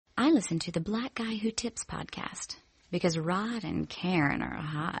I listen to the Black Guy Who Tips podcast because Rod and Karen are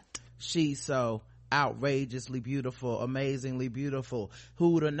hot. She's so outrageously beautiful, amazingly beautiful.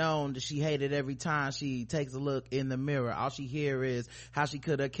 Who would have known that she hated every time she takes a look in the mirror? All she hear is how she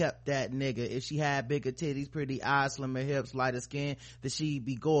could have kept that nigga. If she had bigger titties, pretty eyes, slimmer hips, lighter skin, then she'd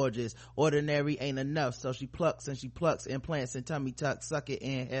be gorgeous. Ordinary ain't enough, so she plucks and she plucks implants and tummy tucks. Suck it,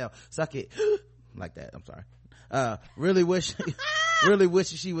 inhale, suck it like that. I'm sorry. Really wish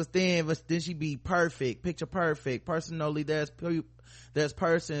she was thin, but then she'd be perfect, picture perfect. Personally, there's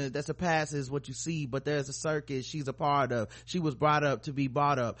persons that surpasses what you see, but there's a circus she's a part of. She was brought up to be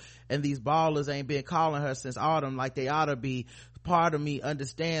bought up, and these ballers ain't been calling her since autumn like they ought to be. Part of me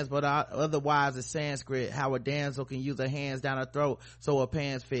understands, but otherwise it's Sanskrit, how a damsel can use her hands down her throat so her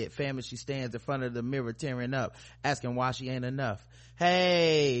pants fit. Famished she stands in front of the mirror tearing up, asking why she ain't enough.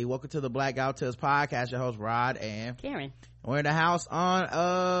 Hey, welcome to the Black Guy Who Tips podcast. Your host Rod and Karen. We're in the house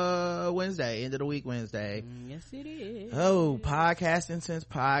on Wednesday, end of the week Wednesday. Yes it is. Oh, podcasting since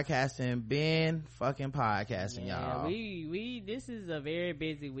podcasting, been fucking podcasting, y'all. We this is a very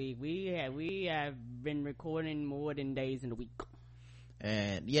busy week. We have been recording more than days in the week.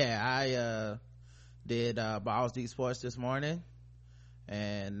 And yeah, I did Balls Deep Sports this morning,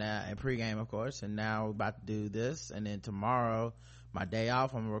 and pregame of course, and now we're about to do this, and then tomorrow my day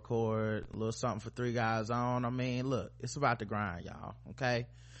off, I'm gonna record a little something for Three Guys On. I mean, look, it's about to grind, y'all. Okay,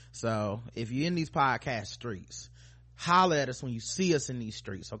 so if you're in these podcast streets, holler at us when you see us in these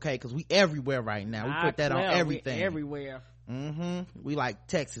streets, okay? Because we everywhere right now. We put that on everything. Everywhere. We like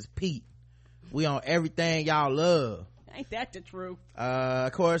Texas Pete. We on everything y'all love. Ain't that the truth?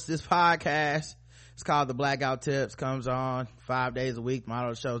 Of course, this podcast is called the Black Guy Who Tips, comes on 5 days a week. The motto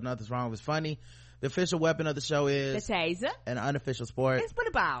of the show is nothing's wrong if it's funny. The official weapon of the show is the taser. An unofficial sport, it's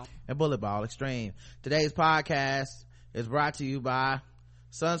bullet ball. And bullet ball extreme. Today's podcast is brought to you by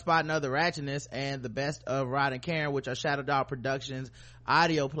Sunspot and Other Ratchetness and the Best of Rod and Karen, which are Shadow Dog Productions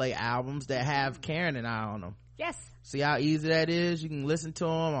audio play albums that have Karen and I on them. Yes. See how easy that is? You can listen to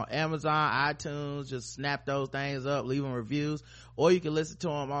them on Amazon, iTunes, just snap those things up, leave them reviews, or you can listen to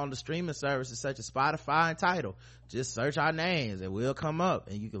them on the streaming services such as Spotify and Tidal. Just search our names and we'll come up,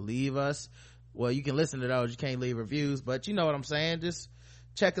 and you can leave us, well, you can listen to those, you can't leave reviews, but you know what I'm saying. Just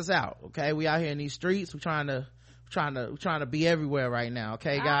check us out, okay? We out here in these streets. We're trying to be everywhere right now,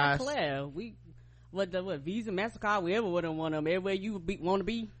 okay, guys? Claire, what Visa, MasterCard, wherever we don't want them, everywhere you want to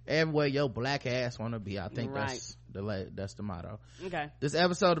be, everywhere your black ass want to be. I think right. That's the motto. Okay. This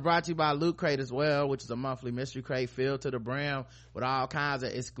episode is brought to you by Loot Crate as well, which is a monthly mystery crate filled to the brim with all kinds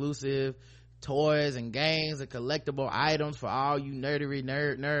of exclusive toys and games and collectible items for all you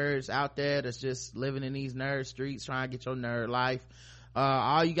nerds out there that's just living in these nerd streets trying to get your nerd life.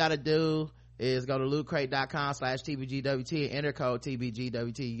 All you gotta do is go to lootcrate.com/tbgwt and enter code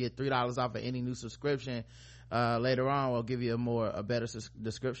tbgwt. You get $3 off of any new subscription. Later on we'll give you a better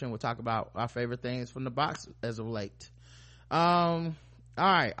description. We'll talk about our favorite things from the box as of late. All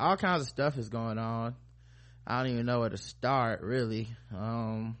right, all kinds of stuff is going on. I don't even know where to start really.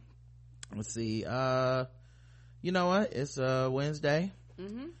 Let's see. You know what, it's Wednesday.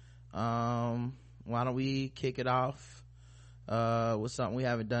 Why don't we kick it off with something we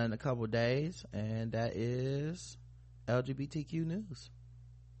haven't done in a couple of days, and that is LGBTQ news.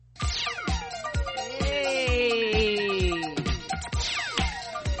 Hey.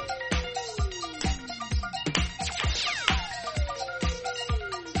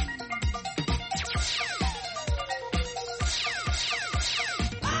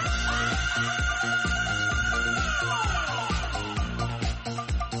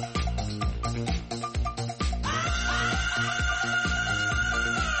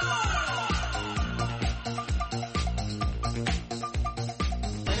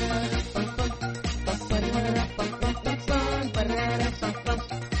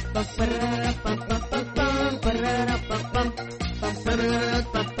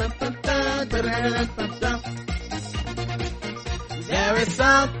 There is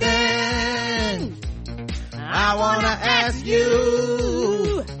something I wanna ask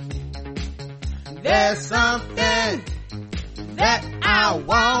you. There's something that I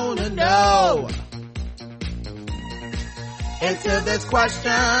wanna know. Answer this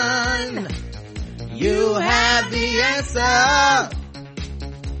question, you have the answer.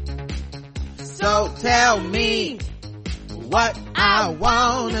 So tell me what I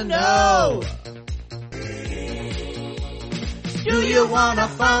wanna know. Do you wanna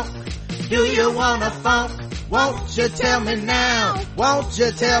funk? Do you wanna funk? Won't you tell me now? Won't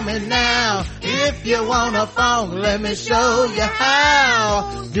you tell me now? If you wanna funk, let me show you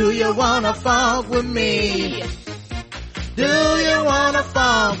how. Do you wanna funk with me? Do you wanna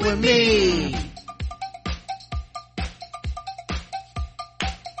funk with me?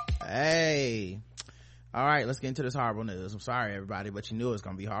 Hey. All right, let's get into this horrible news. I'm sorry, everybody, but you knew it was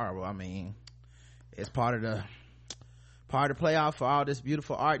gonna be horrible. I mean, it's part of the playoff for all this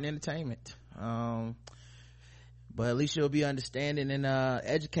beautiful art and entertainment. But at least you'll be understanding and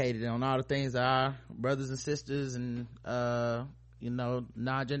educated on all the things that our brothers and sisters and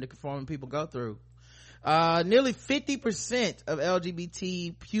non-gender conforming people go through. Nearly 50% of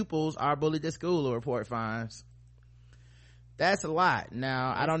LGBT pupils are bullied at school, the report finds. That's a lot.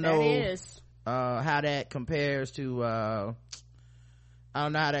 Now, I don't know how that compares to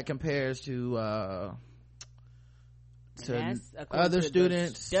other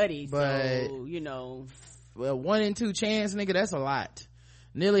students studies, but so, well, 1 in 2 chance, nigga, that's a lot.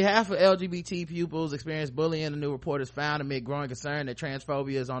 Nearly half of LGBT pupils experience bullying. The new report has found amid growing concern that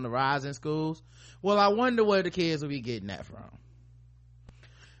transphobia is on the rise in schools. Well, I wonder where the kids will be getting that from.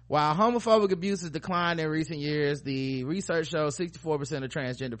 While homophobic abuse has declined in recent years, the research shows 64% of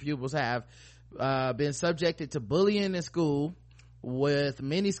transgender pupils have been subjected to bullying in school, with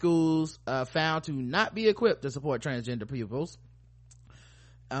many schools found to not be equipped to support transgender pupils.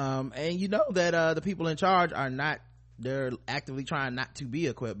 And you know that the people in charge are not, they're actively trying not to be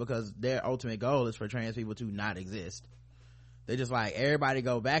equipped, because their ultimate goal is for trans people to not exist. They're just like, everybody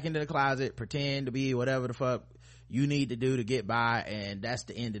go back into the closet, pretend to be whatever the fuck you need to do to get by, and that's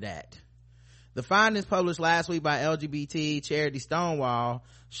the end of that. The findings published last week by LGBT charity Stonewall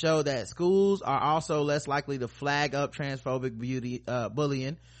show that schools are also less likely to flag up transphobic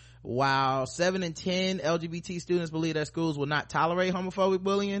bullying. While 7 in 10 LGBT students believe that schools will not tolerate homophobic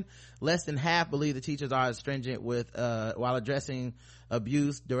bullying, less than half believe the teachers are stringent with while addressing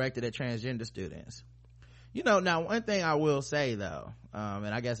abuse directed at transgender students. Now one thing I will say though, and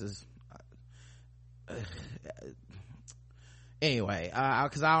I guess is anyway,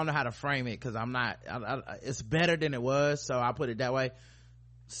 because I don't know how to frame it, because I'm not, it's better than it was, so I'll put it that way.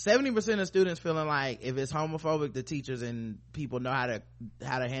 70% of students feeling like if it's homophobic, the teachers and people know how to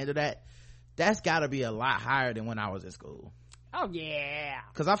handle that. That's got to be a lot higher than when I was in school. Oh yeah,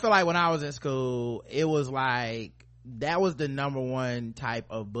 because I feel like when I was in school, it was like that was the number one type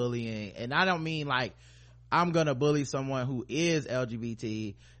of bullying. And I don't mean like I'm gonna bully someone who is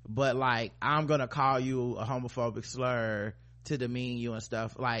LGBT, but like I'm gonna call you a homophobic slur to demean you and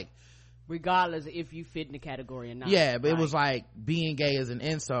stuff, like regardless if you fit in the category or not. Yeah, but it was like being gay is an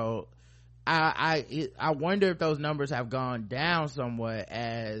insult. I wonder if those numbers have gone down somewhat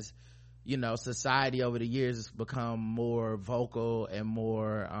as society over the years has become more vocal and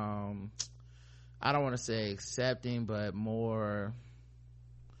more I don't want to say accepting, but more,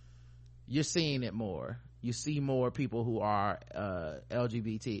 you're seeing it more. You see more people who are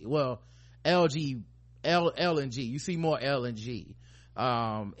LGBT, well, L and G. You see more L and G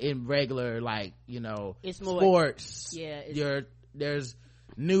in regular, like, it's more sports. Yeah, there's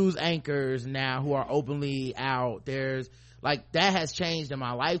news anchors now who are openly out. There's like, that has changed in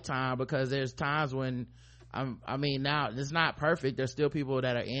my lifetime, because there's times when I mean now it's not perfect, there's still people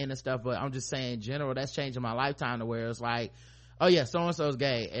that are in and stuff, but I'm just saying in general that's changed in my lifetime to where it's like, oh yeah, so and so's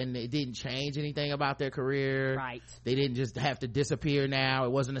gay, and it didn't change anything about their career. Right. They didn't just have to disappear now.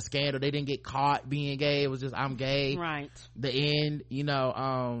 It wasn't a scandal. They didn't get caught being gay. It was just, I'm gay. Right. The end.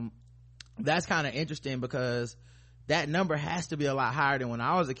 That's kind of interesting, because that number has to be a lot higher than when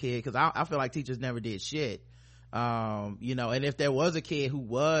I was a kid, because I feel like teachers never did shit. And if there was a kid who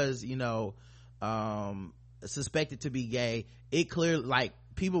was suspected to be gay, it clearly, like,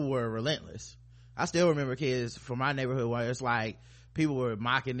 people were relentless. I still remember kids from my neighborhood where it's like people were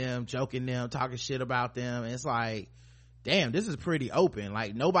mocking them, joking them, talking shit about them, and it's like, damn, this is pretty open.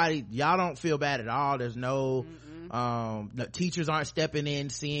 Like, nobody, y'all don't feel bad at all. There's no the teachers aren't stepping in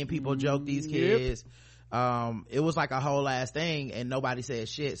seeing people joke these kids. It was like a whole ass thing, and nobody said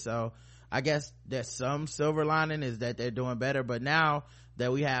shit. So I guess there's some silver lining, is that they're doing better. But now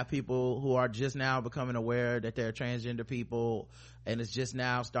that we have people who are just now becoming aware that they're transgender people, and it's just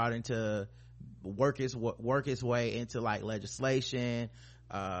now starting to work its way into like legislation,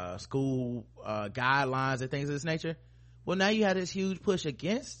 school guidelines and things of this nature. Well, now you have this huge push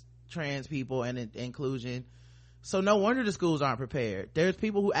against trans people and inclusion, so no wonder the schools aren't prepared. There's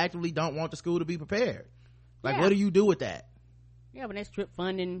people who actively don't want the school to be prepared. Like, what do you do with that? Yeah, when they strip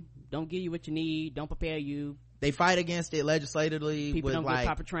funding, don't give you what you need, don't prepare you. They fight against it legislatively. People with don't get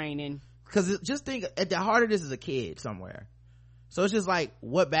proper training. Because just think, at the heart of this is a kid somewhere. So it's just like,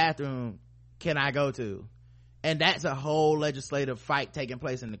 what bathroom can I go to? And that's a whole legislative fight taking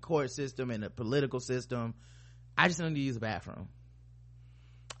place in the court system and the political system. I just need to use a bathroom.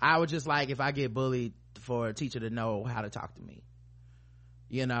 I would just like, if I get bullied, for a teacher to know how to talk to me,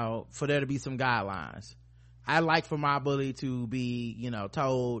 you know, for there to be some guidelines. I like for my bully to be, you know,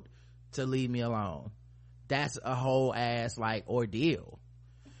 told to leave me alone. That's a whole ass like ordeal.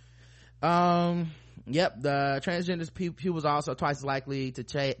 Yep, the transgender pupils are also twice as likely to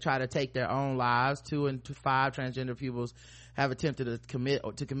try to take their own lives. 2 in 5 transgender pupils have attempted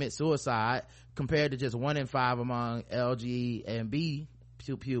to commit suicide, compared to just 1 in 5 among LG and B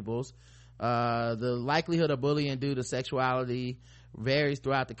pupils. The likelihood of bullying due to sexuality varies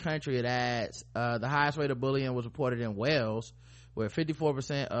throughout the country. It adds, the highest rate of bullying was reported in Wales, where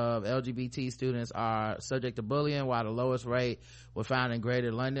 54% of LGBT students are subject to bullying, while the lowest rate was found in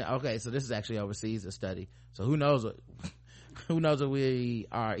Greater London. Okay, so this is actually overseas, a study. So who knows if we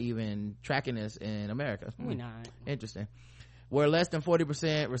are even tracking this in America? We're not. Interesting. Where less than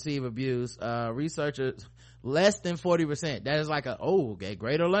 40% receive abuse, researchers, less than 40%. That is like okay,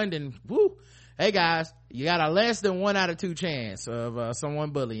 Greater London, woo. Hey guys, you got a less than 1 out of 2 chance of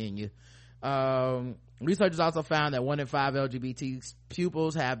someone bullying you. Researchers also found that 1 in 5 LGBT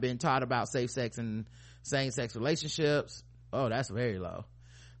pupils have been taught about safe sex and same-sex relationships. Oh, that's very low.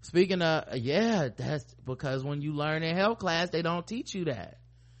 Speaking of, that's because when you learn in health class, they don't teach you that.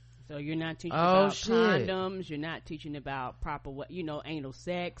 So you're not teaching about condoms. You're not teaching about proper, anal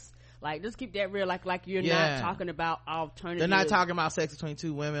sex. Like, just keep that real. Like you're not talking about alternatives. They're not talking about sex between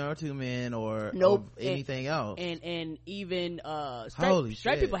 2 women or 2 men or anything else. And even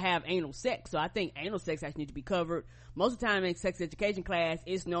straight people have anal sex. So I think anal sex actually needs to be covered. Most of the time in sex education class,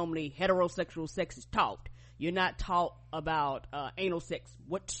 it's normally heterosexual sex is taught. You're not taught about anal sex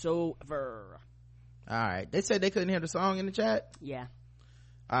whatsoever. All right. They said they couldn't hear the song in the chat? Yeah.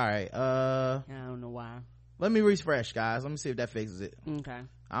 All right. I don't know why. Let me refresh, guys. Let me see if that fixes it. Okay.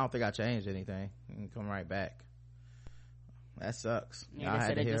 I don't think I changed anything. You can come right back. That sucks. Yeah, they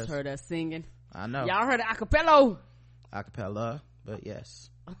said they just heard us singing. I know. Y'all heard acapella. Acapella, but yes.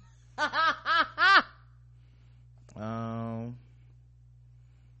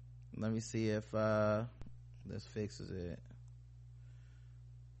 Let me see if this fixes it,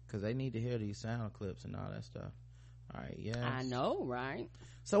 because they need to hear these sound clips and all that stuff. All right. Yes, I know, right?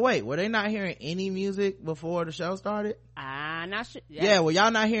 So wait, were they not hearing any music before the show started? Not sure. Yeah, were y'all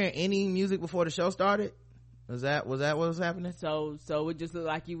not hearing any music before the show started? Was that what was happening? So it just looked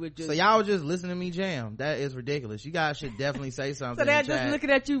like you would just. So y'all were just listening to me jam. That is ridiculous. You guys should definitely say something. So they're just looking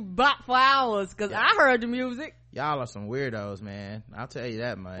at you bop for hours because I heard the music. Y'all are some weirdos, man. I'll tell you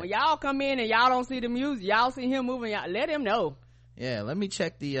that much. When y'all come in and y'all don't see the music, y'all see him moving, y'all let him know. Yeah, let me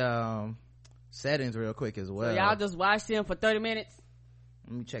check the settings real quick as well. So y'all just watched him for 30 minutes.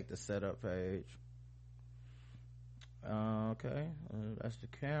 Let me check the setup page. Okay, that's the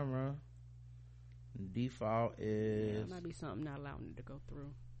camera. Default is. Yeah, might be something not allowing it to go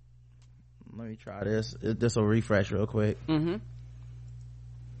through. Let me try this. This will refresh real quick.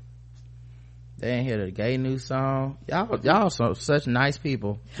 They ain't hear the gay news song. Y'all such nice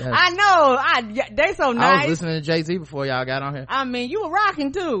people. I know. They so nice. I was listening to Jay-Z before y'all got on here. I mean, you were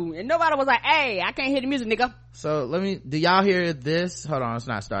rocking too, and nobody was like, "Hey, I can't hear the music, nigga." So do y'all hear this? Hold on, it's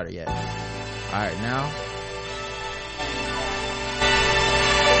not started yet. All right, now.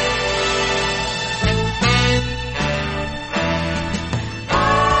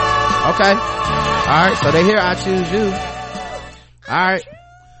 Okay. All right, so they hear I Choose You. All right.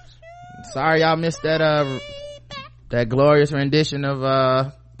 Sorry y'all missed that glorious rendition of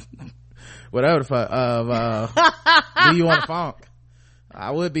whatever the fuck of Do You Want a Funk.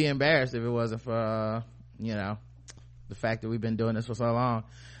 I would be embarrassed if it wasn't for the fact that we've been doing this for so long.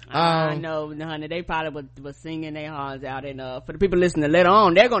 I know, honey, they probably was singing their hearts out, and for the people listening later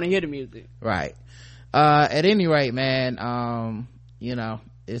on, they're gonna hear the music. Right. At any rate, man,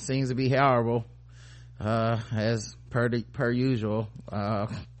 it seems to be horrible, as per usual.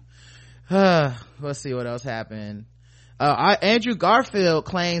 Let's see what else happened. Andrew Garfield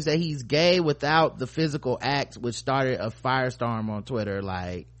claims that he's gay without the physical act, which started a firestorm on Twitter.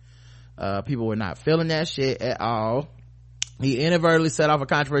 Like, people were not feeling that shit at all. He inadvertently set off a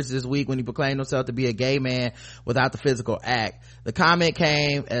controversy this week when he proclaimed himself to be a gay man without the physical act. The comment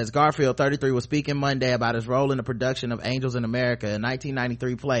came as Garfield, 33, was speaking Monday about his role in the production of Angels in America, a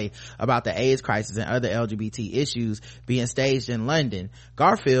 1993 play about the AIDS crisis and other LGBT issues being staged in London.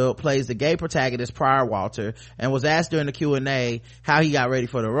 Garfield plays the gay protagonist Prior Walter and was asked during the Q&A how he got ready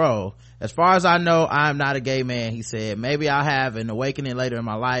for the role. As far as I know, I'm not a gay man, he said. Maybe I'll have an awakening later in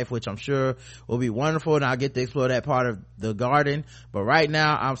my life, which I'm sure will be wonderful, and I'll get to explore that part of the garden. But right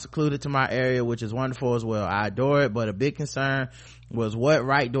now, I'm secluded to my area, which is wonderful as well. I adore it, but a big concern was what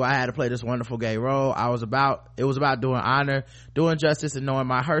right do I have to play this wonderful gay role. It was about doing honor, doing justice, and knowing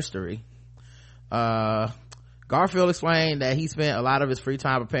my history. Garfield explained that he spent a lot of his free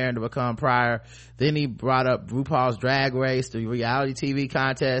time preparing to become Pryor. Then he brought up RuPaul's Drag Race, the reality TV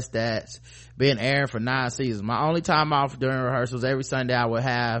contest that's been airing for 9 seasons. My only time off during rehearsals, every Sunday I would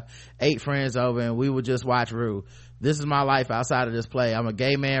have 8 friends over and we would just watch Ru. This is my life outside of this play. I'm a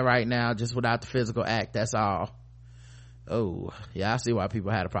gay man right now, just without the physical act. That's all. Oh, yeah, I see why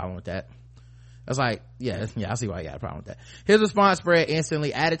people had a problem with that. That's like, yeah, I see why you got a problem with that. His response spread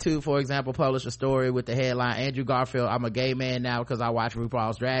instantly. Attitude, for example, published a story with the headline, Andrew Garfield, I'm a gay man now because I watch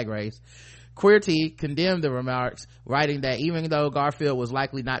RuPaul's Drag Race. Queerty condemned the remarks, writing that even though Garfield was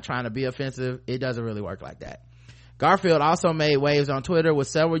likely not trying to be offensive, it doesn't really work like that. Garfield also made waves on Twitter, with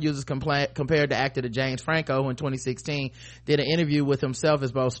several users compared the actor to James Franco, who in 2016 did an interview with himself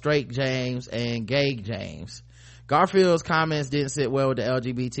as both straight James and gay James. Garfield's comments didn't sit well with the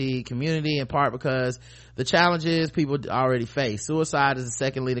LGBT community, in part because the challenges people already face. Suicide is the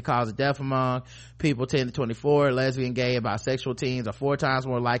second leading cause of death among people 10 to 24. Lesbian, gay, and bisexual teens are 4 times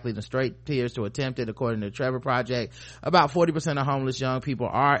more likely than straight peers to attempt it, according to the Trevor Project. About 40% of homeless young people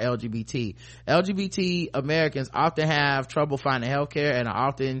are LGBT. LGBT Americans often have trouble finding health care and are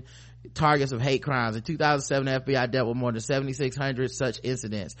often targets of hate crimes. In 2007, the FBI dealt with more than 7,600 such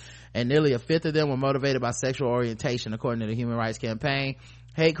incidents, and nearly a fifth of them were motivated by sexual orientation, according to the Human Rights Campaign.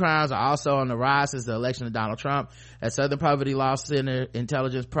 Hate crimes are also on the rise since the election of Donald Trump. As Southern Poverty Law Center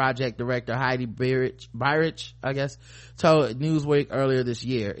Intelligence Project Director Heidi Beirich, told Newsweek earlier this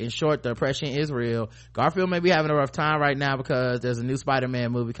year. In short, the oppression is real. Garfield may be having a rough time right now because there's a new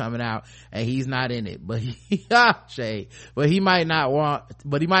Spider-Man movie coming out and he's not in it. But he might want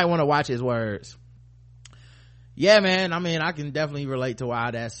to watch his words. Yeah, man, I mean, I can definitely relate to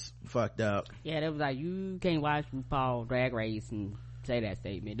why that's fucked up. Yeah, that was like, you can't watch RuPaul Drag Race and say that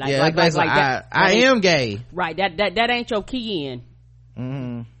statement. Like that, I am gay. Right, that ain't your key in.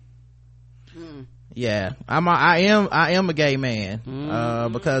 Yeah, I am a gay man,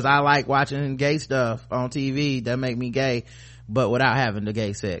 because I like watching gay stuff on TV that make me gay, but without having the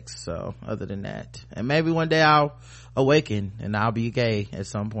gay sex. So other than that, and maybe one day I'll awaken and I'll be gay at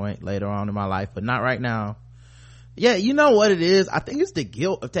some point later on in my life, but not right now. Yeah, you know what it is? I think it's the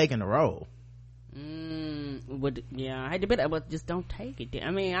guilt of taking the role. I hate to be that, but just don't take it.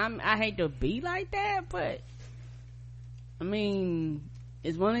 I mean, I hate to be like that, but I mean,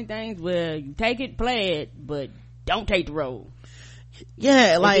 it's one of the things where you take it, play it, but don't take the role.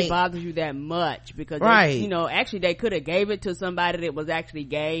 Yeah, like if it bothers you that much, because right, actually they could have gave it to somebody that was actually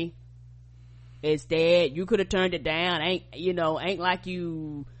gay. Instead, you could have turned it down. Ain't like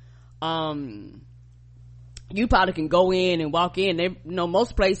you you probably can go in and walk in. They,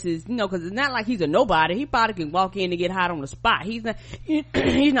 most places, because it's not like he's a nobody. He probably can walk in and get hot on the spot. He's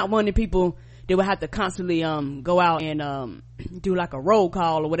not one of the people that would have to constantly go out and do like a roll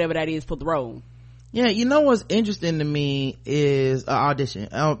call or whatever that is for the role. Yeah, what's interesting to me is audition.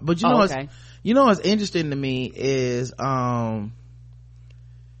 But what's interesting to me is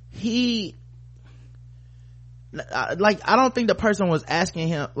he, like, I don't think the person was asking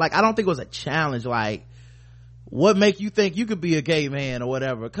him, like, I don't think it was a challenge, like, what make you think you could be a gay man or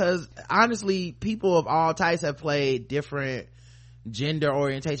whatever? Because honestly, people of all types have played different gender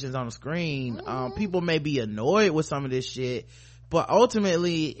orientations on the screen. People may be annoyed with some of this shit, but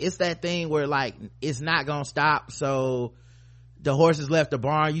ultimately it's that thing where, like, it's not gonna stop. So the horses left the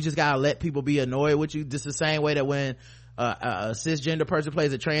barn. You just gotta let people be annoyed with you. Just the same way that when a cisgender person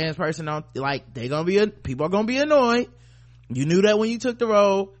plays a trans person, like, people are gonna be annoyed. You knew that when you took the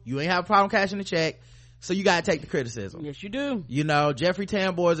role. You ain't have a problem cashing the check. So you gotta take the criticism. Yes, you do. Jeffrey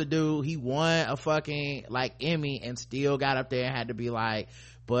Tambor's a dude. He won a fucking, like, Emmy and still got up there and had to be like,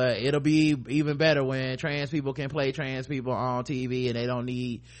 but it'll be even better when trans people can play trans people on TV and they don't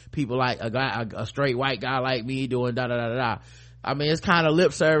need people like a straight white guy like me doing da da da da. I mean, it's kind of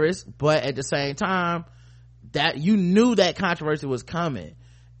lip service, but at the same time, that you knew that controversy was coming.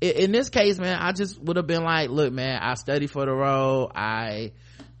 In this case, man, I just would have been like, look, man, I studied for the role.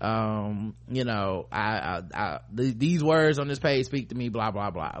 These words on this page speak to me, blah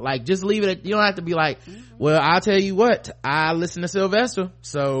blah blah. Like, just leave it. You don't have to be like, well, I'll tell you what, I listen to Sylvester,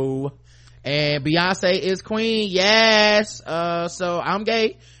 so, and Beyonce is queen, yes, so I'm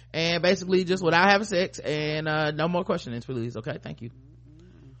gay, and basically just without having sex, and no more questionings, please. Okay, thank you.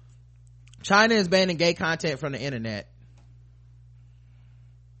 China is banning gay content from the internet.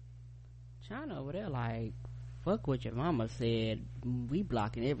 China over there, like, fuck what your mama said, we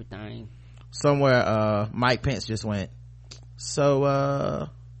blocking everything. Somewhere Mike Pence just went, so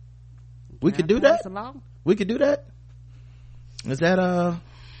we could do that. We could do that. Is that I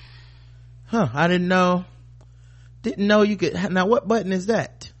didn't know you could. Now what button is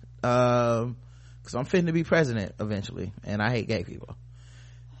that? because I'm fitting to be president eventually, and I hate gay people.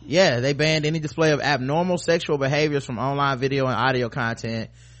 Yeah, they banned any display of abnormal sexual behaviors from online video and audio content,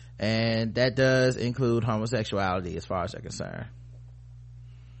 and that does include homosexuality as far as they're concerned.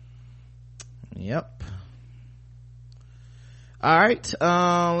 Yep. All right,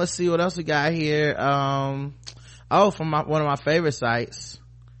 let's see what else we got here. From one of my favorite sites,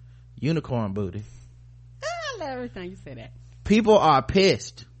 Unicorn Booty. I love every time you say that. People are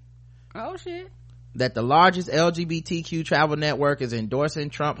pissed. Oh shit. That the largest LGBTQ travel network is endorsing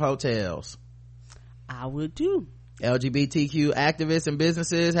Trump hotels. I would too. LGBTQ activists and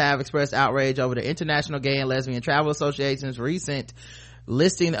businesses have expressed outrage over the International Gay and Lesbian Travel Association's recent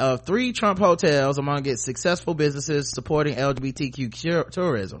listing of 3 Trump hotels among its successful businesses supporting LGBTQ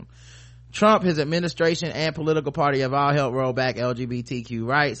tourism. Trump, his administration, and political party have all helped roll back LGBTQ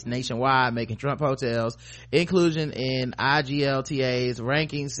rights nationwide, making Trump hotels inclusion in IGLTA's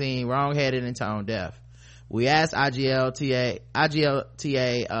ranking seem wrong-headed and tone-deaf. We asked IGLTA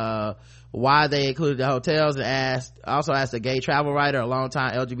why they included the hotels, and also asked a gay travel writer, a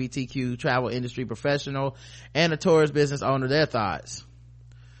longtime LGBTQ travel industry professional, and a tourist business owner their thoughts.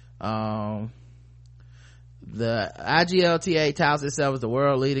 The IGLTA touts itself as the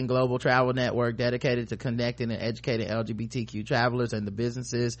world leading global travel network dedicated to connecting and educating LGBTQ travelers and the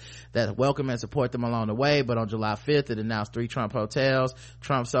businesses that welcome and support them along the way. But on July 5th, it announced 3 Trump hotels: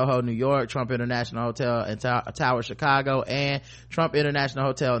 Trump Soho, New York, Trump International Hotel and Tower, Chicago, and Trump International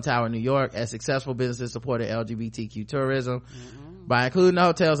Hotel and Tower, New York, as successful businesses supporting LGBTQ tourism. By including the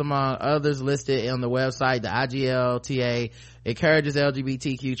hotels among others listed on the website, the IGLTA encourages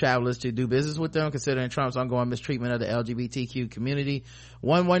LGBTQ travelers to do business with them, considering Trump's ongoing mistreatment of the LGBTQ community.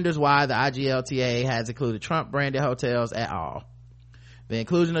 One wonders why the IGLTA has included Trump branded hotels at all. The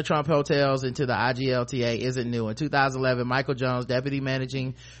inclusion of Trump hotels into the IGLTA isn't new. In 2011, Michael Jones, deputy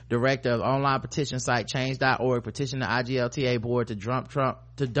managing director of online petition site Change.org, petitioned the IGLTA board to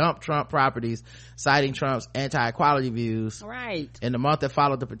dump Trump properties, citing Trump's anti-equality views. Right. In the month that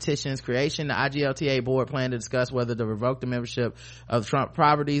followed the petition's creation, the IGLTA board planned to discuss whether to revoke the membership of Trump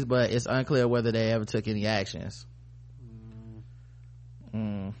properties, but it's unclear whether they ever took any actions.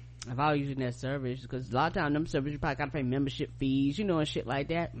 If I was using that service, because a lot of times them services you probably gotta pay membership fees, and shit like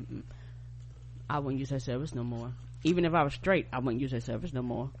that. I wouldn't use that service no more. Even if I was straight, I wouldn't use that service no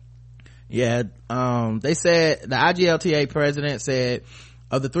more. Yeah, they said, the IGLTA president said,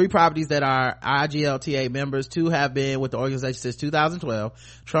 of the 3 properties that are IGLTA members, 2 have been with the organization since 2012.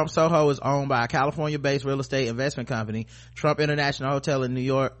 Trump Soho is owned by a California-based real estate investment company. Trump International Hotel in New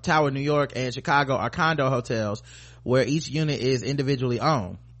York, Tower, New York, and Chicago are condo hotels where each unit is individually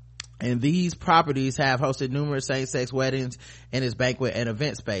owned. And these properties have hosted numerous same-sex weddings in its banquet and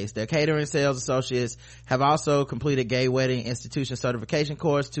event space. Their catering sales associates have also completed gay wedding institution certification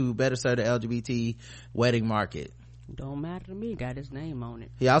course to better serve the LGBT wedding market. Don't matter to me, got his name on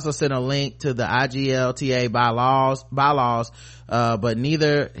it. He also sent a link to the IGLTA bylaws, but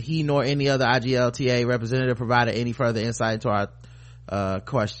neither he nor any other IGLTA representative provided any further insight into our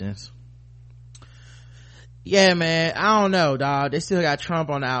questions. Yeah, man, I don't know, dog. They still got Trump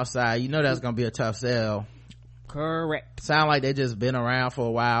on the outside. That's gonna be a tough sell. Correct. Sound like they just been around for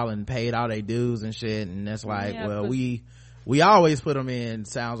a while and paid all their dues and shit, and that's like, we always put them in.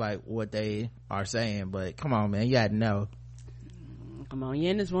 Sounds like what they are saying, but come on, man, you had to know. Come on,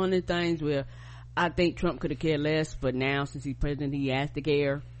 yeah, and it's one of the things where I think Trump could have cared less, but now since he's president, he has to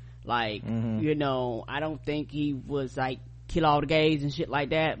care. Like, I don't think he was like kill all the gays and shit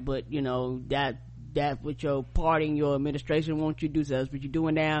like that, but that what your party and your administration wants you to do, so that's what you're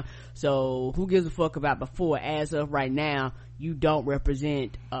doing now. So who gives a fuck about before? As of right now, you don't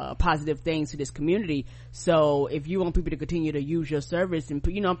represent positive things to this community. So if you want people to continue to use your service, and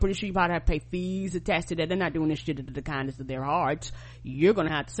I'm pretty sure you probably have to pay fees attached to that. They're not doing this shit to the kindness of their hearts. You're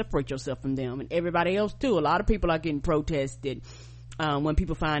gonna have to separate yourself from them and everybody else too. A lot of people are getting protested when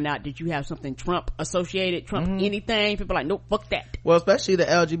people find out that you have something Trump associated, Trump anything. People are like, nope, fuck that. Well, especially the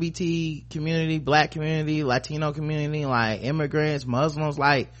LGBT community, black community, Latino community, like immigrants, Muslims,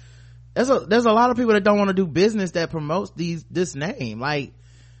 like there's a lot of people that don't want to do business that promotes this name. Like,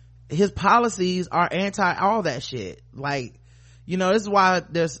 his policies are anti all that shit. Like, this is why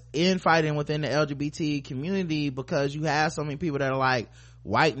there's infighting within the LGBT community, because you have so many people that are like,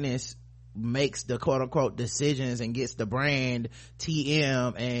 whiteness makes the quote unquote decisions and gets the brand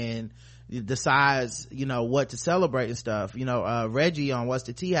TM and decides what to celebrate and stuff. Reggie on What's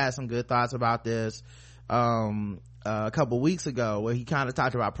the Tea had some good thoughts about this a couple weeks ago, where he kind of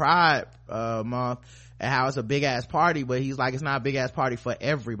talked about Pride month and how it's a big ass party, but he's like, it's not a big ass party for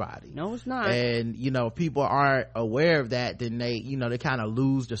everybody. No, it's not. And if people aren't aware of that, then they they kind of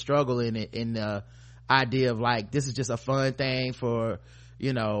lose the struggle in it, in the idea of like this is just a fun thing for,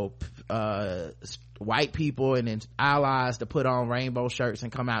 you know, white people and then allies to put on rainbow shirts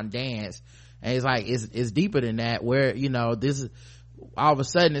and come out and dance. And it's like it's deeper than that, where, you know, this is all of a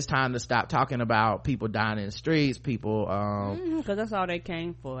sudden it's time to stop talking about people dying in the streets, people because that's all they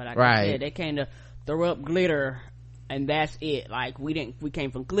came for. Like right. I said, they came to throw up glitter, and that's it. Like we came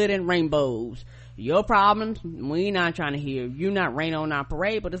from glitter and rainbows. Your problems, we not trying to hear. You not rain on our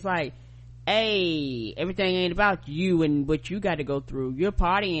parade. But it's like, hey, everything ain't about you and what you got to go through. You're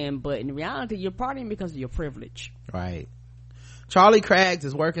partying, but in reality you're partying because of your privilege. Right. Charlie Craggs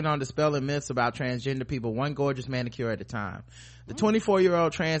is working on dispelling myths about transgender people one gorgeous manicure at a time. The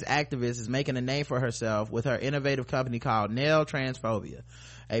 24-year-old trans activist is making a name for herself with her innovative company called Nail Transphobia,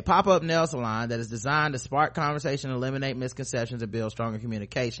 a pop-up nail salon that is designed to spark conversation, eliminate misconceptions, and build stronger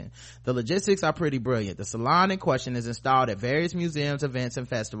communication. The logistics are pretty brilliant. The salon in question is installed at various museums, events, and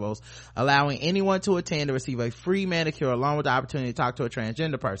festivals, allowing anyone to attend to receive a free manicure along with the opportunity to talk to a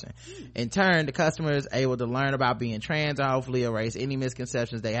transgender person. In turn, the customer is able to learn about being trans and hopefully erase any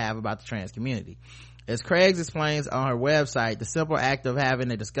misconceptions they have about the trans community. As Craigs explains on her website, the simple act of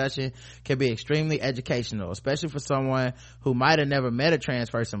having a discussion can be extremely educational, especially for someone who might have never met a trans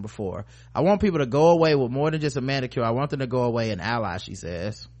person before. I want people to go away with more than just a manicure. I want them to go away an ally, she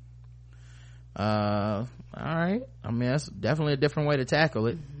says. All right. I mean, that's definitely a different way to tackle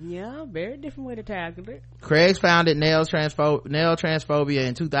it. Yeah, very different way to tackle it. Craigs founded Nail Transphobia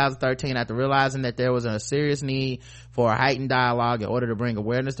in 2013 after realizing that there was a serious need for a heightened dialogue in order to bring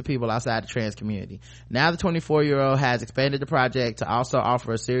awareness to people outside the trans community. Now the 24-year-old has expanded the project to also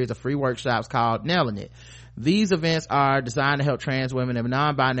offer a series of free workshops called Nailing It. These events are designed to help trans women and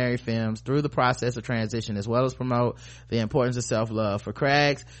non-binary femmes through the process of transition, as well as promote the importance of self-love. For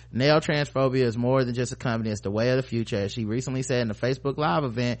Craigs, Nail Transphobia is more than just a company, it's the way of the future. As she recently said in a Facebook Live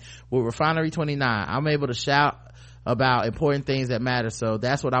event with Refinery 29, I'm able to shout about important things that matter, so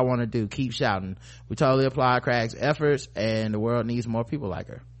that's what I want to do. Keep shouting. We totally applaud Craigs' efforts, and the world needs more people like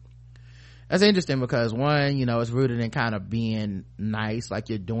her. That's interesting because, one, you know, it's rooted in kind of being nice, like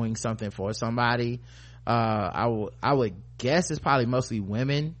you're doing something for somebody. I would guess it's probably mostly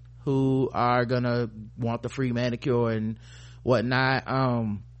women who are gonna want the free manicure and whatnot.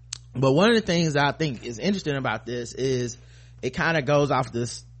 But one of the things that I think is interesting about this is it kind of goes off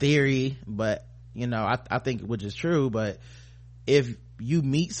this theory, but you know, I think which is true, but if you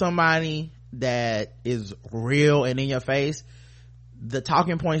meet somebody that is real and in your face, the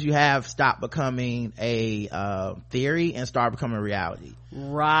talking points you have stop becoming a theory and start becoming reality.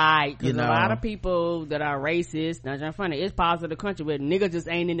 Right, because a lot of people that are racist, not just funny, it's parts of the country where niggas just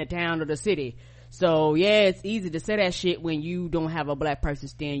ain't in the town or the city. So yeah, it's easy to say that shit when you don't have a black person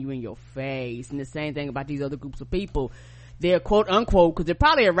staring you in your face. And the same thing about these other groups of people. They're quote unquote, because they're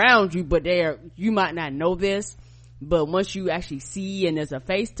probably around you, but you might not know this. But once you actually see and there's a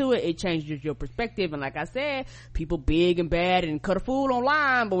face to it, it changes your perspective. And like I said, people big and bad and cut a fool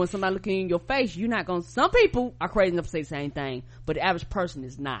online, but when somebody looking in your face, you're not gonna, some people are crazy enough to say the same thing, but the average person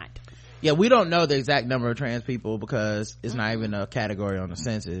is not. Yeah, we don't know the exact number of trans people because it's not even a category on the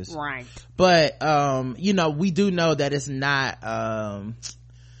census. Right. But, you know, we do know that it's not,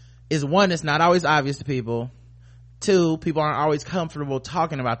 it's not always obvious to people. Two, people aren't always comfortable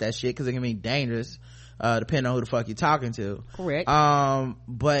talking about that shit because it can be dangerous. Depending on who the fuck you're talking to. Correct.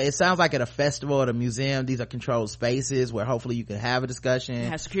 But it sounds like at a festival, at a museum, these are controlled spaces where hopefully you can have a discussion.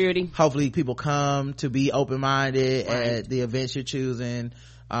 It has security. Hopefully people come to be open-minded right. at the events you're choosing,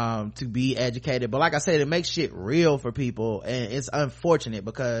 to be educated. But like I said, it makes shit real for people, and it's unfortunate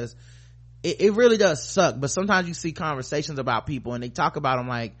because it really does suck. But sometimes you see conversations about people and they talk about them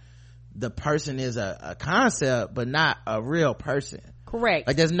like the person is a concept, but not a real person. Correct.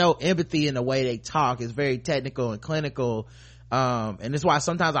 Like there's no empathy in the way they talk. It's very technical and clinical. And that's why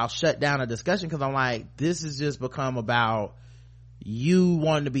sometimes I'll shut down a discussion because I'm like, this has just become about you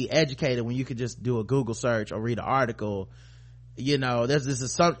wanting to be educated when you could just do a Google search or read an article. You know,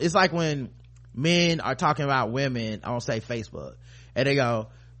 it's like when men are talking about women on, say, Facebook, and they go,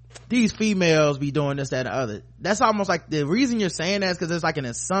 these females be doing this, that, and the other. That's almost like the reason you're saying that is because there's like an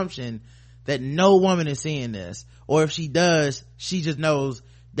assumption that no woman is seeing this, or if she does, she just knows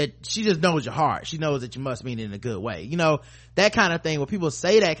your heart. She knows that you must mean it in a good way, you know, that kind of thing, where people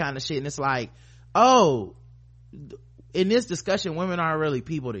say that kind of shit and it's like, oh, in this discussion women aren't really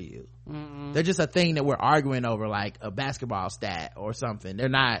people to you. Mm-mm. They're just a thing that we're arguing over, like a basketball stat or something. They're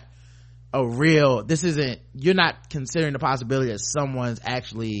not a real, you're not considering the possibility that someone's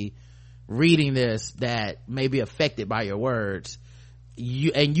actually reading this that may be affected by your words.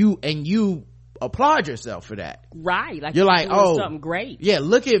 You applaud yourself for that, right? Like you're like, oh, something great. Yeah,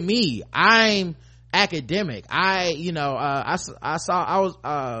 look at me, I'm academic. I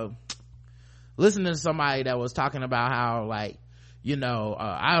was listening to somebody that was talking about how like,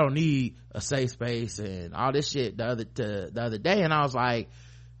 I don't need a safe space and all this shit the other day, and I was like,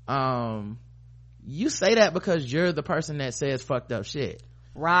 you say that because you're the person that says fucked up shit,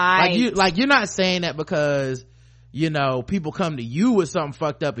 right? You're not saying that because people come to you with something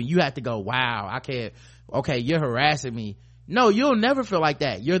fucked up and you have to go, wow, I can't, okay, you're harassing me. No, you'll never feel like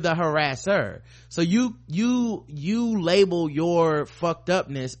that. You're the harasser. So you label your fucked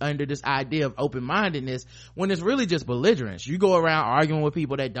upness under this idea of open-mindedness when it's really just belligerence. You go around arguing with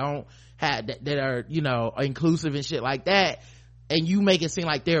people that don't have, that are, inclusive and shit like that, and you make it seem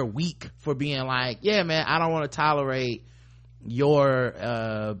like they're weak for being like, yeah, man, I don't want to tolerate your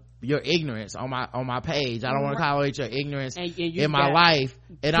ignorance on my page. I don't want to tolerate your ignorance in my life.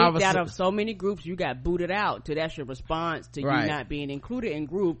 And out of so many groups, you got booted out. So that's your response to right. You not being included in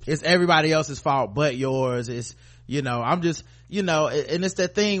groups. It's everybody else's fault but yours. It's I'm just and it's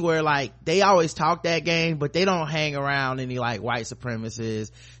that thing where like they always talk that game, but they don't hang around any like white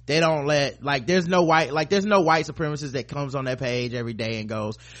supremacists. They don't let like there's no white supremacist that comes on that page every day and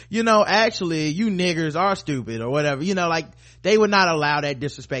goes, actually you niggers are stupid or whatever. Like they would not allow that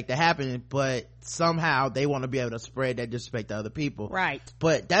disrespect to happen, but somehow they want to be able to spread that disrespect to other people, right?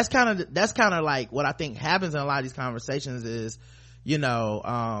 But that's kind of like what I think happens in a lot of these conversations is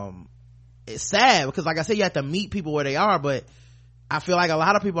it's sad because like I said, you have to meet people where they are, but I feel like a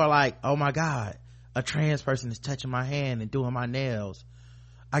lot of people are like, oh my god, a trans person is touching my hand and doing my nails.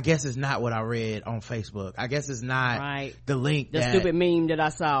 I guess it's not what I read on Facebook. I guess it's not right. The link, the stupid meme that I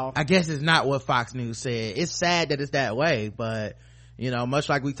saw. I guess it's not what Fox News said. It's sad that it's that way, but much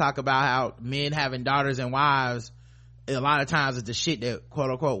like we talk about how men having daughters and wives, a lot of times it's the shit that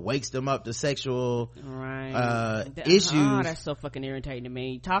quote unquote wakes them up to sexual issues. Oh, that's so fucking irritating to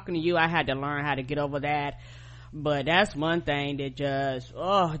me. Talking to you, I had to learn how to get over that. But that's one thing that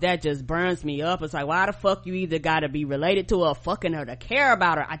just burns me up. It's like, why the fuck you either gotta be related to her or fucking her to care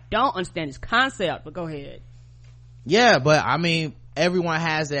about her? I don't understand this concept, but go ahead. Yeah, but I mean, everyone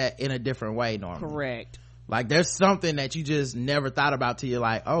has that in a different way normally. Correct. Like there's something that you just never thought about till you're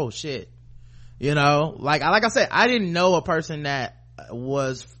like, oh shit. Like I said, I didn't know a person that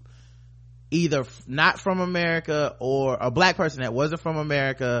was either not from America or a black person that wasn't from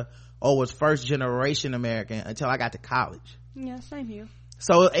America or was first generation American until I got to college. Yeah, same here.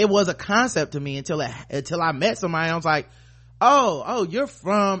 So it was a concept to me until I met somebody. I was like, oh, you're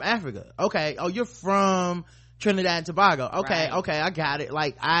from Africa. Okay. Oh, you're from Trinidad and Tobago. Okay. Right. Okay. I got it.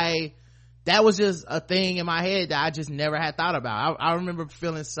 Like that was just a thing in my head that I just never had thought about. I remember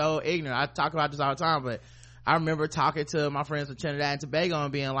feeling so ignorant. I talk about this all the time, but I remember talking to my friends from Trinidad and Tobago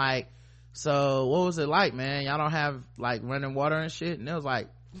and being like, so what was it like, man? Y'all don't have like running water and shit? And it was like,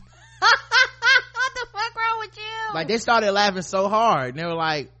 what the fuck wrong with you? Like they started laughing so hard and they were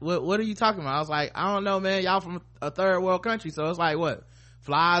like, what are you talking about? I was like, I don't know, man, y'all from a third world country, so it's like what,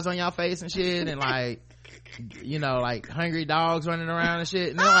 flies on y'all face and shit and like like hungry dogs running around and shit.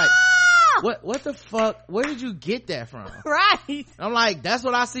 And they're like, what the fuck, where did you get that from? Right. I'm like, that's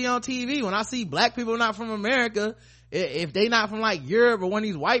what I see on TV when I see black people not from America. If they not from like Europe or one of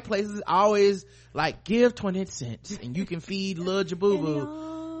these white places, I always like give 20 cents and you can feed little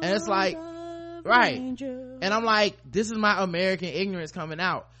Jabubu. And it's like, right. And I'm like, this is my American ignorance coming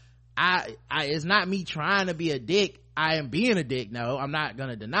out. It's not me trying to be a dick. I am being a dick. No, I'm not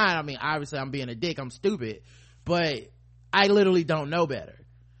gonna deny it. I mean, obviously I'm being a dick. I'm stupid, but I literally don't know better.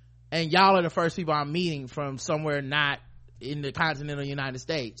 And y'all are the first people I'm meeting from somewhere not in the continental United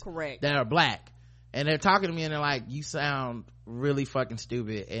States. Correct. That are black. And they're talking to me and they're like, you sound really fucking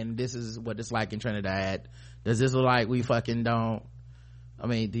stupid and this is what it's like in Trinidad. Does this look like we fucking don't, I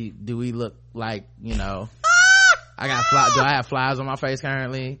mean, do we look like, do I have flies on my face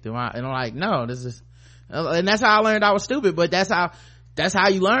currently? And I'm like, no, this is, and that's how I learned I was stupid, but that's how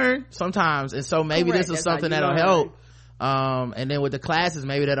you learn sometimes. And so maybe Correct. This is That's something that'll help. And then with the classes,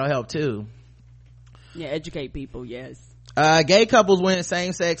 maybe that'll help too. Yeah, educate people. Yes. Gay couples win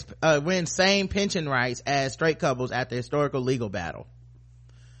same pension rights as straight couples after historical legal battle.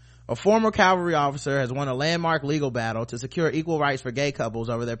 A former cavalry officer has won a landmark legal battle to secure equal rights for gay couples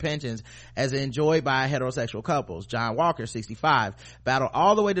over their pensions as enjoyed by heterosexual couples. John Walker, 65, battled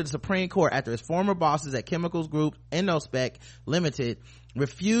all the way to the Supreme Court after his former bosses at Chemicals Group Innospec Limited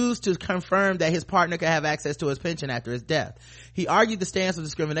refused to confirm that his partner could have access to his pension after his death. He argued the stance of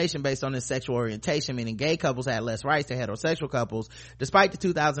discrimination based on his sexual orientation, meaning gay couples had less rights than heterosexual couples, despite the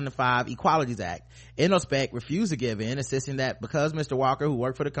 2005 Equalities Act. Innospec refused to give in, insisting that because Mr. Walker, who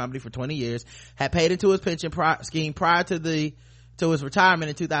worked for the company for 20 years, had paid into his pension scheme prior to to his retirement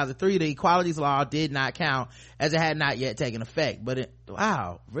in 2003, the equalities law did not count as it had not yet taken effect. But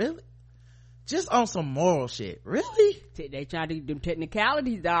wow, really? Just on some moral shit, really? They trying to do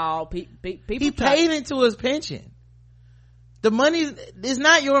technicalities, dog. People he paid into his pension. The money is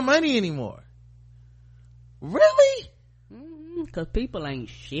not your money anymore. Really? Because people ain't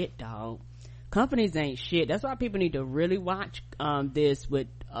shit, dog. Companies ain't shit. That's why people need to really watch this with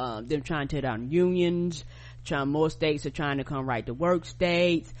them trying to tear down unions. More states are trying to come right to work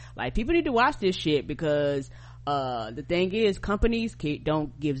states. Like, people need to watch this shit, because the thing is, companies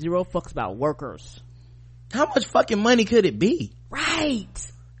don't give zero fucks about workers. How much fucking money could it be?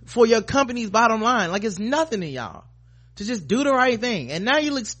 Right. For your company's bottom line. Like, it's nothing to y'all to just do the right thing. And now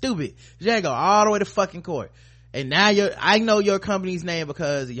you look stupid. You gotta go all the way to fucking court. And now I know your company's name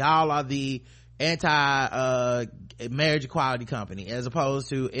because y'all are the anti marriage equality company, as opposed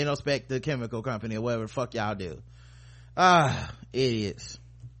to Innospec, the chemical company, or whatever the fuck y'all do. Idiots.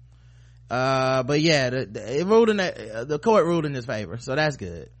 But yeah, the court ruled in his favor, so that's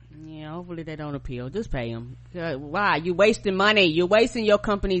good. Yeah, hopefully they don't appeal. Just pay them. Why? You wasting money. You're wasting your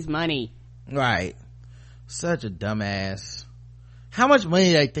company's money. Right. Such a dumbass. How much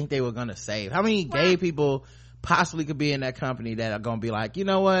money do they think they were gonna save? How many gay people possibly could be in that company that are gonna be like, you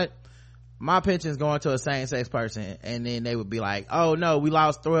know what, my pension's going to a same-sex person, and then they would be like, oh no, we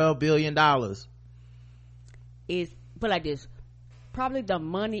lost $12 billion. It's but like this, probably the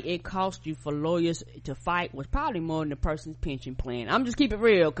money it cost you for lawyers to fight was probably more than the person's pension plan. I'm just keep it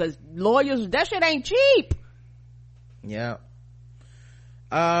real, because lawyers, that shit ain't cheap. Yeah.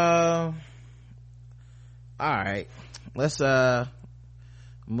 All right, let's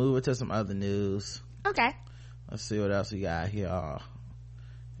move it to some other news. Okay, let's see what else we got here.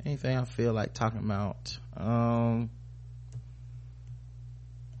 Anything I feel like talking about? Am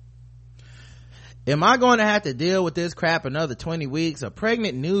I going to have to deal with this crap another 20 weeks? A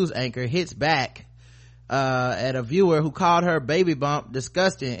pregnant news anchor hits back at a viewer who called her baby bump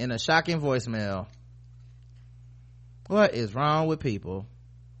disgusting in a shocking voicemail. What is wrong with people?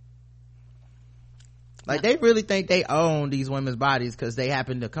 Like, they really think they own these women's bodies because they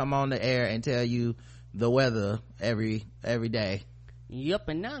happen to come on the air and tell you the weather every day. Yep.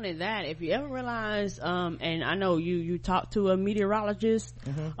 And not only that, if you ever realize, and I know you talked to a meteorologist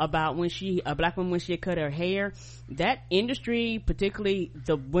about a black woman when she cut her hair, that industry, particularly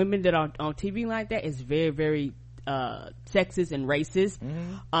the women that are on TV like that, is very, very sexist and racist.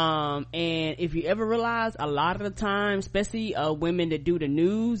 And if you ever realize, a lot of the time, especially women that do the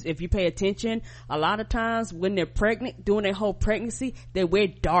news, if you pay attention, a lot of times when they're pregnant, during their whole pregnancy, they wear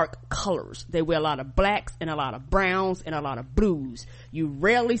dark colors. They wear a lot of blacks and a lot of browns and a lot of blues. You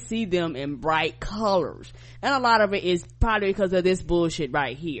rarely see them in bright colors, and a lot of it is probably because of this bullshit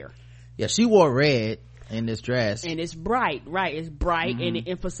right here. Yeah, she wore red in this dress, and it's bright, right? It's bright, and it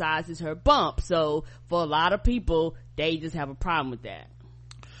emphasizes her bump. So for a lot of people, they just have a problem with that.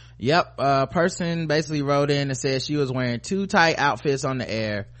 Yep. A person basically wrote in and said she was wearing too tight outfits on the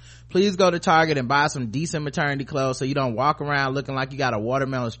air. Please go to Target and buy some decent maternity clothes so you don't walk around looking like you got a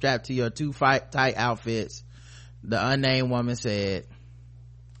watermelon strapped to your too tight outfits, the unnamed woman said.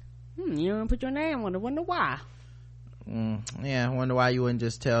 You don't put your name on it. Wonder why. Yeah, I wonder why you wouldn't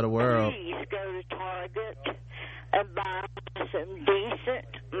just tell the world. Please go to Target and buy some decent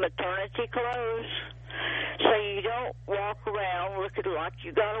maternity clothes so you don't walk around looking like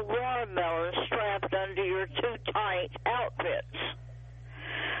you got a watermelon strapped under your too tight outfits.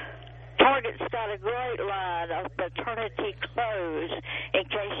 Target's got a great line of maternity clothes in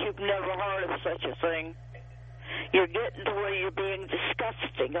case you've never heard of such a thing. You're getting to where you're being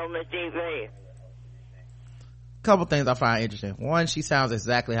disgusting on the TV. Couple things I find interesting. One, she sounds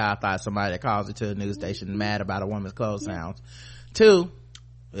exactly how I thought somebody that calls into a news station mad about a woman's clothes sounds. Two,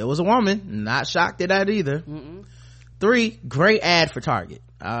 it was a woman, not shocked at that either. Three, great ad for Target.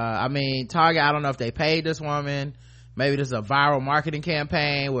 I mean, Target, I don't know if they paid this woman. Maybe this is a viral marketing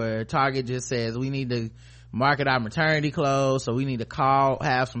campaign where Target just says we need to market our maternity clothes, so we need to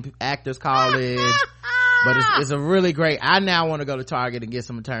have some actors call in. But it's a really great, I now want to go to Target and get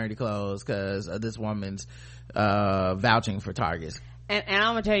some maternity clothes because of this woman's vouching for Targets. And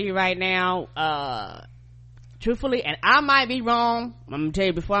I'm gonna tell you right now, truthfully, and I might be wrong, I'm gonna tell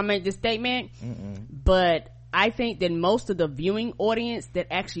you before I make this statement, but I think that most of the viewing audience that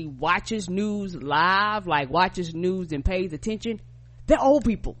actually watches news live, like watches news and pays attention, they're old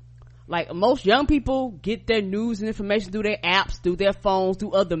people. Like, most young people get their news and information through their apps, through their phones,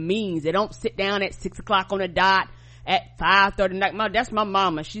 through other means. They don't sit down at 6 o'clock on the dot at 5:30 night. That's my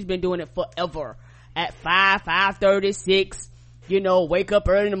mama. She's been doing it forever. At 5:30, 6, wake up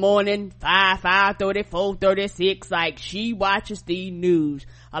early in the morning, 5:30, 4:36. Like, she watches the news.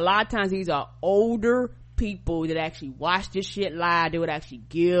 A lot of times these are older people that actually watch this shit live. They would actually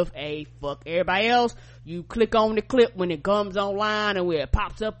give a fuck. Everybody else, you click on the clip when it comes online and where it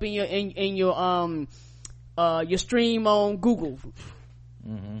pops up in your stream on Google.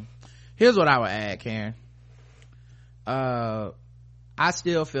 Mm-hmm. Here's what I would add, Karen. I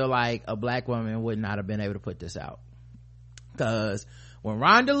still feel like a black woman would not have been able to put this out, because when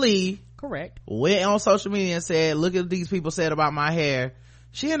Rhonda Lee went on social media and said, look at what these people said about my hair,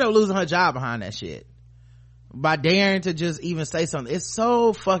 she ended up losing her job behind that shit by daring to just even say something. It's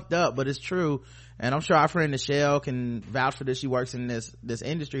so fucked up, but it's true. And I'm sure our friend Michelle can vouch for this. She works in this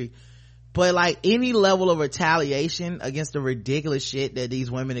industry. But like, any level of retaliation against the ridiculous shit that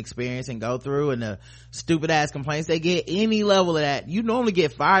these women experience and go through, and the stupid ass complaints they get, any level of that, you normally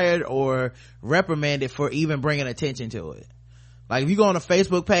get fired or reprimanded for even bringing attention to it. Like, if you go on a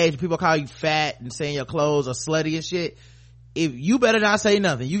Facebook page, people call you fat and saying your clothes are slutty and shit, if you better not say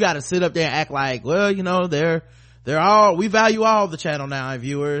nothing. You gotta sit up there and act like, well, they're all, we value all the Channel 9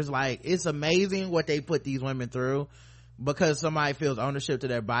 viewers. Like, it's amazing what they put these women through because somebody feels ownership to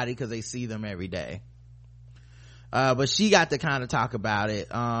their body because they see them every day. But she got to kind of talk about it.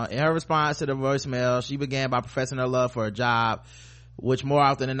 In her response to the voicemail, she began by professing her love for a job, which more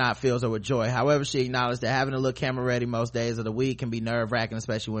often than not fills her with joy. However, she acknowledged that having to look camera ready most days of the week can be nerve-wracking,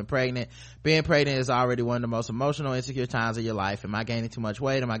 especially when pregnant. Being pregnant is already one of the most emotional, insecure times of your life. Am I gaining too much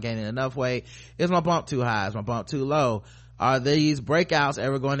weight? Am I gaining enough weight? Is my bump too high? Is my bump too low? Are these breakouts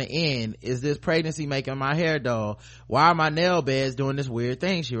ever going to end? Is this pregnancy making my hair dull? Why are my nail beds doing this weird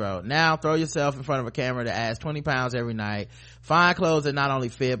thing? She wrote. Now throw yourself in front of a camera that adds 20 pounds every night. Find clothes that not only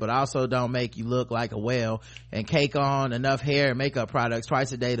fit but also don't make you look like a whale, and cake on enough hair and makeup products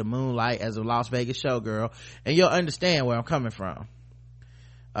twice a day to moonlight as a Las Vegas showgirl, and you'll understand where I'm coming from.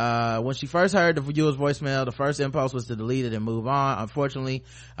 When she first heard the viewer's voicemail, the first impulse was to delete it and move on. Unfortunately,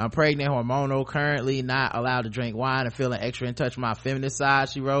 I'm pregnant, hormonal, currently not allowed to drink wine, and feeling extra in touch with my feminist side,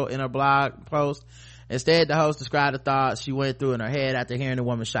 she wrote in her blog post. Instead, the host described the thoughts she went through in her head after hearing the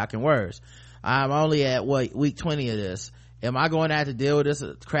woman's shocking words. I'm only at week 20 of this. Am I going to have to deal with this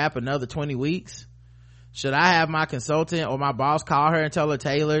crap another 20 weeks? Should I have my consultant or my boss call her and tell her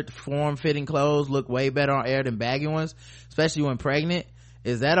tailored, form-fitting clothes look way better on air than baggy ones, especially when pregnant?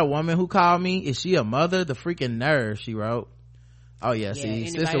 Is that a woman who called me? Is she a mother? The freaking nerve, she wrote. Oh yeah, see,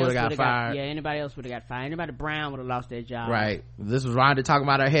 sister would have got fired. Anybody else would have got fired. Anybody brown would have lost their job. Right. This was Rhonda talking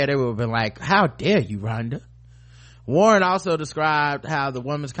about her hair. They would have been like, how dare you, Rhonda? Warren also described how the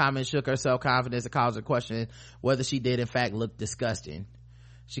woman's comment shook her self-confidence and caused her question whether she did in fact look disgusting.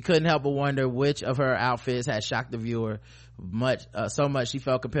 She couldn't help but wonder which of her outfits had shocked the viewer so much she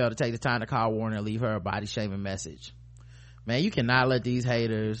felt compelled to take the time to call Warren and leave her a body shaming message. Man, you cannot let these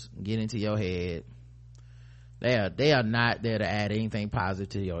haters get into your head. They are not there to add anything positive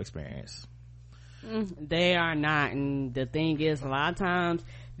to your experience. They are not. And the thing is, a lot of times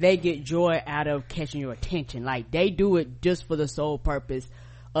they get joy out of catching your attention. Like, they do it just for the sole purpose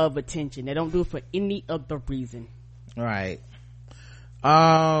of attention. They don't do it for any other reason. Right.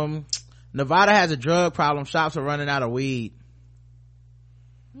 Nevada has a drug problem. Shops are running out of weed.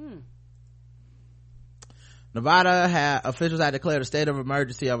 Nevada officials had declared a state of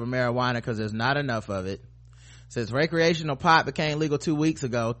emergency over marijuana because there's not enough of it. Since recreational pot became legal 2 weeks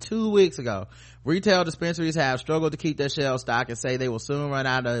ago, retail dispensaries have struggled to keep their shelves stocked and say they will soon run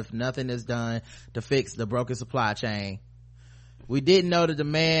out if nothing is done to fix the broken supply chain. We didn't know the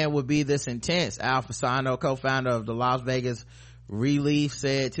demand would be this intense, Al Fasano, co-founder of the Las Vegas Relief,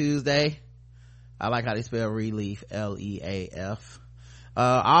 said Tuesday. I like how they spell relief, L-E-A-F.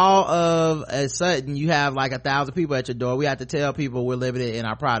 All of a sudden you have like 1,000 people at your door. We have to tell people we're limited in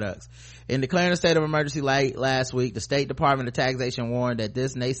our products. In declaring a state of emergency late last week, the State Department of Taxation warned that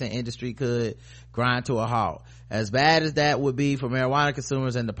this nascent industry could grind to a halt. As bad as that would be for marijuana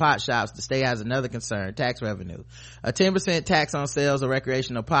consumers and the pot shops, the state has another concern: tax revenue. A 10% tax on sales of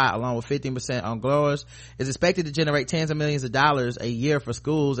recreational pot, along with 15% on growers, is expected to generate tens of millions of dollars a year for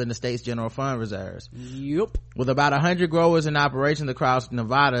schools and the state's general fund reserves. Yep. With about 100 growers in operations across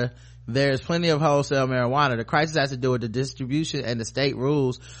Nevada, there's plenty of wholesale marijuana. The crisis has to do with the distribution and the state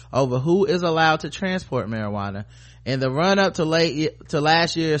rules over who is allowed to transport marijuana. In the run-up to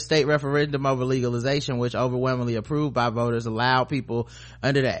last year's state referendum over legalization, which overwhelmingly approved by voters, allowed people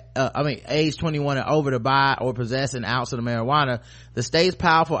under age 21 and over to buy or possess an ounce of the marijuana, the state's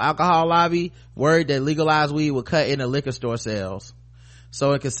powerful alcohol lobby worried that legalized weed would cut into liquor store sales.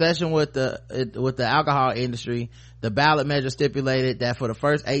 So in concession with the alcohol industry, the ballot measure stipulated that for the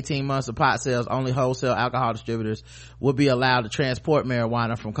first 18 months of pot sales, only wholesale alcohol distributors would be allowed to transport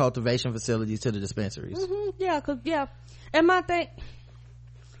marijuana from cultivation facilities to the dispensaries. And my thing,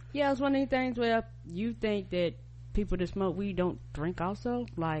 it's one of these things where you think that people that smoke weed don't drink also.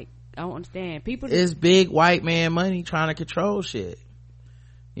 Like, I don't understand. It's big white man money trying to control shit.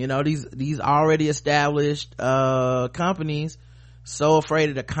 You know, these already established companies so afraid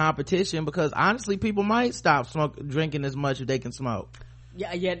of the competition, because honestly people might stop drinking as much if they can smoke.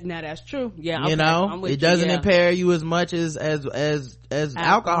 Now that's true. Okay, you know, it doesn't impair you as much as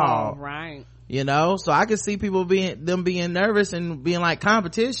alcohol, right? You know, so I can see people being nervous and being like,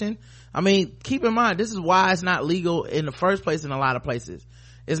 competition. I mean, keep in mind, this is why it's not legal in the first place in a lot of places.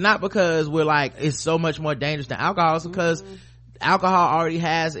 It's not because we're like, it's so much more dangerous than alcohol. It's because alcohol already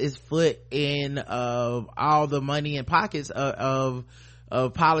has its foot in all the money and pockets of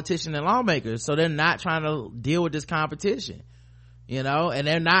politicians and lawmakers, so they're not trying to deal with this competition, you know, and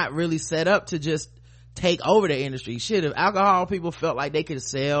they're not really set up to just take over the industry. Shit, if alcohol people felt like they could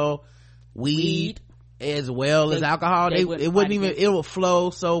sell weed as well as alcohol, it will flow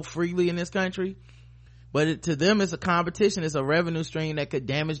so freely in this country. But to them, it's a competition, it's a revenue stream that could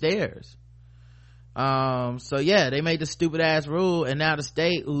damage theirs. So they made the stupid ass rule, and now the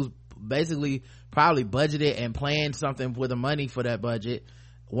state, who's basically probably budgeted and planned something with the money for that budget,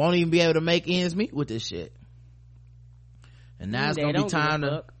 won't even be able to make ends meet with this shit. And now it's gonna be time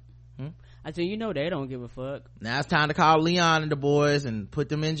to I said, you know, they don't give a fuck. Now it's time to call Leon and the boys and put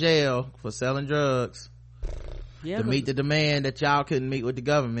them in jail for selling drugs to meet the demand that y'all couldn't meet with the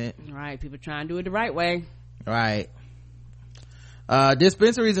government. Right, people trying to do it the right way. Right.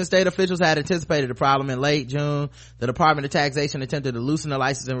 Dispensaries and state officials had anticipated the problem. In late June, the Department of Taxation attempted to loosen the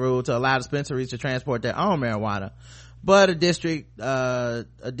licensing rule to allow dispensaries to transport their own marijuana, but a district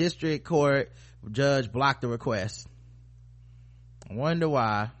court judge blocked the request. I wonder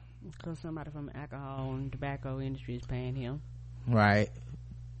why. Because somebody from the alcohol and tobacco industry is paying him. Right.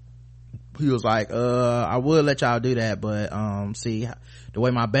 He was like, I would let y'all do that, but see the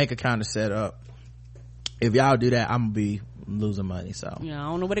way my bank account is set up, if y'all do that, I'm gonna be losing money. So I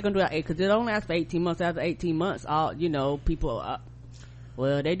don't know what they're gonna do, because it only lasts for 18 months. After 18 months, all people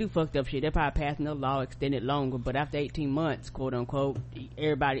they do fucked up shit. They're probably passing the law extended longer, but after 18 months, quote unquote,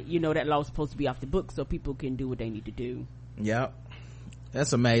 everybody, that law's supposed to be off the books so people can do what they need to do. Yep.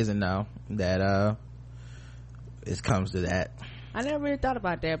 That's amazing though, that it comes to that. I never really thought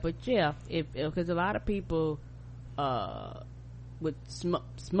about that, but because a lot of people would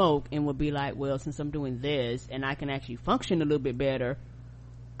smoke and would be like, well, since I'm doing this and I can actually function a little bit better,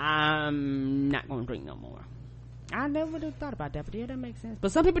 I'm not gonna drink no more. I never really thought about that, but that makes sense.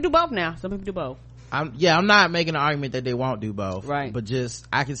 But some people do both now. I'm not making an argument that they won't do both, right? But just,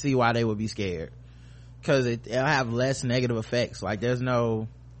 I can see why they would be scared, because it'll have less negative effects. Like, there's no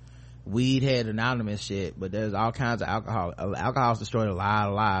weed head anonymous shit, but there's all kinds of alcohol. Alcohol's destroyed a lot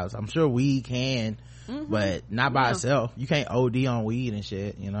of lives. I'm sure weed can, but not by itself. You can't OD on weed and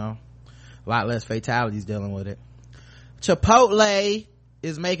shit, a lot less fatalities dealing with it. Chipotle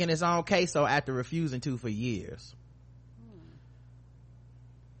is making its own queso after refusing to for years.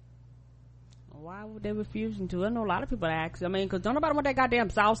 Why would they refuse to? I know a lot of people ask. Because don't nobody want that goddamn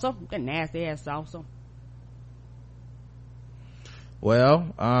salsa, that nasty ass salsa.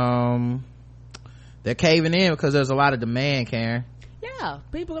 Well, they're caving in because there's a lot of demand, Karen. Yeah,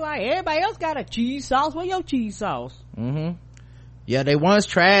 people are like, everybody else got a cheese sauce. Where your cheese sauce? Yeah, they once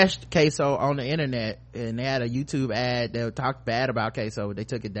trashed queso on the internet, and they had a YouTube ad that talked bad about queso, but they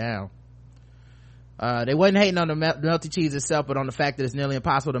took it down. They wasn't hating on the melty cheese itself, but on the fact that it's nearly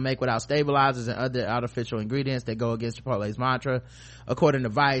impossible to make without stabilizers and other artificial ingredients that go against Chipotle's mantra. According to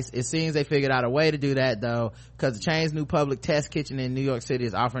Vice, it seems they figured out a way to do that though, because the chain's new public test kitchen in New York City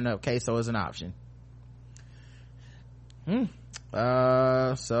is offering up queso as an option.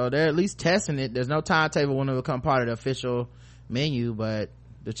 So they're at least testing it. There's no timetable when it will become part of the official menu, but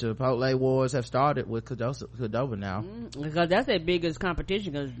the Chipotle wars have started with Qdoba now. Because that's their biggest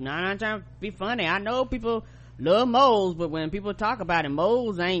competition, because 9 times be funny. I know people love Moe's, but when people talk about it,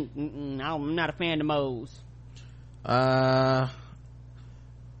 Moe's ain't, I'm not a fan of Moe's. I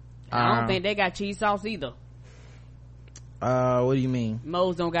don't think they got cheese sauce either. What do you mean?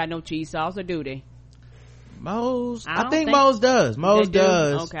 Moe's don't got no cheese sauce, or do they? Moe's, I think Moe's does. Moe's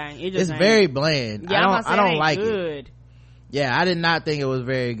does. Okay. It's very bland. Yeah, I don't like good. it. Yeah, I did not think it was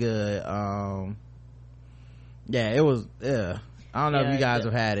very good. It was, I don't know if you guys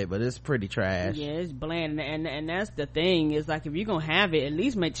have had it, but it's pretty trash. Yeah, it's bland, and that's the thing. It's like, if you're gonna have it, at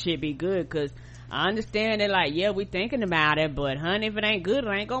least make shit be good, because I understand that, like, yeah, we thinking about it, but honey, if it ain't good, it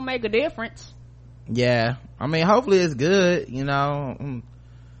ain't gonna make a difference. Yeah, I mean, hopefully it's good, you know.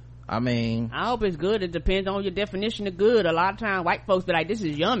 I mean, I hope it's good. It depends on your definition of good. A lot of times white folks be like, this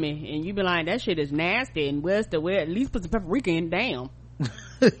is yummy, and you be like, that shit is nasty, and where's the where? At least put some paprika in. Damn.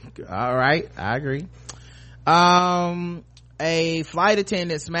 All right, I agree. A flight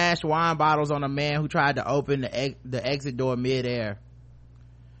attendant smashed wine bottles on a man who tried to open the exit door midair.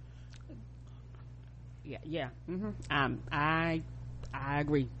 Yeah. Mm-hmm. I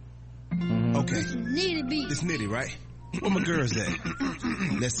agree. Mm-hmm. Okay. It's Nitty, right? Where my girls at?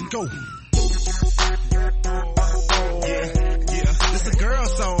 Let's go. Yeah. This a girl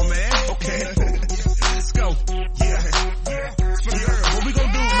song, man. Okay. Let's go. Yeah. It's for the girls. What we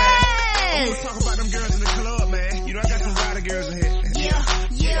gonna do, man? I'm gonna talk about them girls in the club, man. You know, I got some rider girls in here.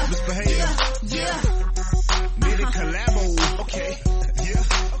 Yeah. Misbehave. Yeah. Nitty collabo. Okay. Yeah.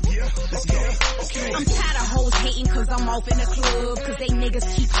 Let's go. Okay. I'm tired of hoes hating cause I'm off in the club, cause they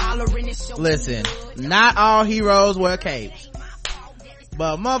niggas keep hollering and showing. Listen, not all heroes wear capes,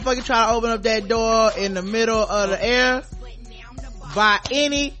 but motherfucker try to open up that door in the middle of the air by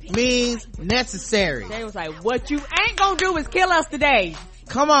any means necessary. They was like, what you ain't gonna do is kill us today.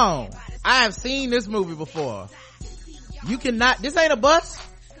 Come on, I have seen this movie before. You cannot, this ain't a bus.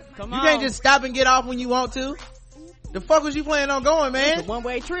 Come you on. Can't just stop and get off when you want to. The fuck was you planning on going, man? It's a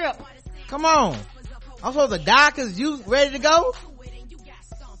one-way trip. Come on, I'm supposed to die cause you ready to go?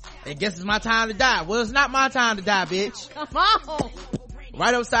 I guess it's my time to die. Well, it's not my time to die, bitch. Come on.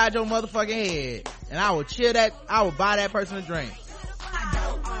 Right upside your motherfucking head. And I will buy that person a drink. I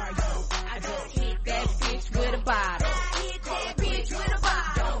don't argue. I just hit that bitch with a bottle. Hit that bitch with a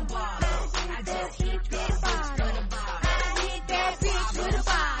bottle. Don't bottle. I just hit that bitch with a bottle. I hit that bitch with a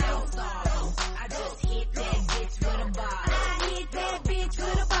bottle. Don't sorrow. I just hit that bitch with a bottle. I hit that bitch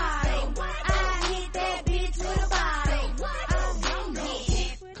with a bottle. I hit that bitch with a bottle.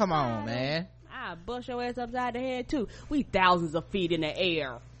 Come on, man. I bust your ass upside the head too. We thousands of feet in the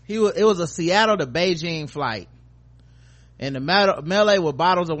air. It was a Seattle to Beijing flight. In the melee with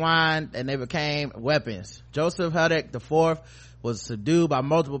bottles of wine, and they became weapons. Joseph Hudek IV was subdued by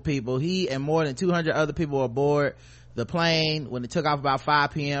multiple people. He and more than 200 other people were aboard the plane when it took off about 5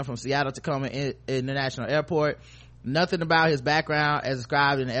 p.m. from Seattle Tacoma International Airport. Nothing about his background as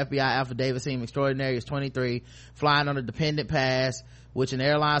described in the FBI affidavit seemed extraordinary. He's 23, flying on a dependent pass, which an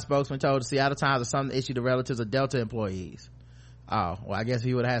airline spokesman told the Seattle Times is something issued to relatives of Delta employees. Oh, well, I guess if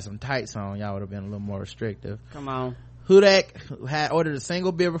he would have had some tights on, y'all would have been a little more restrictive. Come on. Hudek had ordered a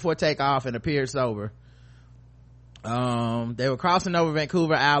single beer before takeoff and appeared sober. They were crossing over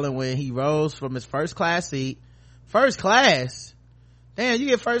Vancouver Island when he rose from his first class seat. First class? Damn, you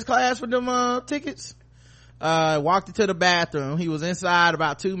get first class for them tickets? Walked into the bathroom. He was inside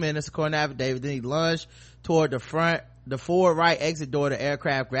about 2 minutes according to affidavit. Then he lunged toward the forward right exit door of the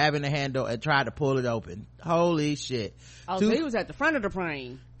aircraft, grabbing the handle and tried to pull it open. Holy shit. Oh, so he was at the front of the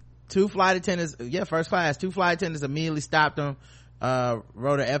plane. Two flight attendants, first class. Two flight attendants immediately stopped him.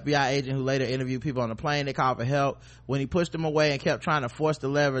 Wrote an FBI agent who later interviewed people on the plane. They called for help. When he pushed them away and kept trying to force the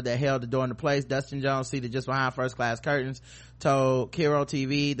lever that held the door into place, Dustin Jones, seated just behind first class curtains, told Kiro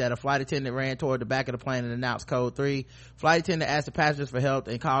TV that a flight attendant ran toward the back of the plane and announced code 3. Flight attendant asked the passengers for help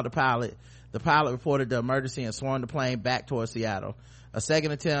and called the pilot. The pilot reported the emergency and swung the plane back towards Seattle. A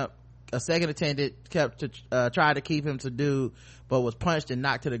second attendant tried to keep him subdued, but was punched and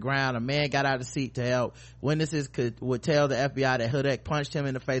knocked to the ground. A man got out of the seat to help. Witnesses would tell the FBI that Hudek punched him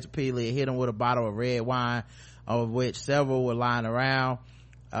in the face repeatedly and hit him with a bottle of red wine, of which several were lying around.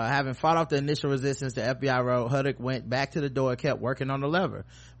 Having fought off the initial resistance, the FBI wrote, Hudek went back to the door and kept working on the lever.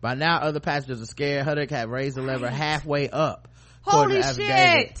 By now, other passengers were scared. Hudek had raised the lever halfway up. Holy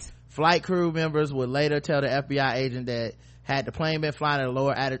shit! Flight crew members would later tell the FBI agent that had the plane been flying at a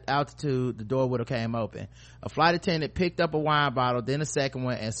lower altitude, the door would have came open. A flight attendant picked up a wine bottle, then a second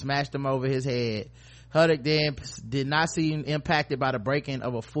one, and smashed them over his head. Hudek then did not seem impacted by the breaking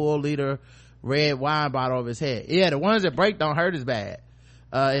of a full liter red wine bottle over his head. Yeah, the ones that break don't hurt as bad.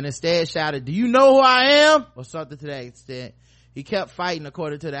 And instead shouted, "Do you know who I am?" or something to that extent. He kept fighting,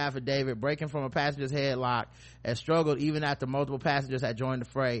 according to the affidavit, breaking from a passenger's headlock and struggled even after multiple passengers had joined the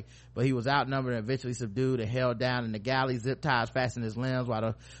fray, but he was outnumbered and eventually subdued and held down in the galley. Zip ties fastened his limbs while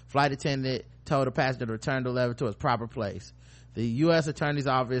the flight attendant told the passenger to return the lever to its proper place. The U.S. Attorney's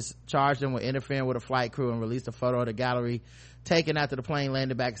Office charged him with interfering with a flight crew and released a photo of the gallery taken after the plane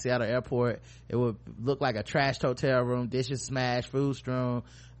landed back at Seattle Airport. It would look like a trashed hotel room, dishes smashed, food strewn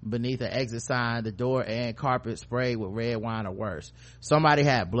beneath an exit sign, the door and carpet sprayed with red wine or worse. Somebody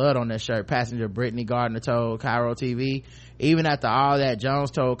had blood on their shirt, passenger Brittany Gardner told Cairo TV. Even after all that, Jones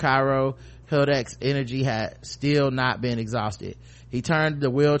told Cairo Hildek's energy had still not been exhausted. He turned the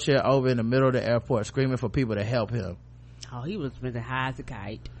wheelchair over in the middle of the airport, screaming for people to help him. Oh, he was spending high as a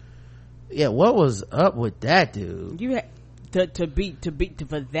kite. Yeah, what was up with that dude? You had to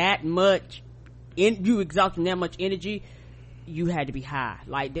for that much, you exhausting that much energy, you had to be high.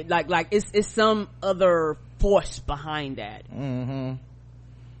 Like it's some other force behind that.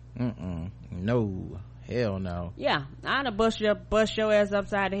 No, hell no. Yeah, I'd have bust your ass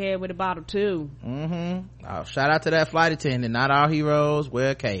upside the head with a bottle too. Oh, shout out to that flight attendant. Not all heroes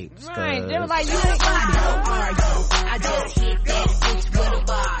wear capes. Right, they were like, you ain't I just hit that bitch with a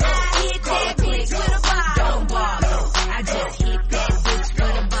bottle. Hit that bitch with a bottle. Don't bottle. I just hit that bitch with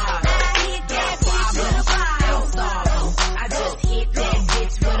a bottle. Hit that bitch with a bottle. Don't sorrow. I just hit that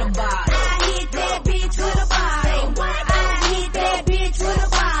bitch with a bottle. I hit that bitch with a bottle. What? I hit that bitch with a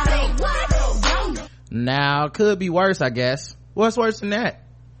bottle. What? Now, could be worse, I guess. What's worse than that?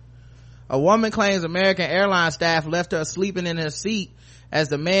 A woman claims American Airlines staff left her sleeping in her seat as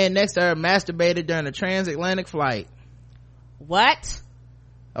the man next to her masturbated during a transatlantic flight. What?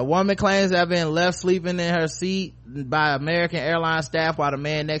 A woman claims to have been left sleeping in her seat by American Airlines staff while the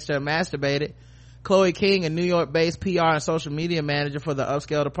man next to her masturbated. Chloe King, a New York-based PR and social media manager for the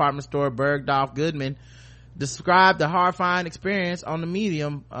upscale department store Bergdorf Goodman, described the horrifying experience on the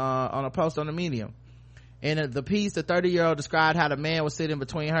Medium, on a post on the Medium. In the piece, the 30-year-old described how the man was sitting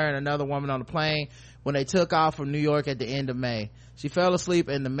between her and another woman on the plane when they took off from New York at the end of May. She fell asleep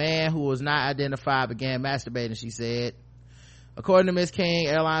and the man, who was not identified, began masturbating, she said. According to Ms. King,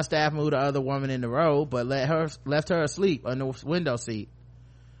 airline staff moved the other woman in the row, but left her asleep on the window seat.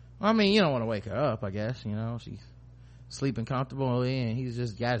 I mean, you don't want to wake her up, I guess, she's sleeping comfortably and he's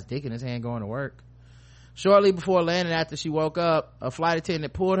just got his dick in his hand going to work. Shortly before landing, after she woke up, a flight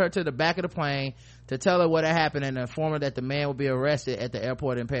attendant pulled her to the back of the plane to tell her what had happened and inform her that the man would be arrested at the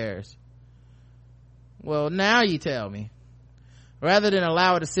airport in Paris. Well, now you tell me. Rather than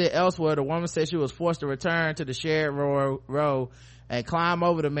allow her to sit elsewhere, the woman said she was forced to return to the shared row and climb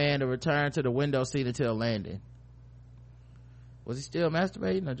over the man to return to the window seat until landing. Was he still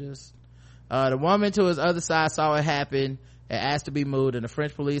masturbating or just... the woman to his other side saw it happen and asked to be moved, and the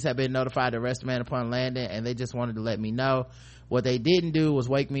French police had been notified to arrest the man upon landing, and they just wanted to let me know. What they didn't do was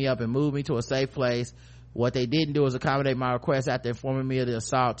wake me up and move me to a safe place. What they didn't do was accommodate my request after informing me of the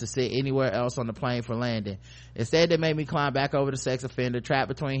assault to sit anywhere else on the plane for landing. Instead, they made me climb back over the sex offender, trapped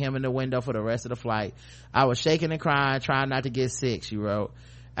between him and the window for the rest of the flight. I was shaking and crying, trying not to get sick, she wrote.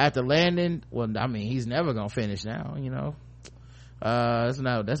 After landing, well, I mean, he's never gonna finish now,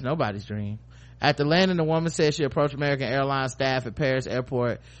 that's nobody's dream. After landing, the woman said she approached American Airlines staff at Paris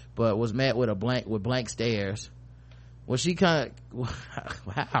airport, but was met with blank stares. Well, she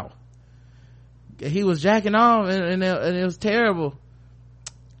wow. He was jacking off and it was terrible.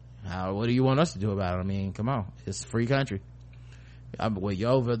 What do you want us to do about it? I mean, come on, it's a free country. Were you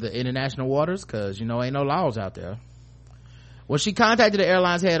over the international waters? Cause ain't no laws out there. When she contacted the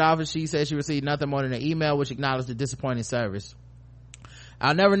airline's head office, she said she received nothing more than an email which acknowledged the disappointing service.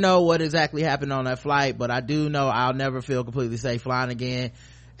 I'll never know what exactly happened on that flight, but I do know I'll never feel completely safe flying again.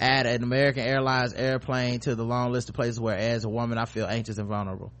 Add an American Airlines airplane to the long list of places where, as a woman, I feel anxious and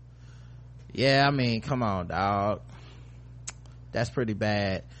vulnerable. Yeah, I mean, come on, dog. That's pretty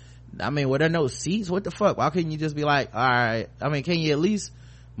bad. I mean, were there no seats? What the fuck? Why couldn't you just be like, all right, I mean, can you at least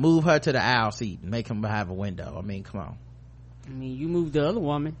move her to the aisle seat and make him have a window? I mean, come on. I mean, you moved the other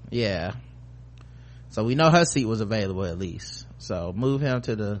woman. Yeah. So we know her seat was available at least. So move him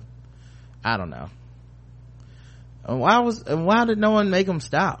to the, I don't know. And why did no one make him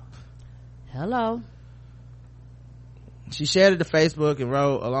stop? Hello. She shared it to Facebook and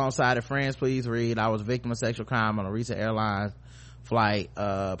wrote alongside it, friends, please read, I was a victim of sexual crime on a recent airline flight.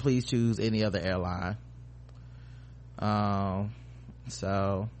 Please choose any other airline.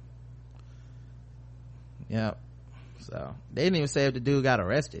 So yep. So they didn't even say if the dude got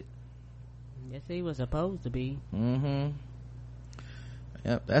arrested. Yes, he was supposed to be.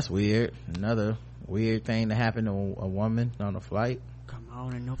 Yep, that's weird. Another weird thing to happen to a woman on a flight. Come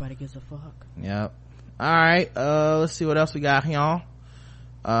on, and nobody gives a fuck. Yep. All right, let's see what else we got here.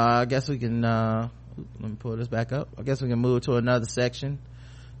 I guess we can let me pull this back up. I guess we can move to another section.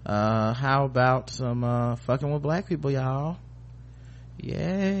 How about some fucking with black people, y'all?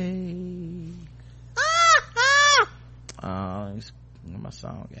 Yay. Where's my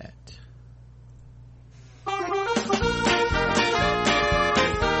song at?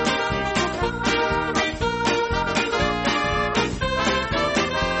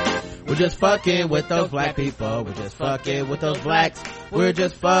 We're just fucking with those black people. We're just fucking with those blacks. We're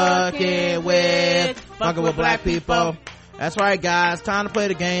just fucking with black people. That's right, guys. Time to play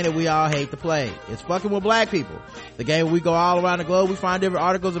the game that we all hate to play. It's fucking with black people. The game where we go all around the globe. We find different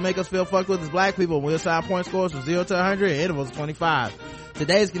articles that make us feel fucked with as black people. And we'll assign point scores from 0 to 100 in intervals of 25.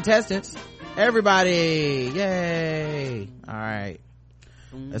 Today's contestants, everybody. Yay. All right.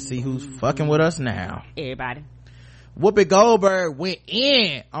 Let's see who's fucking with us now. Everybody. Whoopi Goldberg went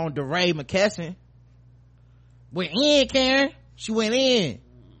in on DeRay McKesson. Went in, Karen. She went in.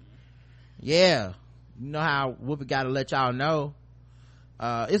 Yeah. You know how Whoopi gotta let y'all know.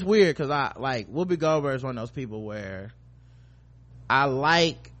 It's weird because Whoopi Goldberg is one of those people where I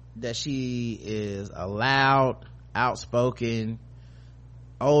like that she is a loud, outspoken,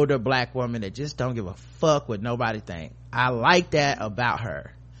 older black woman that just don't give a fuck what nobody think. I like that about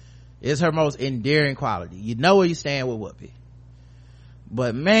her. It's her most endearing quality. You know where you stand with Whoopi.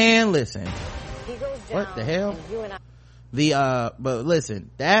 But man, listen. What the hell? But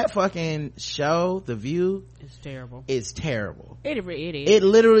listen, that fucking show, The View, it's terrible. It's terrible. It is. It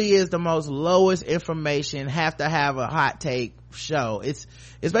literally is the most lowest information, have to have a hot take show. It's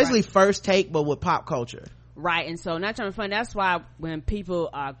basically First Take, but with pop culture. Right, and so not trying to be funny, that's why when people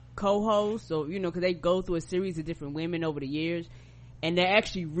are co-hosts, so because they go through a series of different women over the years, and they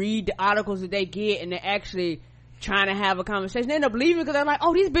actually read the articles that they get, and they're actually trying to have a conversation, they end up leaving because they're like,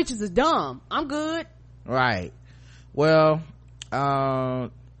 oh, these bitches is dumb. I'm good. Right. Well,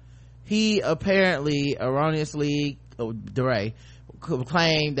 he apparently erroneously, DeRay,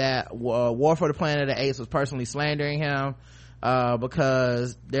 claimed that War for the Planet of the Apes was personally slandering him,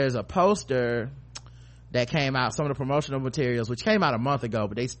 because there's a poster that came out, some of the promotional materials, which came out a month ago,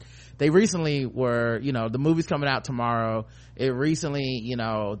 but they recently were, the movie's coming out tomorrow. It recently,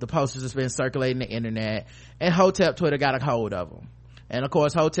 the posters has been circulating the internet, and Hotep Twitter got a hold of them. And of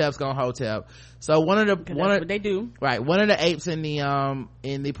course, Hotep's gonna Hotep. So one of what they do. Right. One of the apes in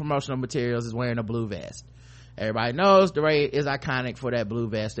the promotional materials is wearing a blue vest. Everybody knows DeRay is iconic for that blue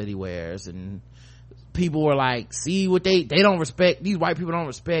vest that he wears. And people were like, see what they don't respect, these white people don't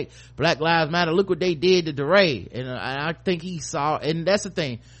respect Black Lives Matter. Look what they did to DeRay. And I think he saw, and that's the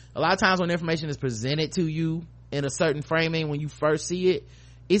thing. A lot of times when information is presented to you in a certain framing, when you first see it,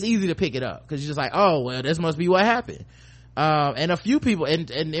 it's easy to pick it up. Cause you're just like, oh, well, this must be what happened. And a few people, and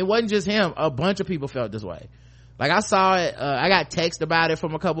it wasn't just him, a bunch of people felt this way. Like I saw it, I got text about it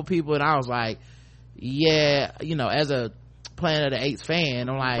from a couple people, and I was like, yeah, as a Planet of the Apes fan,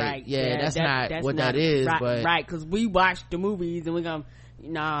 I'm like, right, that's not what that is. Right, but right, because we watched the movies and we're gonna,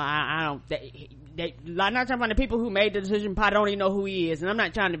 I don't, not talking about the people who made the decision probably don't even know who he is, and I'm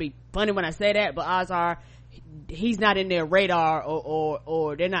not trying to be funny when I say that, but odds are he's not in their radar,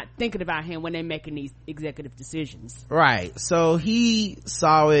 or they're not thinking about him when they're making these executive decisions. Right. So he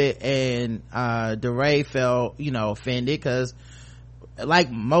saw it, and DeRay felt offended, because like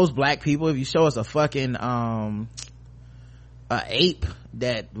most black people, if you show us a fucking a ape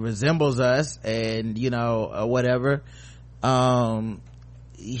that resembles us, and whatever,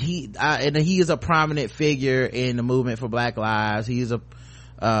 he is a prominent figure in the movement for Black Lives. He's a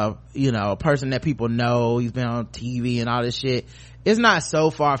a person that people know. He's been on TV and all this shit. It's not so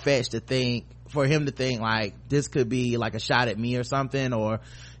far-fetched for him to think like this could be like a shot at me or something, or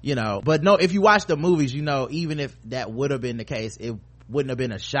but no, if you watch the movies, even if that would have been the case, it wouldn't have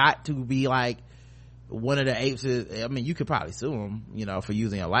been a shot to be like one of the apes is, I mean, you could probably sue him, for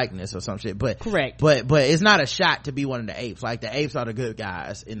using a likeness or some shit, but correct, but it's not a shot to be one of the apes. Like the apes are the good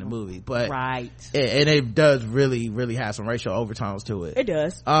guys in the movie, but right, and it does really really have some racial overtones to it. It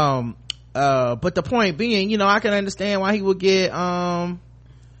does. But the point being, I can understand why he would get would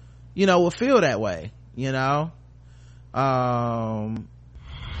feel that way. Here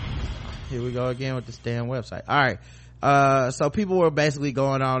we go again with this damn website. All right. So people were basically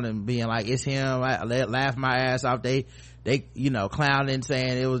going on and being like, it's him. I laughed my ass off. They clowning,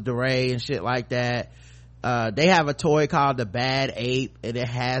 saying it was DeRay and shit like that. They have a toy called the Bad Ape, and it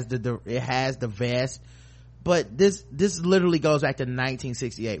has the vest. But this literally goes back to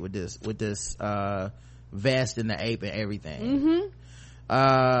 1968 with this vest and the ape and everything.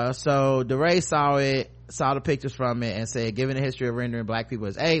 So DeRay saw the pictures from it and said, given the history of rendering black people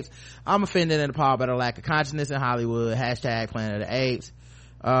as apes, I'm offended and appalled by the lack of consciousness in Hollywood. # Planet of the Apes.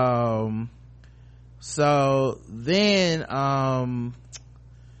 So then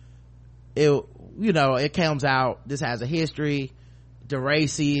it comes out, this has a history. DeRay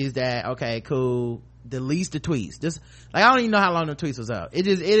sees that, okay, cool, deletes the tweets. Just like, I don't even know how long the tweets was up. It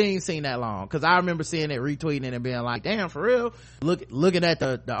didn't even seem that long, because I remember seeing it, retweeting it, and being like, damn, for real. Looking at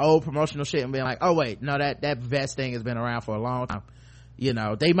the old promotional shit and being like, oh wait, no, that vest thing has been around for a long time.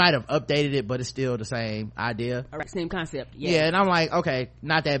 They might have updated it, but it's still the same idea, same concept. Yeah, and I'm like, okay,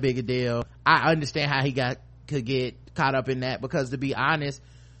 not that big a deal. I understand how he could get caught up in that, because to be honest,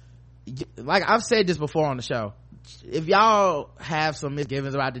 like I've said this before on the show, if y'all have some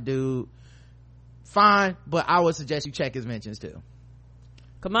misgivings about the dude, fine, but I would suggest you check his mentions too.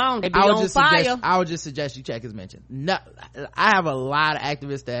 Come on, they be on fire. I would just suggest you check his mentions. No, I have a lot of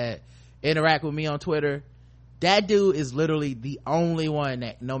activists that interact with me on Twitter. That dude is literally the only one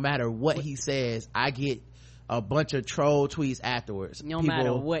that, no matter what he says, I get a bunch of troll tweets afterwards. No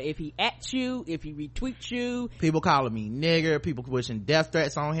matter what, if he @s you, if he retweets you, people calling me nigger, people wishing death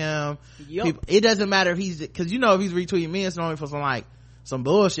threats on him. Yep. People, it doesn't matter if he's, because if he's retweeting me, it's only for some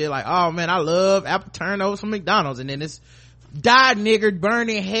bullshit like, oh man, I love apple turnovers from McDonald's, and then it's die nigger, burn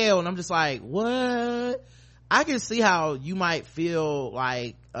in hell, and I'm just like, what? I can see how you might feel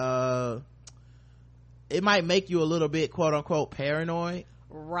like it might make you a little bit quote unquote paranoid,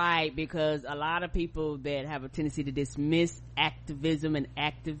 right? Because a lot of people that have a tendency to dismiss activism and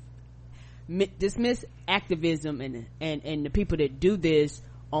the people that do this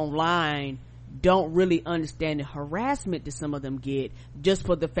online don't really understand the harassment that some of them get just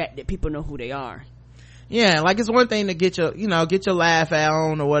for the fact that people know who they are. Yeah, like it's one thing to get your laugh out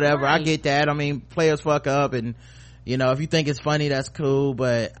on or whatever, right. I get that. I mean, players fuck up, and if you think it's funny, that's cool,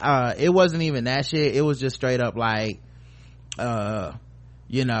 but it wasn't even that shit. It was just straight up like this is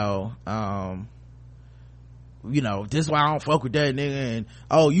why I don't fuck with that nigga, and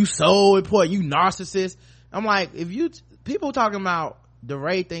oh, you so important, you narcissist. I'm like, people talking about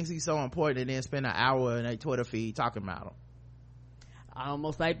DeRay thinks he's so important and then spend an hour in a Twitter feed talking about him.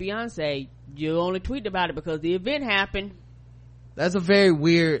 Almost like Beyonce, you only tweet about it because the event happened. That's a very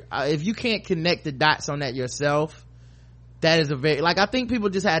weird, if you can't connect the dots on that yourself, that is a very, like, I think people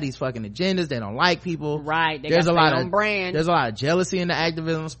just have these fucking agendas. They don't like people, right? There's a lot of brand. There's a lot of jealousy in the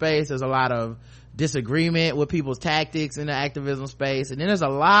activism space. There's a lot of disagreement with people's tactics in the activism space, and then there's a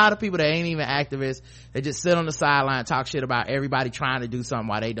lot of people that ain't even activists. They just sit on the sideline and talk shit about everybody trying to do something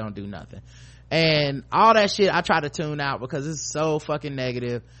while they don't do nothing, and all that shit I try to tune out because it's so fucking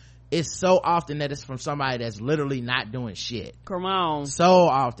negative. It's so often that it's from somebody that's literally not doing shit. Come on. So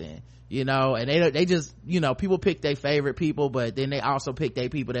often, and they just, people pick their favorite people, but then they also pick their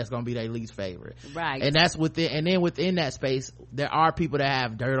people that's gonna be their least favorite. Right. And that's and then within that space, there are people that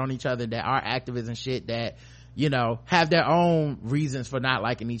have dirt on each other, that are activists and shit that, have their own reasons for not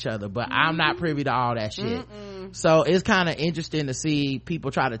liking each other, but I'm not privy to all that shit. So it's kind of interesting to see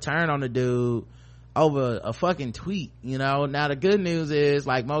people try to turn on the dude over a fucking tweet. Now the good news is,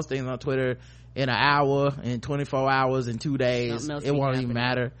 like most things on Twitter, in an hour, in 24 hours, in 2 days, it won't even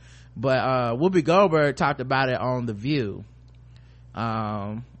matter. But Whoopi Goldberg talked about it on The View,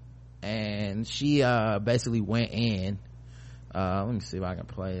 and she basically went in, let me see if I can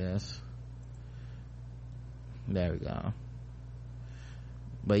play this. There we go.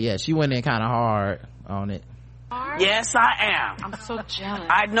 But yeah, she went in kind of hard on it. Yes, I am. I'm so jealous.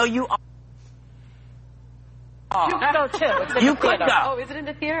 I know you are. You could go too. It's in You the could theater. go. Oh, is it in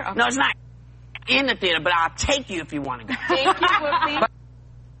the theater? Okay. No, it's not in the theater, but I'll take you if you want to go. Thank you, Whoopi.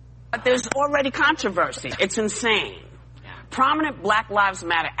 But there's already controversy. It's insane. Prominent Black Lives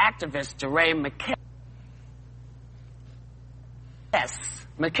Matter activist DeRay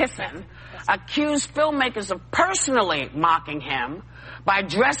McKesson accused filmmakers of personally mocking him by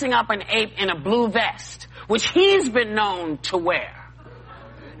dressing up an ape in a blue vest, which he's been known to wear.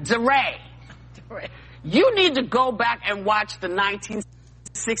 DeRay, you need to go back and watch the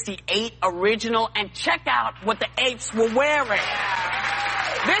 1968 original and check out what the apes were wearing.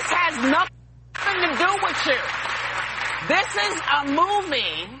 This has nothing to do with you. This is a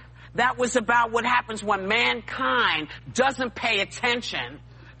movie that was about what happens when mankind doesn't pay attention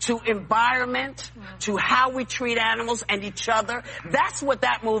to environment, to how we treat animals and each other. That's what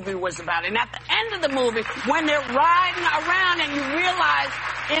that movie was about. And at the end of the movie, when they're riding around and you realize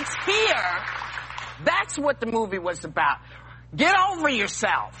it's here, that's what the movie was about. Get over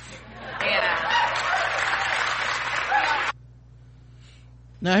yourself.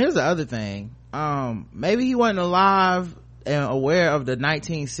 Now here's the other thing. Maybe he wasn't alive and aware of the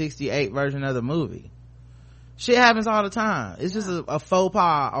 1968 version of the movie. Shit happens all the time. It's just a faux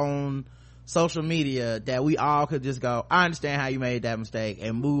pas on social media that we all could just go, I understand how you made that mistake,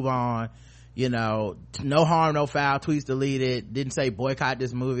 and move on. No harm, no foul, tweets deleted, didn't say boycott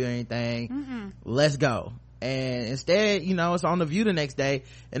this movie or anything. Let's go. And instead, it's on The View the next day,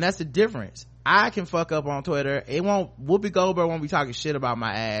 and that's the difference. I can fuck up on Twitter. Whoopi Goldberg won't be talking shit about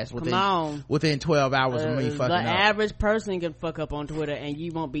my ass within 12 hours of me fucking up. The average person can fuck up on Twitter and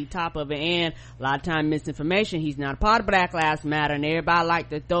you won't be top of it. And a lot of time misinformation. He's not a part of Black Lives Matter, and everybody like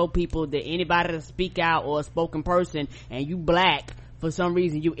to throw anybody to speak out or a spoken person, and you black, for some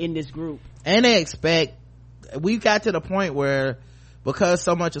reason you in this group. And they expect we've got to the point where, because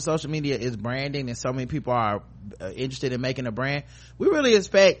so much of social media is branding and so many people are interested in making a brand, we really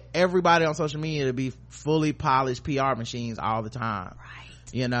expect everybody on social media to be fully polished PR machines all the time.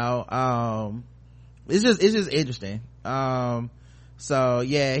 Right. You know, it's just interesting. So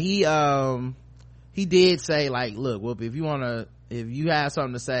yeah, he did say, like, look, Whoopi, if you have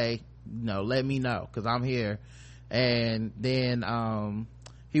something to say, you know, let me know, because I'm here. And then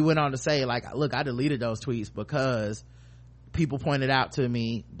he went on to say, like, look, I deleted those tweets because people pointed out to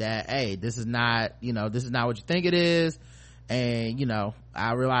me that, hey, this is not what you think it is. And, you know,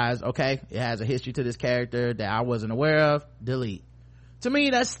 I realized, okay, it has a history to this character that I wasn't aware of. Delete. To me,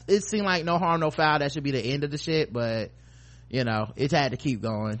 it seemed like no harm, no foul. That should be the end of the shit, but, you know, it's had to keep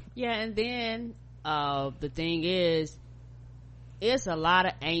going. Yeah, and then the thing is, it's a lot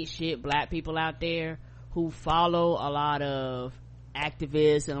of ain't shit black people out there who follow a lot of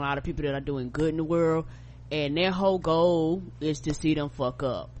activists and a lot of people that are doing good in the world, and their whole goal is to see them fuck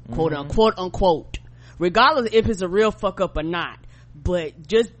up, quote unquote, regardless if it's a real fuck up or not. But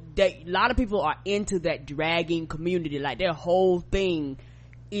just that, a lot of people are into that dragging community. Like, their whole thing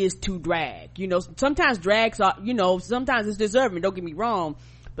is to drag. You know, sometimes drags are, you know, sometimes it's deserving, don't get me wrong,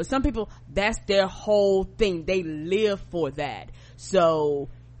 but some people, that's their whole thing. They live for that. So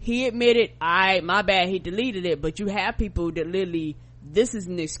he admitted, my bad, he deleted it, but you have people that literally, this is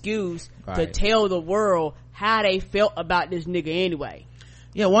an excuse to tell the world how they felt about this nigga anyway.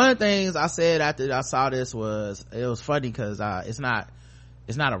 Yeah, one of the things I said after I saw this was, it was funny because it's not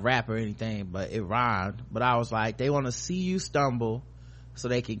a rap or anything, but it rhymed. But I was like, they want to see you stumble so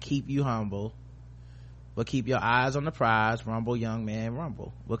they can keep you humble, but keep your eyes on the prize. Rumble, young man,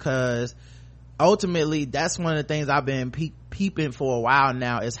 rumble. Because ultimately, that's one of the things I've been peeping for a while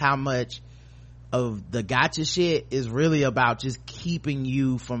now, is how much of the gotcha shit is really about just keeping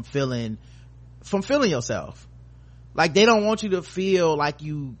you from feeling yourself. Like, they don't want you to feel like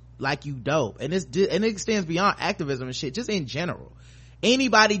you dope. And it extends beyond activism and shit, just in general.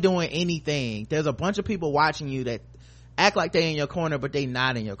 Anybody doing anything, there's a bunch of people watching you that act like they in your corner, but they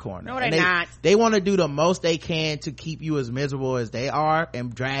not in your corner. No, they're not. They want to do the most they can to keep you as miserable as they are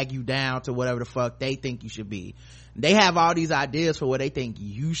and drag you down to whatever the fuck they think you should be. They have all these ideas for what they think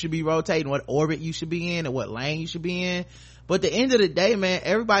you should be rotating, what orbit you should be in, and what lane you should be in. But at the end of the day, man,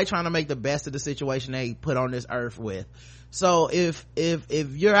 everybody trying to make the best of the situation they put on this earth with. So if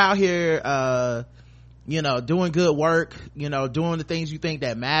you're out here, you know, doing good work, you know, doing the things you think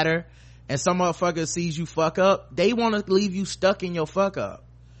that matter, and some motherfucker sees you fuck up, they want to leave you stuck in your fuck up.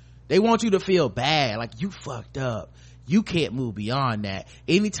 They want you to feel bad, like you fucked up. You can't move beyond that.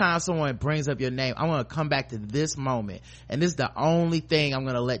 Anytime someone brings up your name, I'm going to come back to this moment, and this is the only thing I'm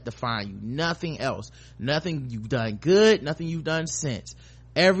going to let define you. Nothing else. Nothing you've done good, nothing you've done since.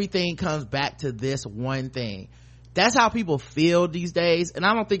 Everything comes back to this one thing. That's how people feel these days, and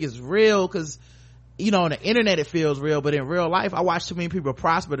I don't think it's real, because, you know, on the internet it feels real, but in real life I watch too many people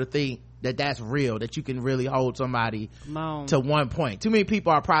prosper to think that that's real, that you can really hold somebody to one point. Too many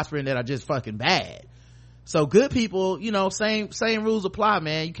people are prospering that are just fucking bad. So good people, you know, same rules apply,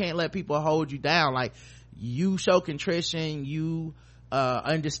 man. You can't let people hold you down. Like, you show contrition, you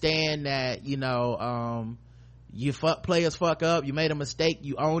understand that, you know, players fuck up, you made a mistake,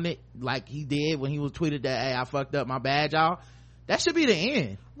 you own it, like he did when he was tweeted that, hey, I fucked up, my bad, y'all. That should be the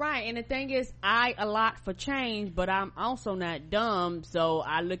end. Right. And the thing is, I allot for change, but I'm also not dumb, so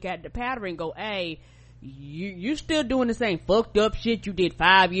I look at the pattern and go, hey, you still doing the same fucked up shit you did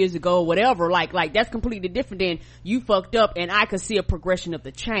 5 years ago, whatever. Like that's completely different than you fucked up and I could see a progression of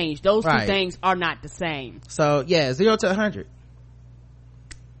the change. Those two things are not the same. So yeah, 0 to 100.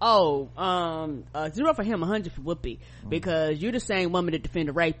 0 for him, 100 for Whoopi, because you're the same woman that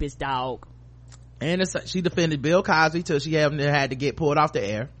defended rapists, dog. And she defended Bill Cosby till she had to get pulled off the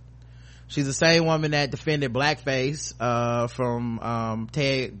air. She's the same woman that defended blackface from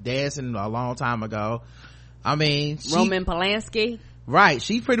Ted Danson a long time ago. I mean, Roman Polanski. Right.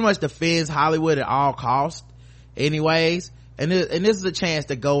 She pretty much defends Hollywood at all costs anyways. And this is a chance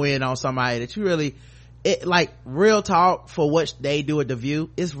to go in on somebody that you really, like, real talk, for what they do at The View,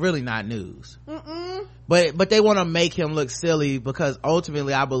 it's really not news. But they want to make him look silly, because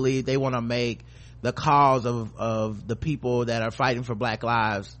ultimately I believe they want to make the cause of the people that are fighting for black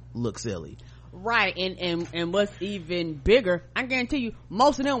lives look silly. Right. And what's even bigger, I guarantee you,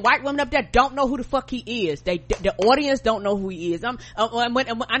 most of them white women up there don't know who the fuck he is. The audience don't know who he is. And I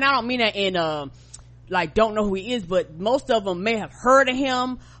don't mean that in like don't know who he is, but most of them may have heard of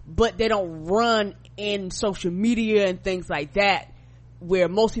him, but they don't run in social media and things like that where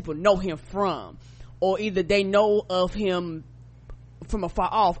most people know him from, or either they know of him from afar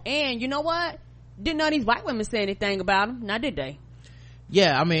off. And you know what, Didn't none of these white women say anything about him. Now did they?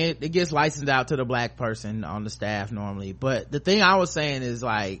 Yeah, I mean, it gets licensed out to the black person on the staff normally. But the thing I was saying is,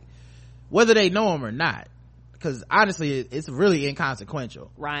 like, whether they know him or not, because honestly, it's really inconsequential.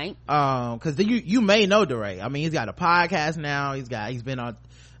 Right. Because you may know DeRay. I mean, he's got a podcast now. He's been on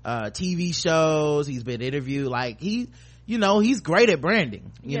TV shows. He's been interviewed. Like, he's great at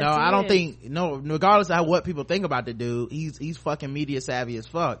branding. I don't think, regardless of what people think about the dude, he's fucking media savvy as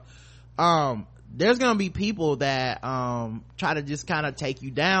fuck. There's gonna be people that try to just kind of take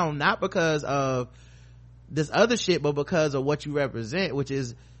you down, not because of this other shit, but because of what you represent, which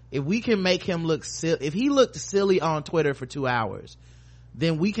is, if we can make him look silly, if he looked silly on Twitter for 2 hours,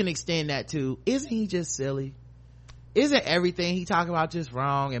 then we can extend that to, isn't he just silly? Isn't everything he talk about just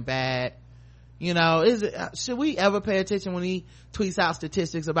wrong and bad? Should we ever pay attention when he tweets out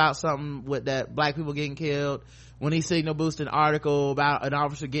statistics about something with that black people getting killed, when he signal boosts an article about an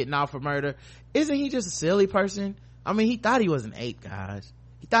officer getting off for murder? Isn't he just a silly person? I mean, he thought he was an ape, guys.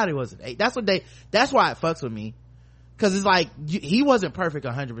 He thought he was an ape. That's why it fucks with me. Cause it's like, he wasn't perfect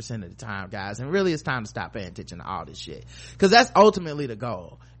 100% of the time, guys. And really, it's time to stop paying attention to all this shit. Cause that's ultimately the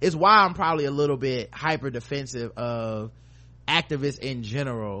goal. It's why I'm probably a little bit hyper defensive of activists in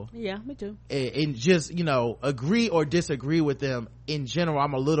general. Yeah, me too. And just, agree or disagree with them in general.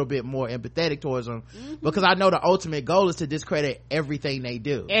 I'm a little bit more empathetic towards them, because I know the ultimate goal is to discredit everything they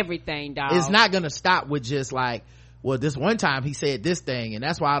do. Everything, dog. It's not gonna stop with just like, well, this one time he said this thing and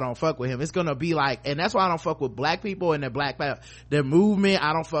that's why I don't fuck with him. It's gonna be like, and that's why I don't fuck with black people and their movement.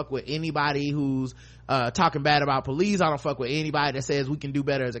 I don't fuck with anybody who's talking bad about police. I don't fuck with anybody that says we can do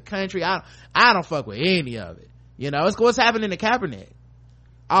better as a country. I don't fuck with any of it. It's what's happening to Kaepernick.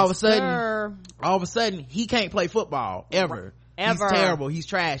 All of a sudden he can't play football ever. He's terrible, he's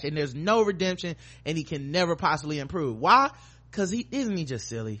trash, and there's no redemption, and he can never possibly improve. Why? Because isn't he just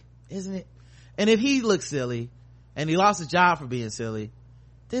silly? Isn't it? And if he looks silly and he lost his job for being silly,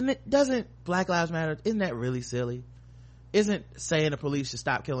 then doesn't Black Lives Matter, isn't that really silly? Isn't saying the police should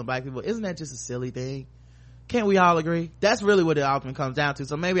stop killing black people, isn't that just a silly thing? Can't we all agree? That's really what it ultimately comes down to.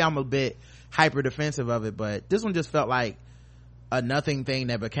 So maybe I'm a bit hyper defensive of it, but this one just felt like a nothing thing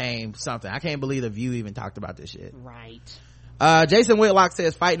that became something. I can't believe The View even talked about this shit. Right. Jason Whitlock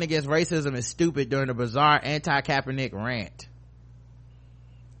says fighting against racism is stupid during a bizarre anti-Kaepernick rant.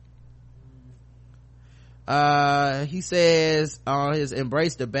 He says on his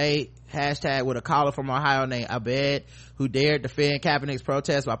Embrace Debate hashtag with a caller from Ohio named Abed, who dared defend Kaepernick's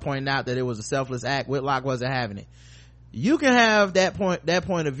protest by pointing out that it was a selfless act, Whitlock wasn't having it. You can have that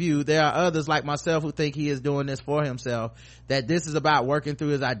point of view. There are others like myself who think he is doing this for himself, that this is about working through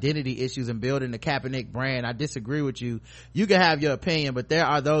his identity issues and building the Kaepernick brand. I disagree with you. You can have your opinion, but there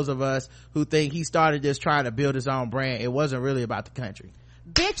are those of us who think he started this trying to build his own brand. It wasn't really about the country.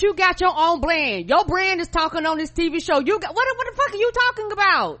 Bitch, you got your own brand. Your brand is talking on this TV show. You got what the fuck are you talking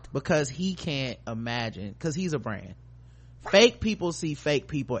about? Because he can't imagine, because he's a brand. Fake people see fake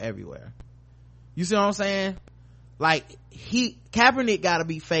people everywhere. You see what I'm saying? Like, Kaepernick gotta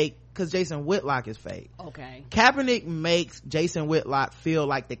be fake because Jason Whitlock is fake. Okay. Kaepernick makes Jason Whitlock feel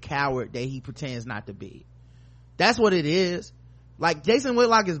like the coward that he pretends not to be. That's what it is. Like, Jason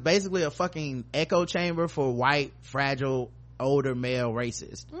Whitlock is basically a fucking echo chamber for white, fragile, older male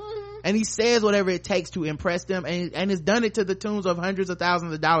racists. And he says whatever it takes to impress them, and has done it to the tunes of hundreds of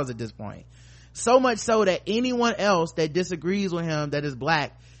thousands of dollars at this point. So much so that anyone else that disagrees with him that is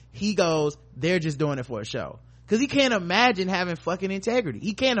black, he goes, they're just doing it for a show. Because he can't imagine having fucking integrity.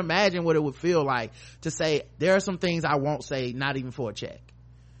 He can't imagine what it would feel like to say, there are some things I won't say, not even for a check.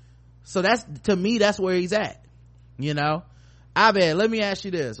 So to me, that's where he's at. I bet, let me ask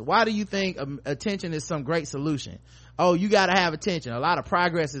you this. Why do you think attention is some great solution? Oh, you gotta have attention. A lot of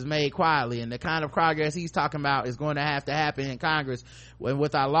progress is made quietly, and the kind of progress he's talking about is going to have to happen in Congress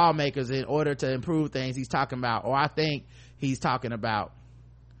with our lawmakers in order to improve things he's talking about. Or I think he's talking about.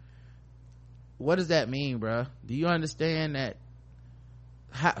 What does that mean, bruh? Do you understand that?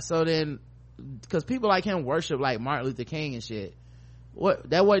 So then, because people like him worship like Martin Luther King and shit. What,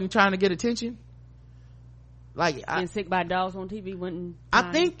 that wasn't trying to get attention? Like, being sick by dogs on TV wouldn't.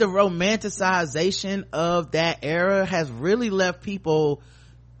 I think the romanticization of that era has really left people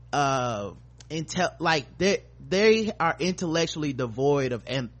like they are intellectually devoid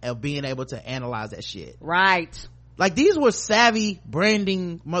of being able to analyze that shit. Right. Like, these were savvy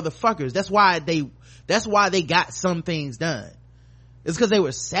branding motherfuckers. That's why they got some things done. It's because they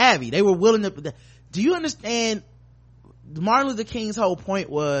were savvy. They were willing to. Do you understand? Martin Luther King's whole point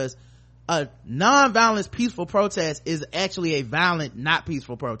was, a non-violent peaceful protest is actually a violent, not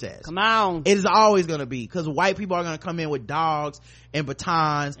peaceful protest. Come on. It is always going to be, because white people are going to come in with dogs and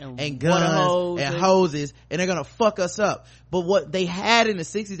batons and guns and hoses, and they're going to fuck us up. But what they had in the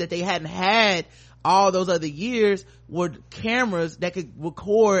 60s that they hadn't had all those other years were cameras that could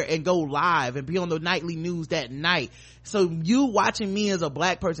record and go live and be on the nightly news that night. So you watching me as a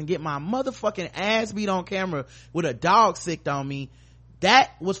black person get my motherfucking ass beat on camera with a dog sicked on me,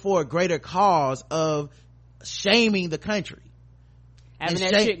 that was for a greater cause of shaming the country.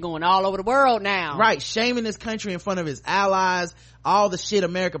 Having that shit going all over the world now. Right. Shaming this country in front of his allies, all the shit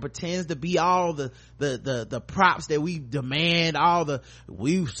America pretends to be, all the props that we demand,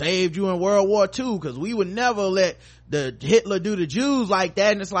 we saved you in World War II because we would never let the Hitler do the Jews like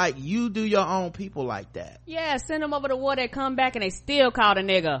that. And it's like, you do your own people like that. Yeah, send them over the war, they come back and they still call the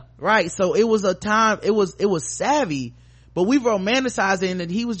nigga. Right. So it was a time, it was savvy, but we romanticized it, and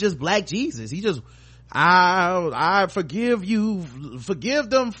he was just Black Jesus. He just, I forgive you, forgive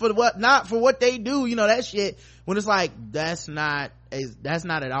them for what they do, that shit, when it's like, that's not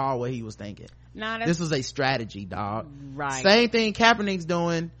at all what he was thinking. Nah, this was a strategy, dog. Right. Same thing Kaepernick's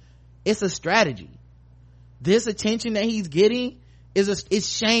doing. It's a strategy. This attention that he's getting it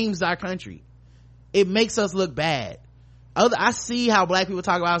shames our country. It makes us look bad. I see how black people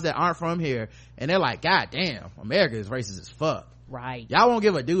talk about us that aren't from here, and they're like, God damn, America is racist as fuck. Right. Y'all won't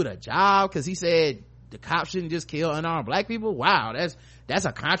give a dude a job because he said the cops shouldn't just kill unarmed black people. Wow, that's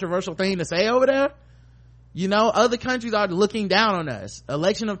a controversial thing to say over there. Other countries are looking down on us.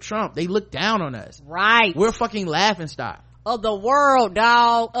 Election of Trump, they look down on us. Right. We're fucking laughing stock of the world,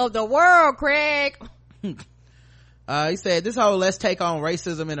 dog. Of the world, Craig. He said, this whole let's take on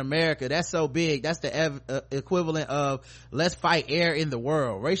racism in America, that's so big. That's the equivalent of let's fight air in the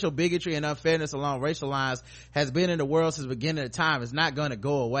world. Racial bigotry and unfairness along racial lines has been in the world since the beginning of time. It's not going to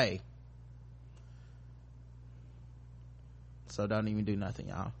go away. So don't even do nothing,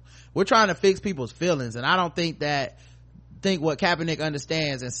 y'all. We're trying to fix people's feelings, and I don't think what Kaepernick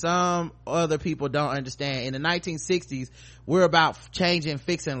understands and some other people don't understand. In the 1960s, we're about changing,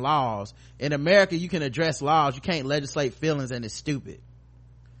 fixing laws. In America, you can address laws, you can't legislate feelings, and it's stupid.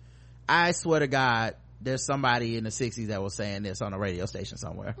 I swear to God, there's somebody in the 60s that was saying this on a radio station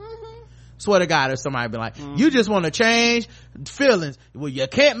somewhere. Swear to God, there's somebody be like, you just want to change feelings. Well, you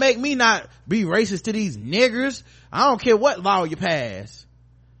can't make me not be racist to these niggers. I don't care what law you pass.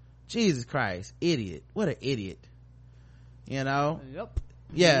 Jesus Christ, idiot. What an idiot. Yep.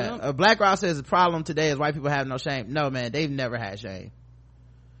 Yeah. Yep. BlackRock says the problem today is white people have no shame. No, man, they've never had shame.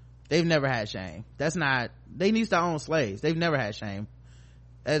 They used to own slaves. They've never had shame.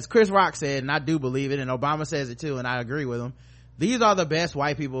 As Chris Rock said, and I do believe it, and Obama says it too, and I agree with him, these are the best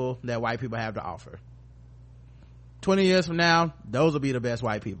white people that white people have to offer. 20 years from now, those will be the best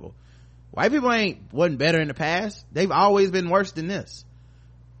white people. White people wasn't better in the past. They've always been worse than this.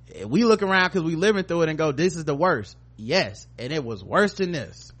 We look around because we living through it and go, this is the worst. Yes, and it was worse than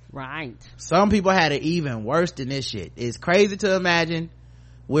this. Right. Some people had it even worse than this shit. It's crazy to imagine.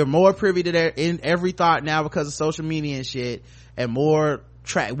 We're more privy to in every thought now because of social media and shit, and we're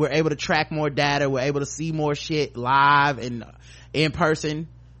able to track more data. We're able to see more shit live and in person.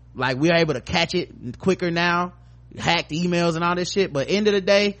 Like, we're able to catch it quicker now, hacked emails and all this shit. But end of the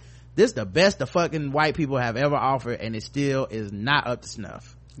day, this is the best the fucking white people have ever offered, and it still is not up to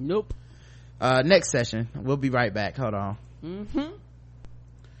snuff. Nope. Next session, we'll be right back. Hold on.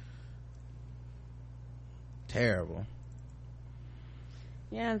 Terrible.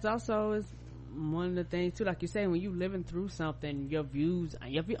 Yeah, it's also one of the things too, like you say, when you living through something, your views,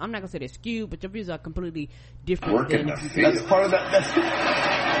 I'm not gonna say they're skewed, but your views are completely different. That's part of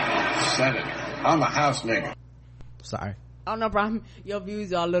that. Said it. I'm a house nigga. Sorry. Oh, no problem. Your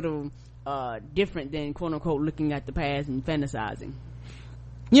views are a little different than quote unquote looking at the past and fantasizing.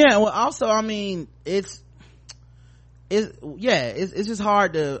 Yeah, well, also, I mean, it's just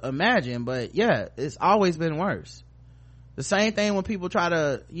hard to imagine, but yeah, it's always been worse. The same thing when people try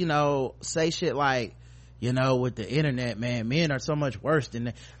to, say shit like, with the internet, man, men are so much worse than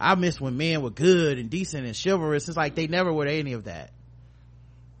that. I miss when men were good and decent and chivalrous. It's like they never were any of that.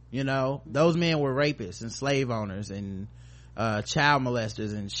 Those men were rapists and slave owners and child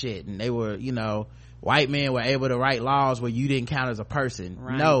molesters and shit, and they were, white men were able to write laws where you didn't count as a person.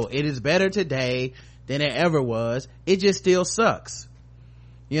 Right. No, it is better today than it ever was. It just still sucks.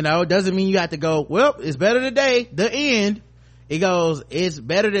 It doesn't mean you have to go, well, it's better today, the end. It goes, it's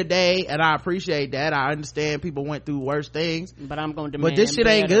better today, and I appreciate that. I understand people went through worse things, but I'm going to demand. But this shit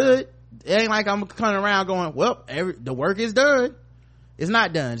ain't good. It ain't like I'm coming around going, well, the work is done. It's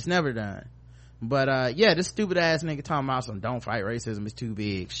not done. It's never done. But yeah, this stupid ass nigga talking about some don't fight racism is too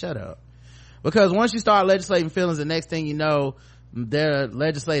big. Shut up. Because once you start legislating feelings, the next thing you know, they're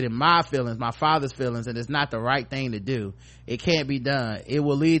legislating my feelings, my father's feelings, and it's not the right thing to do. It can't be done. It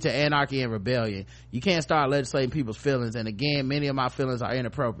will lead to anarchy and rebellion. You can't start legislating people's feelings, and again, many of my feelings are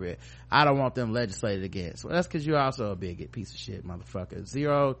inappropriate. I don't want them legislated against. Well, that's because you're also a bigot piece of shit motherfucker.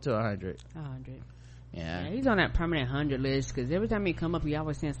 0 to 100. 100. Yeah, he's on that permanent 100 list because every time he come up, he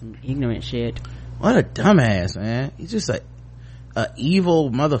always saying some ignorant shit. What a dumbass, man. He's just a evil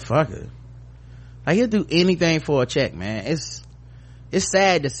motherfucker. Like, he'll do anything for a check, man. It's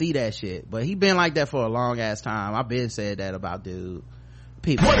sad to see that shit, but he been like that for a long ass time. I've been said that about dude.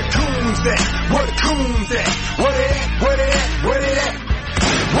 People. Where the coons at? Where the coons at? Where they at? Where they at? Where they at?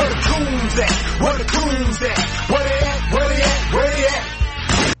 Where the coons at? Where the coons at? Where they at? Where they at? Where they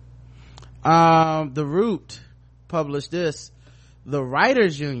at? The Root published this. The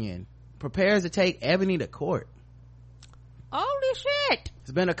Writers Union prepares to take Ebony to court. Holy shit.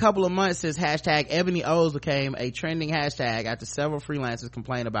 It's been a couple of months since hashtag Ebony O's became a trending hashtag after several freelancers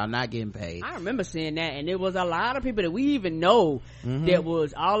complained about not getting paid. I remember seeing that, and there was a lot of people that we even know that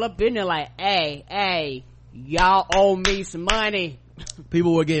was all up in there like, hey, y'all owe me some money.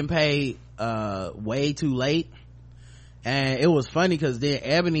 People were getting paid way too late, and it was funny because then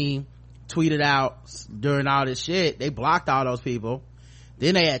Ebony tweeted out during all this shit, they blocked all those people.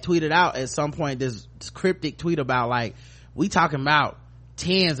 Then they had tweeted out at some point this cryptic tweet about like, we talking about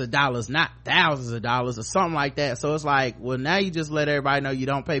tens of dollars, not thousands of dollars or something like that. So it's like, well, now you just let everybody know you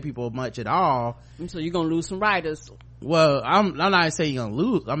don't pay people much at all. So you're gonna lose some writers. Well, I'm not saying you're gonna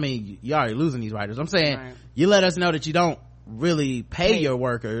lose. I mean, you're already losing these writers. I'm saying you let us know that you don't really pay your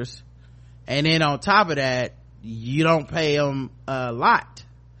workers, and then on top of that, you don't pay them a lot.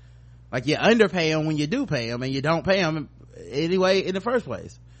 Like, you underpay them when you do pay them, and you don't pay them anyway in the first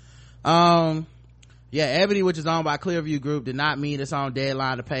place. Yeah, Ebony, which is owned by Clearview Group, did not meet its own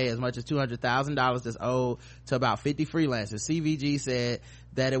deadline to pay as much as $200,000 that's owed to about 50 freelancers. CVG said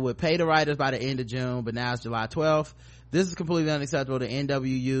that it would pay the writers by the end of June, but now it's July 12th. This is completely unacceptable. The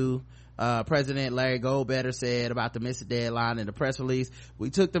NWU President Larry Goldbetter said about the missed deadline in the press release. We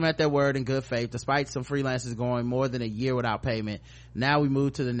took them at their word in good faith, despite some freelancers going more than a year without payment. Now we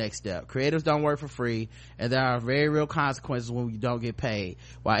move to the next step. Creatives don't work for free, and there are very real consequences when you don't get paid.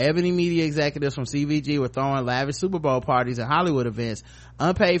 While Ebony media executives from CVG were throwing lavish Super Bowl parties and Hollywood events,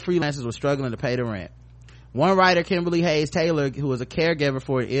 unpaid freelancers were struggling to pay the rent. One writer, Kimberly Hayes Taylor, who was a caregiver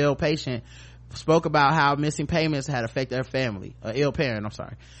for an ill patient, spoke about how missing payments had affected her family. Ill parent, I'm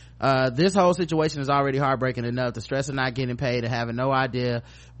sorry. This whole situation is already heartbreaking enough. The stress of not getting paid and having no idea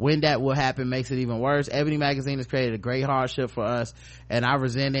when that will happen makes it even worse. Ebony Magazine has created a great hardship for us, and I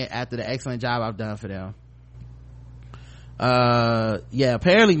resent it after the excellent job I've done for them. Yeah,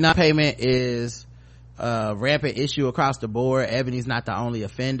 apparently non-payment is a rampant issue across the board. Ebony's not the only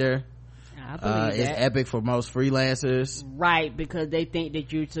offender. It's epic for most freelancers, right? Because they think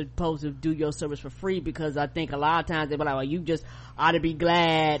that you're supposed to do your service for free, because I think a lot of times they're like, well, you just ought to be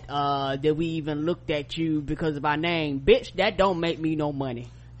glad that we even looked at you because of our name. Bitch, that don't make me no money.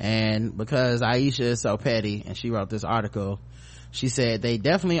 And because Aisha is so petty and she wrote this article, she said they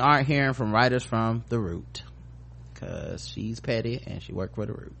definitely aren't hearing from writers from The Root, because she's petty and she worked for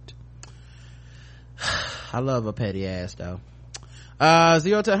The Root. I love a petty ass though.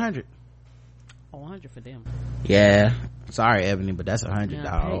 0 to 100. 100 for them. Yeah, sorry Ebony, but that's 100,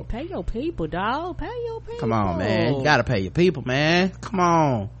 dog. Pay your people, dog. Pay your people. Come on, man, you gotta pay your people, man. Come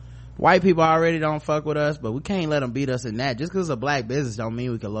on, white people already don't fuck with us, but we can't let them beat us in that. Just because it's a black business don't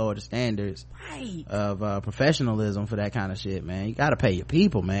mean we can lower the standards of professionalism for that kind of shit, man. You gotta pay your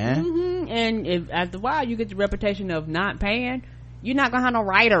people, man. And if after a while you get the reputation of not paying, you're not gonna have no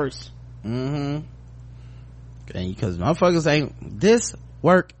writers. And because motherfuckers ain't, this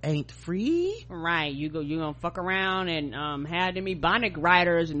work ain't free, right? You gonna fuck around and have them Ebonic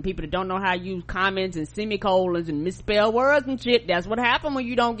writers and people that don't know how to use comments and semicolons and misspell words and shit. That's what happens when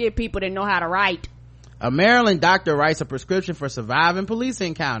you don't get people that know how to write. A Maryland doctor writes a prescription for surviving police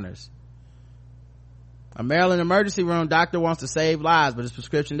encounters. A Maryland emergency room doctor wants to save lives, but his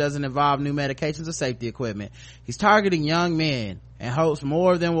prescription doesn't involve new medications or safety equipment. He's targeting young men and hopes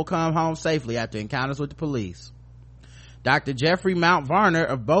more of them will come home safely after encounters with the police. Dr. Jeffrey Mount Varner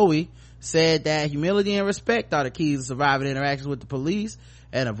of Bowie said that humility and respect are the keys to surviving interactions with the police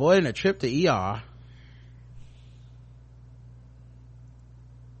and avoiding a trip to ER.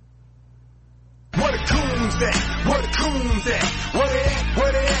 Where the coons at? Where the coons at? Where they at?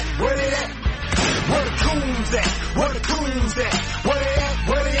 Where they at? Where they at? Where the coons at? Where the coons at? Where they at?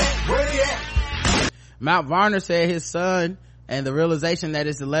 Where they at? Where they at? Mount Varner said his son and the realization that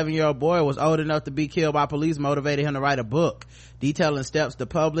his 11-year-old boy was old enough to be killed by police motivated him to write a book detailing steps the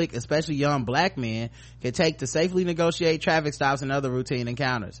public, especially young black men, can take to safely negotiate traffic stops and other routine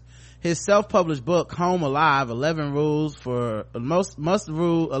encounters. His self-published book, Home Alive, 11 must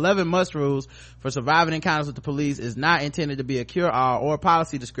rules for surviving encounters with the police, is not intended to be a cure-all or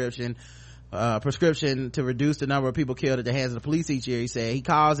policy prescription to reduce the number of people killed at the hands of the police each year. He said he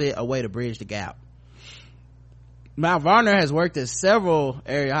calls it a way to bridge the gap. Mount Varner has worked at several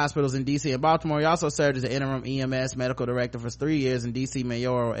area hospitals in DC and Baltimore. He also served as an interim EMS medical director for 3 years in DC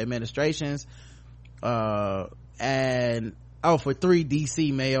mayoral administrations, for 3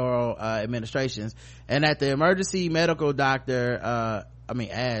 DC mayoral administrations, and at the emergency medical doctor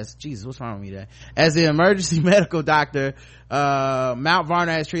what's wrong with me there? As the emergency medical doctor, Mount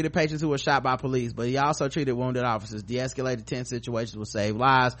Varner has treated patients who were shot by police, but he also treated wounded officers, de-escalated tense situations will save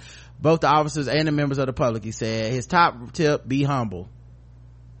lives, both the officers and the members of the public. He said his top tip: be humble.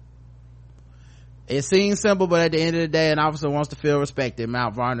 It seems simple, but at the end of the day, an officer wants to feel respected.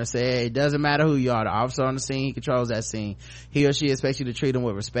 Mount Varner said it doesn't matter who you are, the officer on the scene, he controls that scene. He or she expects you to treat them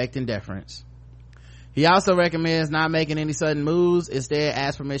with respect and deference. He also recommends not making any sudden moves. Instead,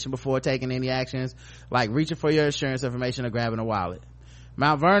 ask permission before taking any actions, like reaching for your insurance information or grabbing a wallet.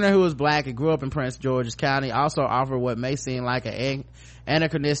 Mount Vernon, who is black and grew up in Prince George's County, also offered what may seem like an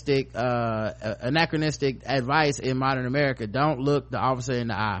anachronistic advice in modern America: don't look the officer in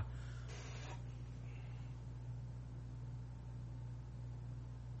the eye.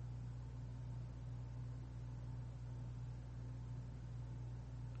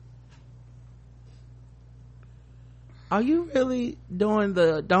 Are you really doing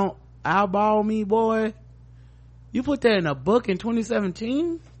the don't eyeball me, boy? You put that in a book in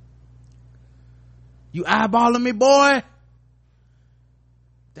 2017? You eyeballing me, boy?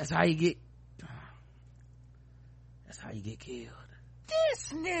 That's how you get killed.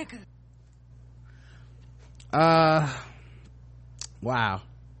 This nigga. Wow.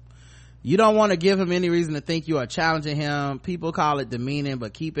 You don't want to give him any reason to think you are challenging him. People call it demeaning,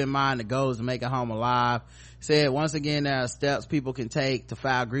 but keep in mind the goal is to make it home alive. Said once again, there are steps people can take to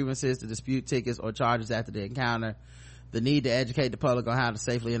file grievances, to dispute tickets or charges after the encounter. The need to educate the public on how to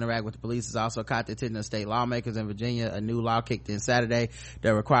safely interact with the police has also caught the attention of state lawmakers in Virginia. A new law kicked in Saturday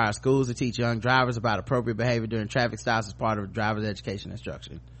that requires schools to teach young drivers about appropriate behavior during traffic stops as part of driver's education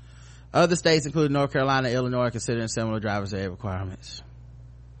instruction. Other states, including North Carolina and Illinois, are considering similar driver's ed requirements.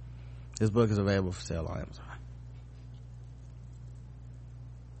 This book is available for sale on Amazon.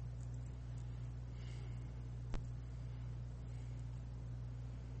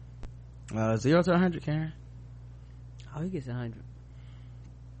 0 to 100, Karen. Oh, he gets 100.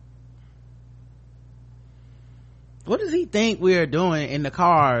 What does he think we are doing in the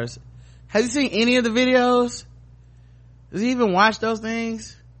cars? Has he seen any of the videos? Does he even watch those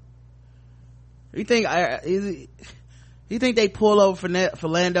things? You think they pull over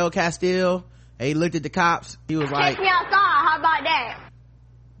Philando Castile and he looked at the cops? He was like, "Take me outside. How about that?"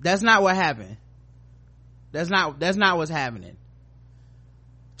 That's not what happened. That's not what's happening.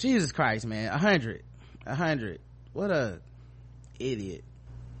 Jesus Christ, man. 100. What a idiot.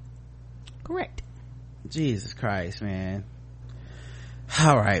 Correct. Jesus Christ, man.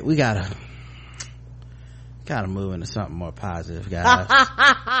 All right, we gotta move into something more positive, guys.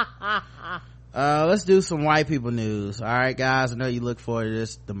 Let's do some white people news. All right, guys, I know you look forward to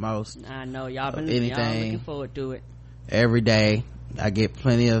this the most. I know y'all been looking forward to it every day. I get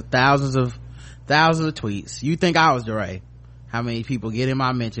plenty of thousands of tweets. You think I was DeRay? How many people get in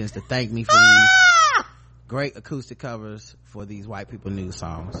my mentions to thank me for these great acoustic covers for these white people news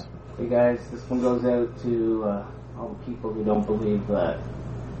songs? Hey guys, this one goes out to all the people who don't believe that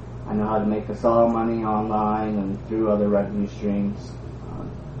I know how to make us all money online and through other revenue streams.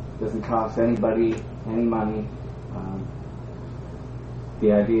 It doesn't cost anybody any money.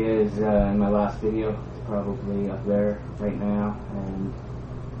 The idea is in my last video, it's probably up there right now, and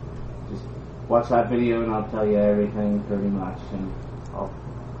just watch that video and I'll tell you everything pretty much, and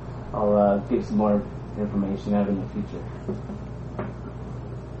I'll give some more information out in the future.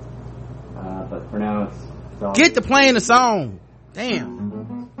 But for now, it's all... Get to playing the song!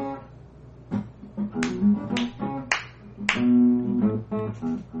 Damn.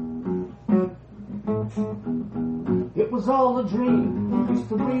 It was all a dream. Used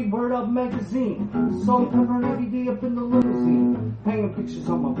to read Word Up magazine. The song covering every day up in the limousine. Hanging pictures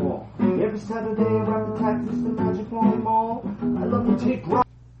on my wall. Every Saturday around the Cactus, the Magic Wall Mall. I love to take rock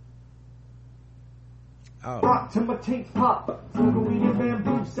to my tape pop. Smoking weed and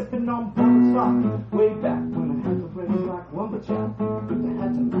bamboo, sipping on purple stock. Way back when I had the red and black lumberjack with the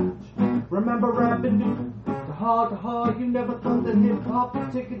hat to match. Remember rapping, dude? The hard, you never thought that hip-hop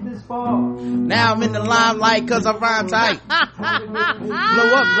would take it this far. Now I'm in the limelight cause I rhyme tight.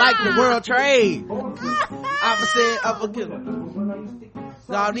 Blow up like the world trade. Opposite of a killer.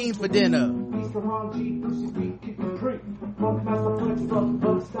 Sardines for dinner.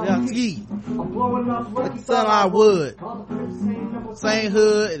 Yeah, ski. Like the sun I would. Same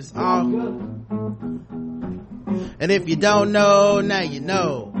hood, it's all good. And if you don't know, now you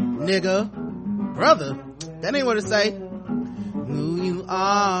know, nigga. Brother, that ain't what it say. Who you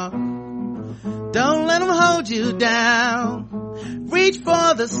are. Don't let them hold you down. Reach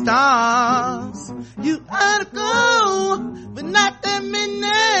for the stars. You ought to go, but not that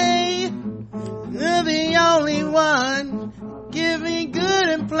many. You're the only one giving good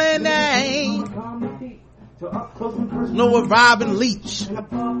and plenty. Lord Robin Leach.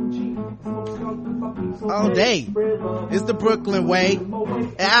 All day. It's the Brooklyn way.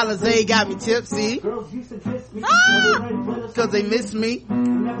 And Alizé got me tipsy. Cause they miss me.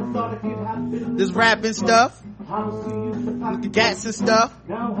 This rapping stuff. The cats and stuff.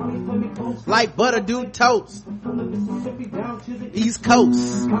 Like butter do toast. East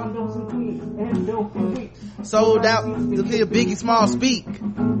Coast. Sold out to hear Biggie Small speak.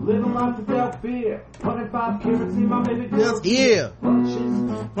 Yeah.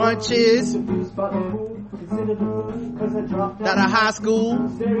 Punches. Out of high school.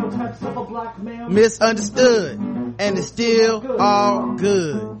 Misunderstood. And it's still all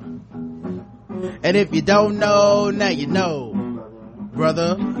good. And if you don't know, now you know,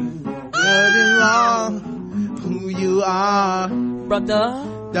 brother. Good and wrong, who you are, brother.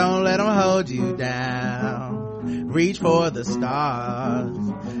 Don't let them hold you down. Reach for the stars.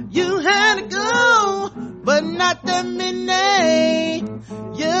 You had to go, but not that many.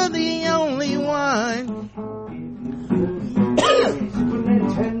 You're the only one.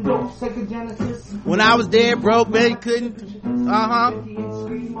 When I was there, broke, man, couldn't.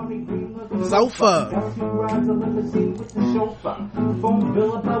 Sofa.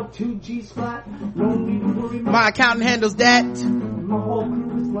 My accountant handles that.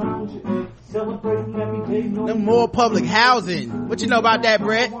 No more public housing. What you know about that,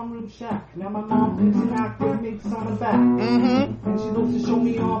 Brett?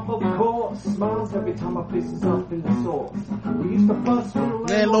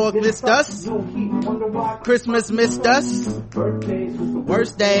 Landlord missed us. Christmas missed us.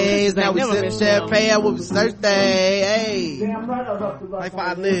 Worst days. Now we sip champagne with Thursday. Hey, life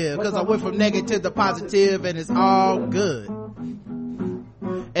I live, cause I went from negative to positive, and it's all good.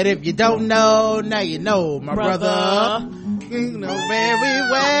 And if you don't know, now you know, my brother. You know very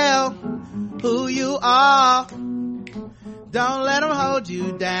well who you are. Don't let them hold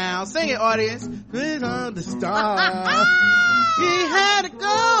you down. Sing it, audience. Reach on the stars. He had to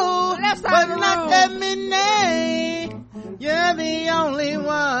go, but not that many. You're the only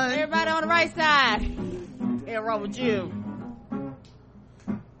one. Everybody on the right side. What's wrong with you?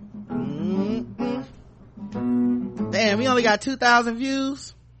 Damn, we only got 2,000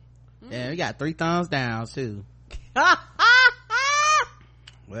 views. Damn, we got 3 thumbs down too.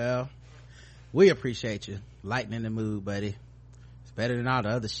 Well, we appreciate you lightening the mood, buddy. It's better than all the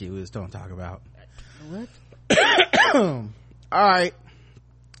other shit we was going to talk about. What? All right.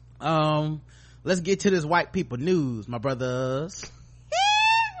 Let's get to this white people news, my brothers.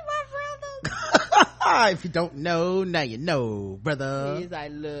 If you don't know, now you know, brother. He's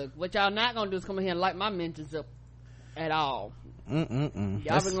like, look, what y'all not gonna do is come in here and light my mentions up at all. Y'all been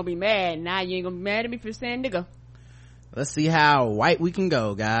gonna be mad. Now you ain't gonna be mad at me for saying nigga. Let's see how white we can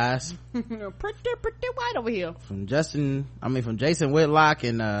go, guys. pretty white over here. From Jason Whitlock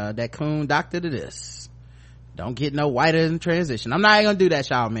and that coon doctor to this. Don't get no whiter in transition. I'm not even gonna do that,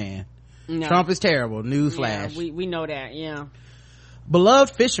 y'all, man. No. Trump is terrible. Newsflash. Yeah, we know that, yeah.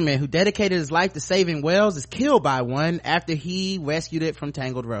 Beloved fisherman who dedicated his life to saving whales is killed by one after he rescued it from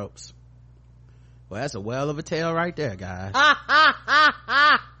tangled ropes. Well, that's a whale of a tale right there, guys.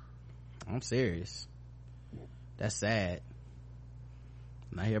 I'm serious. That's sad.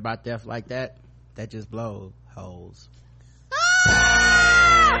 When I hear about death like that, that just blows holes.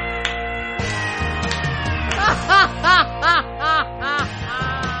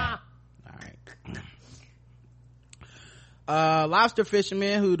 Lobster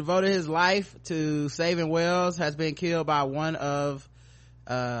fisherman who devoted his life to saving whales has been killed by one as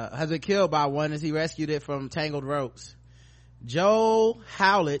he rescued it from tangled ropes. Joe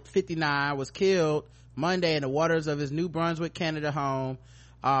Howlett, 59, was killed Monday in the waters of his New Brunswick, Canada home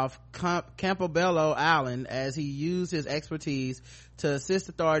off Campobello Island as he used his expertise to assist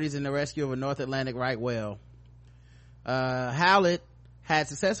authorities in the rescue of a North Atlantic right whale. Howlett had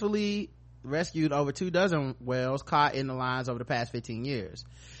successfully rescued over 24 whales caught in the lines over the past 15 years.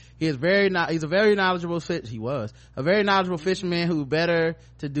 He's a very knowledgeable fisherman who better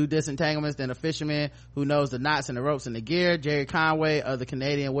to do disentanglements than a fisherman who knows the knots and the ropes and the gear. Jerry Conway of the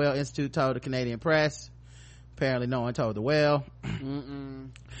Canadian Whale Institute told the Canadian Press. Apparently no one told the whale.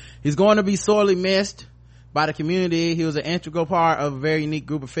 He's going to be sorely missed by the community. He was an integral part of a very unique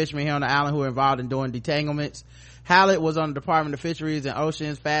group of fishermen here on the island who were involved in doing detanglements. Hallett was on the Department of Fisheries and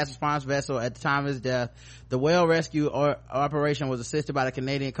Oceans fast response vessel at the time of his death. The whale rescue operation was assisted by the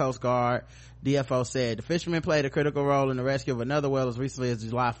Canadian Coast Guard, DFO said. The fisherman played a critical role in the rescue of another whale as recently as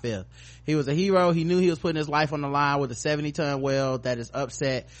July 5th. He was a hero. He knew he was putting his life on the line with a 70-ton whale that is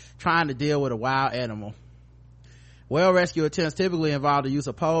upset trying to deal with a wild animal. Whale rescue attempts typically involve the use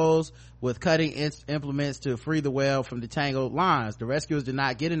of poles with cutting implements to free the whale from the tangled lines. The rescuers did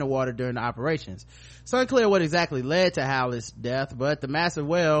not get in the water during the operations. It's unclear what exactly led to Hallett's death, but the massive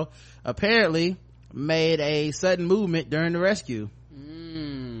whale apparently made a sudden movement during the rescue.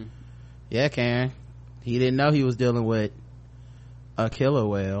 Yeah, Karen. He didn't know he was dealing with a killer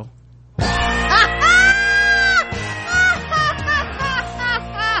whale.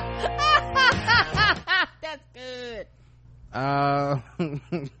 Oh,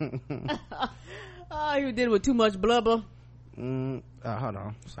 you did it with too much blubber. Hold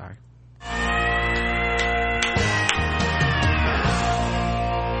on, sorry.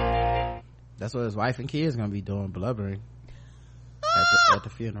 That's what his wife and kids gonna be doing, blubbering at the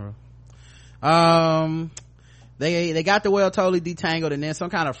funeral. They got the whale totally detangled, and then some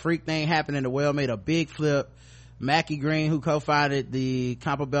kind of freak thing happened and the whale made a big flip. Mackie Green, who co-founded the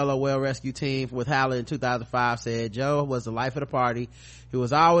Campobello Whale Rescue Team with Hallett in 2005, said Joe was the life of the party. He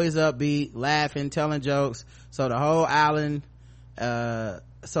was always upbeat, laughing, telling jokes. So the whole island is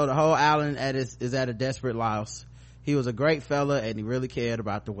at a desperate loss. He was a great fella and he really cared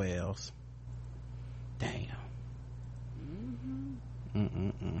about the whales. Damn.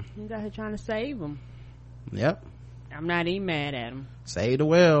 You got here trying to save them. Yep. I'm not even mad at them. Save the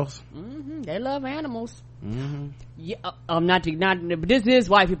whales. They love animals. Yeah, but this is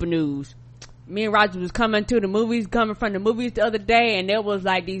white people news. Me and Roger was coming from the movies the other day, and there was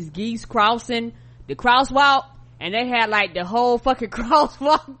like these geese crossing the crosswalk, and they had like the whole fucking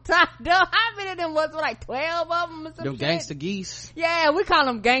crosswalk tied up. How many of them was there, like 12 of them or something? Them gangster geese. Yeah, we call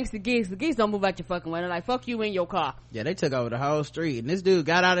them gangster geese. The geese don't move out your fucking way. They're like, fuck you in your car. Yeah, they took over the whole street, and this dude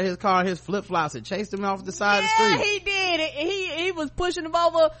got out of his car, his flip-flops, and chased him off the side of the street. Yeah, he did. He was pushing them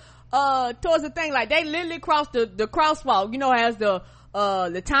over towards the thing. Like, they literally crossed the crosswalk, as the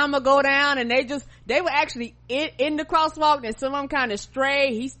timer go down, and they were actually in the crosswalk, and some of them kind of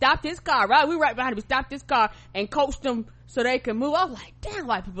stray. He stopped his car, right? We right behind him. He stopped his car and coached them so they could move. I was like, damn,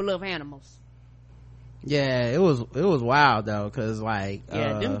 white people love animals. Yeah, it was wild though, cause like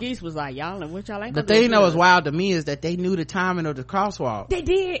them geese was like, y'all ain't the thing that was wild to me is that they knew the timing of the crosswalk. They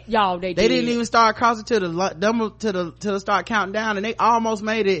did, y'all. They didn't even start crossing till the start counting down, and they almost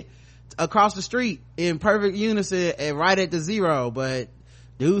made it across the street in perfect unison and right at the zero, but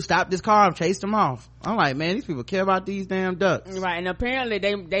dude stopped his car and chased him off. I'm like, man, these people care about these damn ducks. Right, and apparently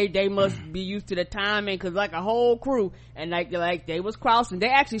they must be used to the timing, cause like a whole crew, and like they was crossing. They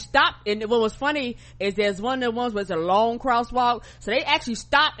actually stopped, and what was funny is there's one of the ones where it's a long crosswalk, so they actually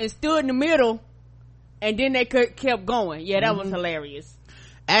stopped and stood in the middle, and then they kept going. Yeah, that was hilarious.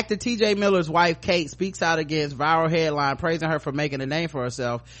 Actor TJ Miller's wife Kate speaks out against viral headline praising her for making a name for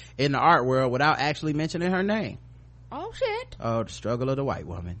herself in the art world without actually mentioning her name. Oh shit. Oh, the struggle of the white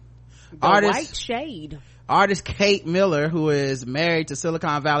woman. White shade. Artist Kate Miller, who is married to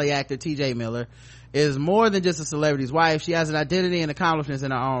Silicon Valley actor TJ Miller, is more than just a celebrity's wife. She has an identity and accomplishments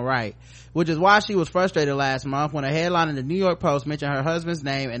in her own right, which is why she was frustrated last month when a headline in the New York Post mentioned her husband's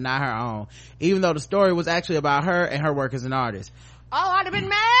name and not her own, even though the story was actually about her and her work as an artist. Oh, I'd have been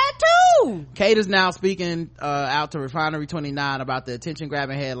mad too. Kate is now speaking out to Refinery 29 about the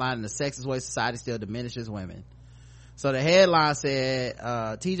attention-grabbing headline and the sexist way society still diminishes women. So the headline said,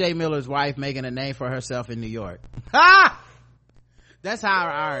 TJ Miller's wife making a name for herself in New York. Ha! That's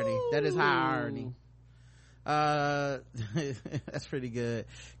high irony. That is high irony. That's pretty good.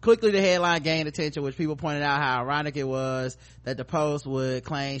 Quickly, the headline gained attention, which people pointed out how ironic it was that the Post would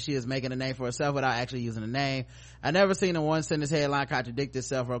claim she is making a name for herself without actually using a name. I never seen a one sentence headline contradict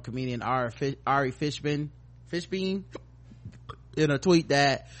itself, wrote comedian Ari Fishbein in a tweet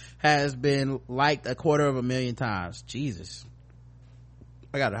that has been liked 250,000 times. Jesus,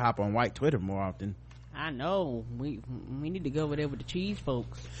 I gotta hop on white Twitter more often. I know. We need to go over there with the cheese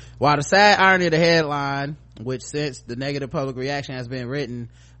folks. While the sad irony of the headline, which since the negative public reaction has been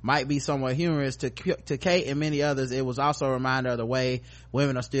written, might be somewhat humorous to Kate and many others, it was also a reminder of the way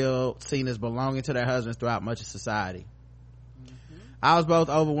women are still seen as belonging to their husbands throughout much of society. I was both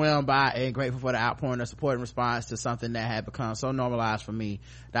overwhelmed by and grateful for the outpouring of support and response to something that had become so normalized for me,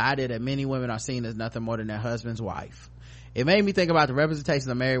 the idea that many women are seen as nothing more than their husband's wife. It made me think about the representation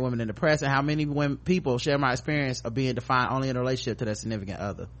of married women in the press and how many people share my experience of being defined only in a relationship to their significant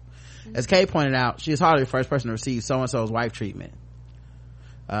other. As Kay pointed out, she is hardly the first person to receive so-and-so's wife treatment.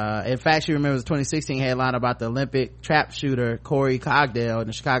 In fact, she remembers the 2016 headline about the Olympic trap shooter Corey Cogdell in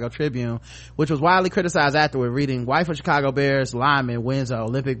the Chicago Tribune, which was widely criticized afterward, reading, wife of Chicago Bears lineman wins an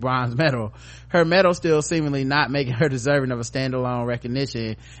Olympic bronze medal. Her medal still seemingly not making her deserving of a standalone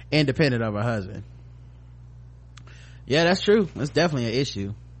recognition independent of her husband. Yeah, that's true. That's definitely an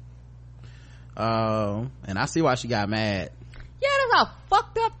issue. And I see why she got mad. Yeah, that's a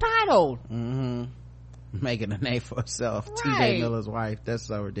fucked up title. Making a name for herself. Right. TJ Miller's wife. That's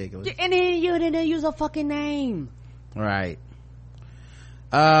so ridiculous. And then you didn't use a fucking name. Right.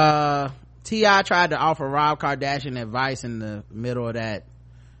 T.I. tried to offer Rob Kardashian advice in the middle of that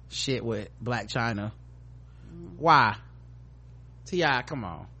shit with Blac Chyna. Why? T.I., come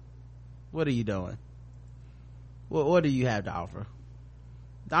on. What are you doing? What do you have to offer?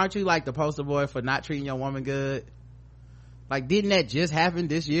 Aren't you like the poster boy for not treating your woman good? Like, didn't that just happen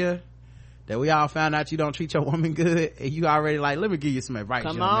this year? That we all found out you don't treat your woman good, and you already like, let me give you some advice.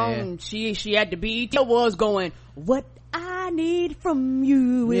 Come on, man. She had to be. Was going, what I need from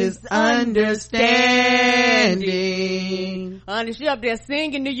you is understanding. Honey, she up there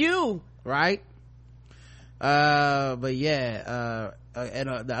singing to you, right? But yeah,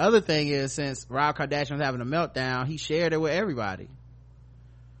 and the other thing is, since Rob Kardashian was having a meltdown, he shared it with everybody.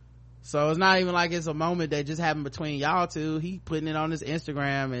 So it's not even like it's a moment that just happened between y'all two. He putting it on his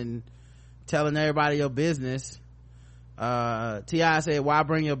Instagram and telling everybody your business. T.I. said, why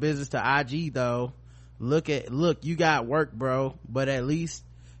bring your business to IG though? Look, you got work, bro, but at least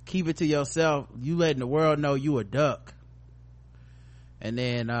keep it to yourself. You letting the world know you a duck. And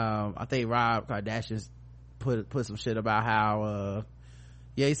then I think Rob Kardashian put some shit about how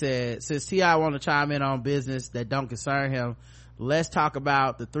he said, since T.I. want to chime in on business that don't concern him, let's talk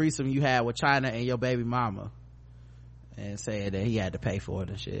about the threesome you had with Chyna and your baby mama, and saying that he had to pay for it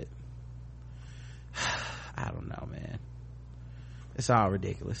and shit. I don't know, man. It's all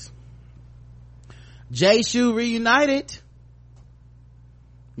ridiculous. Jay Shu reunited.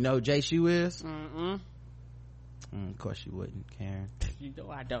 You know who Jay Shu is? Of course you wouldn't, Karen. You know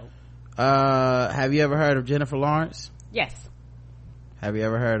I don't. Have you ever heard of Jennifer Lawrence? Yes. Have you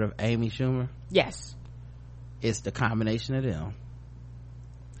ever heard of Amy Schumer? Yes. It's the combination of them.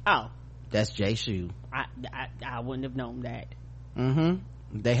 Oh, that's Jay Shu. I wouldn't have known that.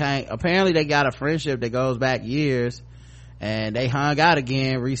 Apparently they got a friendship that goes back years, and they hung out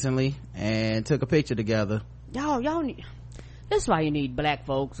again recently and took a picture together. Y'all need, that's why you need black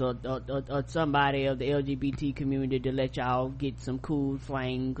folks or somebody of the LGBT community to let y'all get some cool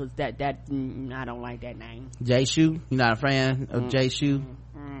slang, because that I don't like that name. Jay Shu, you're not a fan of Jay Shu?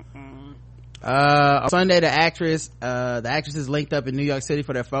 On Sunday, the actresses linked up in New York City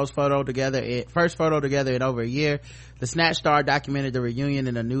for their first photo together in over a year. The Snatch star documented the reunion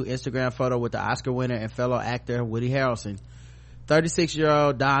in a new Instagram photo with the Oscar winner and fellow actor Woody Harrelson.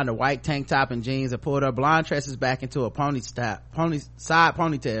 36-year-old donned a white tank top and jeans and pulled her blonde tresses back into a side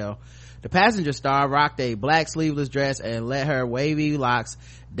ponytail. The passenger star rocked a black sleeveless dress and let her wavy locks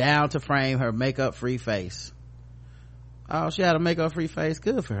down to frame her makeup-free face. Oh, she had a makeup-free face.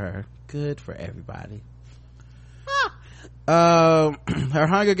 Good for her. Good for everybody. Her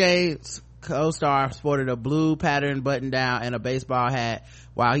Hunger Games co-star sported a blue pattern button down and a baseball hat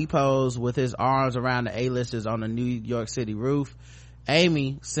while he posed with his arms around the A-listers on the New York City roof.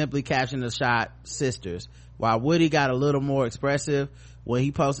 Amy simply captioned the shot "Sisters," while Woody got a little more expressive when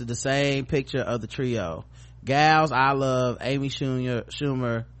he posted the same picture of the trio. "Gals I love, Amy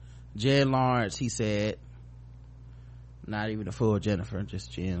Schumer, Jen Lawrence," he said. Not even a full Jennifer,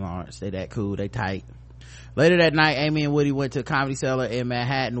 just Jen Lawrence. They that cool, they tight. Later that night, Amy and Woody went to Comedy Cellar in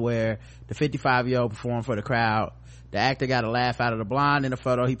Manhattan, where the 55-year-old performed for the crowd. The actor got a laugh out of the blonde in the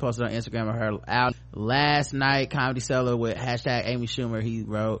photo he posted on Instagram of her out last night. Comedy Cellar with hashtag Amy Schumer, he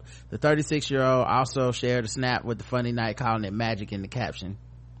wrote. The 36-year-old also shared a snap with the funny night, calling it magic in the caption.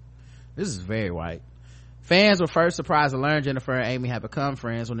 This is very white. Fans were first surprised to learn Jennifer and Amy had become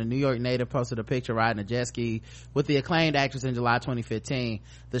friends when the New York native posted a picture riding a jet ski with the acclaimed actress in July 2015.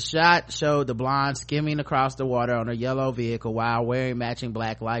 The shot showed the blonde skimming across the water on a yellow vehicle while wearing matching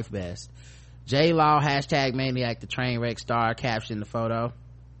black life vest. J-Law #maniac the train wreck star captioned the photo.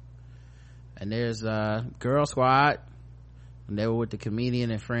 And there's Girl Squad, and they were with the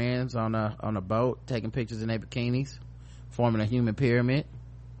comedian and friends on a boat taking pictures in their bikinis, forming a human pyramid.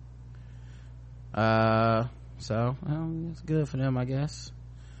 So it's good for them, I guess.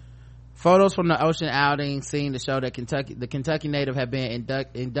 Photos from the ocean outing seem to show that the Kentucky native had been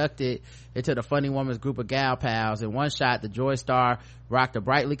inducted into the Funny Woman's group of gal pals. In one shot, the Joy Star rocked a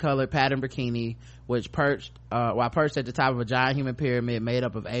brightly colored patterned bikini, which perched at the top of a giant human pyramid made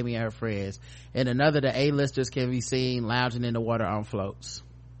up of Amy and her friends. In another, the A-listers can be seen lounging in the water on floats.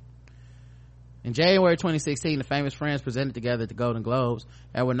 In January 2016, the famous friends presented together at the Golden Globes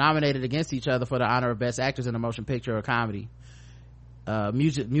and were nominated against each other for the honor of Best Actors in a Motion Picture or Comedy.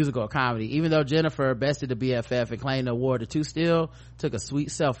 Musical or comedy. Even though Jennifer bested the BFF and claimed the award, the two still took a sweet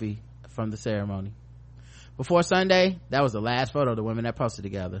selfie from the ceremony. Before Sunday, that was the last photo of the women that posted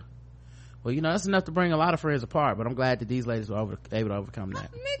together. Well, that's enough to bring a lot of friends apart, but I'm glad that these ladies were able to overcome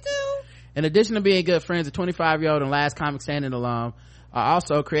that. Me too. In addition to being good friends, the 25-year-old and last Comic Standing alum are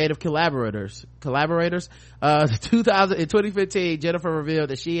also creative collaborators. In 2015, Jennifer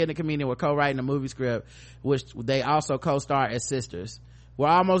revealed that she and the comedian were co-writing a movie script, which they also co-star as sisters. We're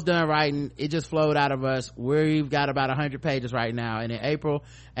almost done writing. It just flowed out of us. We've got about 100 pages right now. And in April,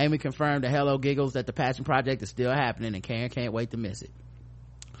 Amy confirmed to Hello Giggles that the Passion Project is still happening, and Karen can't wait to miss it.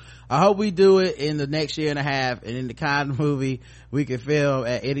 I hope we do it in the next year and a half, and in the kind of movie we can film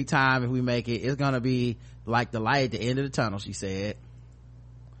at any time if we make it. It's gonna be like the light at the end of the tunnel, she said.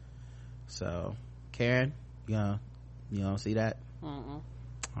 So, Karen, you don't see that? All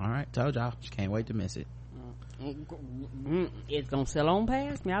right, told y'all. She can't wait to miss it. It's gonna sell on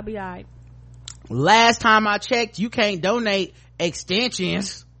past me. I'll be all right. Last time I checked, you can't donate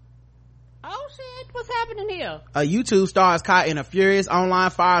extensions. Oh shit, what's happening here? A YouTube star is caught in a furious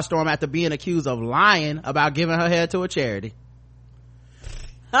online firestorm after being accused of lying about giving her hair to a charity.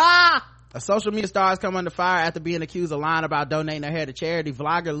 A social media star has come under fire after being accused of lying about donating her hair to charity.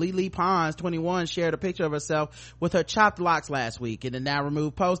 Vlogger Lily Pons, 21, shared a picture of herself with her chopped locks last week. In the now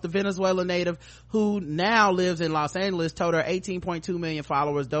removed post, the Venezuela native, who now lives in Los Angeles, told her 18.2 million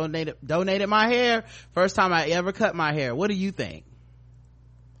followers donated my hair. First time I ever cut my hair. What do you think?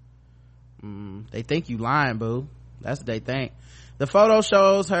 They think you lying, boo. That's what they think. The photo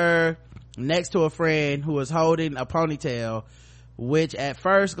shows her next to a friend who is holding a ponytail, which at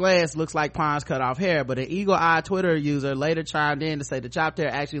first glance looks like Pons cut off hair, but an eagle-eyed Twitter user later chimed in to say the chopped hair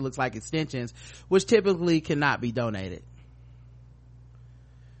actually looks like extensions, which typically cannot be donated.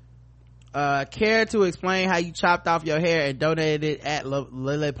 Care to explain how you chopped off your hair and donated it at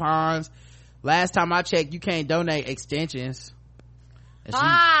Lily Pons? Last time I checked, you can't donate extensions. And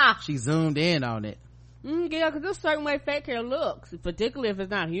she zoomed in on it. Yeah, because there's a certain way fake hair looks, particularly if it's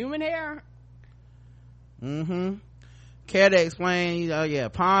not human hair. Care to explain?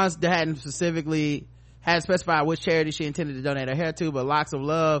 Pons hadn't specified which charity she intended to donate her hair to, but Locks of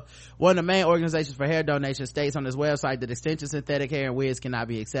Love, one of the main organizations for hair donations, states on its website that extension, synthetic hair, and wigs cannot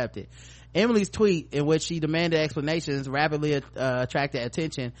be accepted. Emily's tweet, in which she demanded explanations, rapidly attracted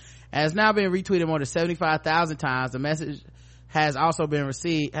attention and has now been retweeted more than 75,000 times. The message has also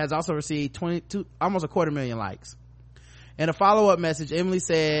received almost 250,000 likes. In a follow-up message, Emily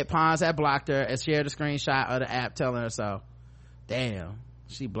said Pons had blocked her and shared a screenshot of the app telling her so. Damn,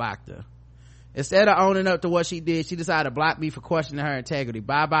 she blocked her. Instead of owning up to what she did, she decided to block me for questioning her integrity.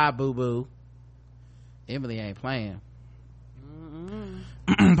 Bye bye, boo boo. Emily ain't playing.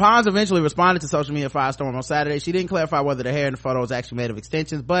 Pons eventually responded to social media firestorm on Saturday. She didn't clarify whether the hair in the photo was actually made of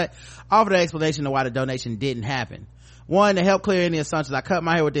extensions, but offered an explanation of why the donation didn't happen. 1, to help clear any assumptions, I cut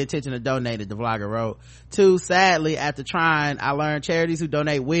my hair with the intention of donating, the vlogger wrote. 2, sadly, after trying, I learned charities who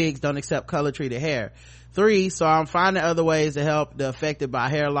donate wigs don't accept color treated hair. 3, so I'm finding other ways to help the affected by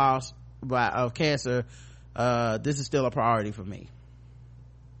hair loss of cancer. This is still a priority for me.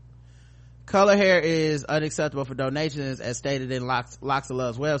 Color hair is unacceptable for donations, as stated in Locks of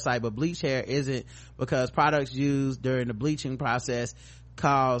Love's website, but bleached hair isn't, because products used during the bleaching process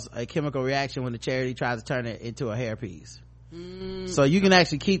cause a chemical reaction when the charity tries to turn it into a hairpiece. So you can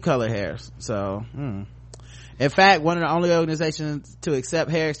actually keep color hairs. So in fact, one of the only organizations to accept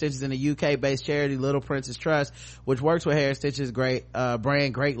hair extensions in the UK based charity, Little Princess Trust, which works with hair extensions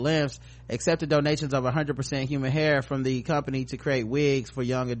brand Great Lengths, accepted donations of 100% human hair from the company to create wigs for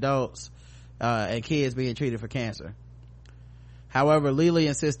young adults and kids being treated for cancer. However, Lily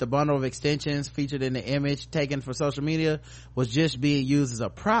insists the bundle of extensions featured in the image taken for social media was just being used as a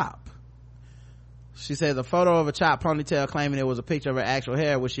prop. She said the photo of a chopped ponytail, claiming it was a picture of her actual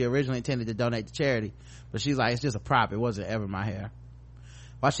hair, which she originally intended to donate to charity, but she's like, it's just a prop, it wasn't ever my hair.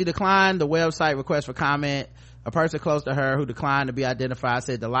 While she declined the website request for comment, a person close to her who declined to be identified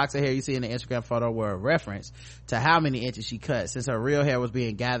said the locks of hair you see in the Instagram photo were a reference to how many inches she cut since her real hair was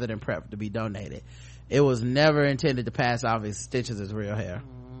being gathered and prepped to be donated. It was never intended to pass off extensions as real hair.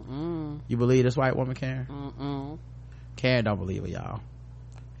 You believe this white woman, Karen? Karen don't believe it, y'all.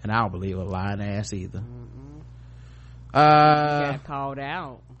 And I don't believe a lying ass either. Got called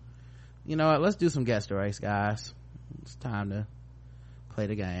out. You know what? Let's do some guess the race, guys. It's time to play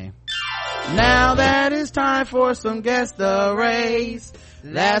the game. Now that it's time for some guess the race.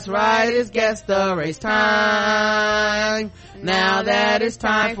 That's right, it's guess the race time. Now that it's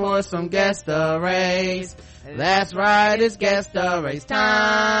time for some guess the race. That's right, it's guess the race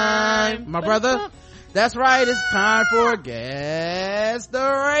time. My brother, that's right, it's time for guess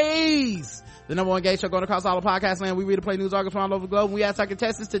the race. The number one gay show going across all of podcast land. We read and play news articles from all over the globe. And we ask our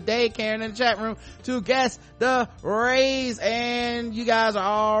contestants today, Karen in the chat room, to guess the race. And you guys are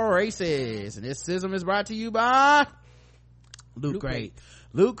all racist. And this SISM is brought to you by Loot Crate.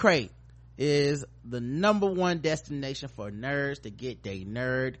 Loot Crate is the number one destination for nerds to get their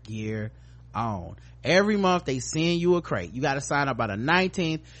nerd gear on. Every month they send you a crate. You got to sign up by the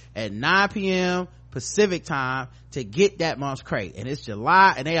 19th at 9 p.m. Pacific time to get that month's crate. And it's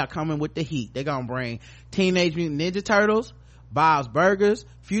July and they are coming with the heat. They're gonna bring Teenage Mutant Ninja Turtles, Bob's Burgers,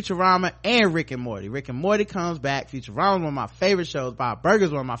 Futurama, and Rick and Morty. Rick and Morty comes back. Futurama is one of my favorite shows. Bob's Burgers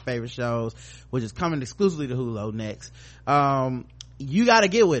is one of my favorite shows, which is coming exclusively to Hulu next. You gotta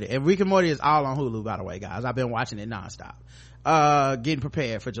get with it. And Rick and Morty is all on Hulu, by the way, guys. I've been watching it nonstop. Getting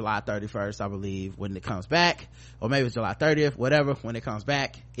prepared for July 31st, I believe, when it comes back, or maybe it's July 30th, whatever. When it comes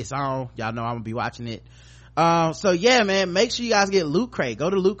back, it's on. Y'all know I'm gonna be watching it. So yeah, man, make sure you guys get Loot Crate. Go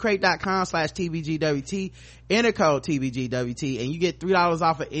to lootcrate.com/tbgwt, enter code tbgwt, and you get $3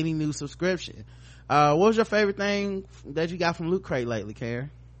 off of any new subscription. What was your favorite thing that you got from Loot Crate lately,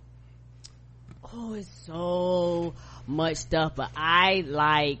 Karen? Oh, it's so much stuff, but I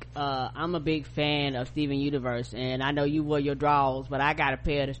like I'm a big fan of Steven Universe, and I know you wore your draws, but I got a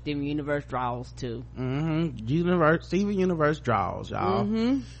pair of the Steven Universe draws too. Steven Universe draws,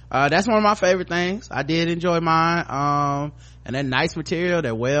 y'all. That's one of my favorite things. I did enjoy mine. And that nice material,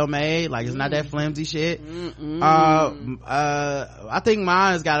 they're well made, like it's not that flimsy shit. I think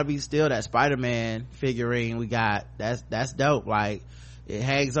mine has got to be still that Spider-Man figurine we got. That's dope. Like, it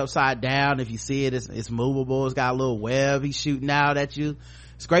hangs upside down. If you see it, it's movable. It's got a little web he's shooting out at you.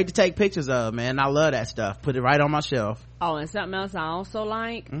 It's great to take pictures of, man. I love that stuff. Put it right on my shelf. Oh, and something else I also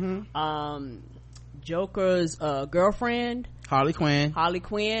like, Joker's girlfriend, Harley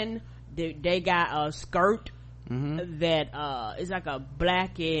Quinn, they got a skirt that is like a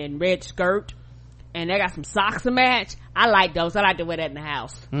black and red skirt, and they got some socks to match. I like those. I like to wear that in the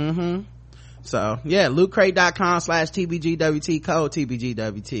house. So yeah, lootcrate.com/tbgwt, code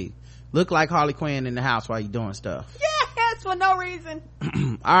tbgwt. Look like Harley Quinn in the house while you're doing stuff. Yes, for no reason.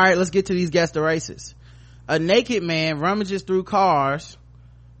 All right, let's get to these guess the races. A naked man rummages through cars,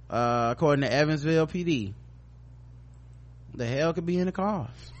 according to Evansville PD. The hell could be in the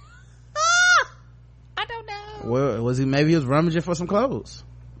cars? I don't know. Well, maybe he was rummaging for some clothes.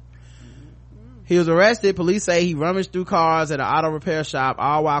 He was arrested. Police say he rummaged through cars at an auto repair shop,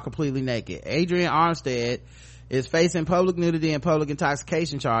 all while completely naked. Adrian Armstead is facing public nudity and public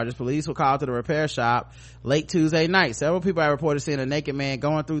intoxication charges. Police were called to the repair shop late Tuesday night. Several people have reported seeing a naked man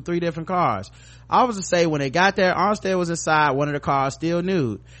going through 3 different cars. Officers say when they got there, Armstead was inside one of the cars, still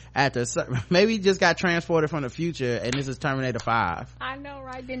nude. Maybe he just got transported from the future, and this is Terminator 5. I know,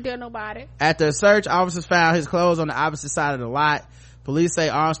 right? Didn't tell nobody. After a search, officers found his clothes on the opposite side of the lot. Police say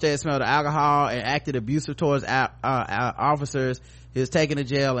Armstead smelled alcohol and acted abusive towards officers. He was taken to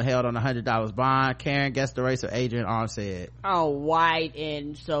jail and held on $100 bond. Karen, guessed the race of Adrian Armstead. Oh, white,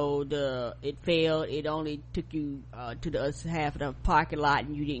 and so it failed. It only took you to the other half of the parking lot,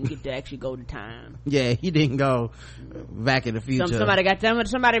 and you didn't get to actually go to time. Yeah, he didn't go back in the future.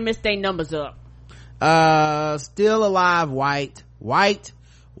 Somebody missed their numbers up. Still alive, white,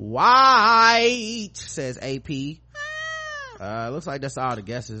 says AP. Looks like that's all the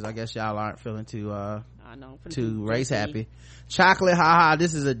guesses. I guess y'all aren't feeling too race happy. Chocolate, haha,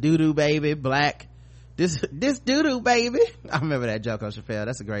 this is a doo-doo baby. Black, this doo-doo baby. I remember that joke on Chappelle.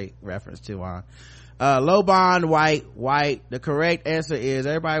 That's a great reference too. Low bond, white. The correct answer is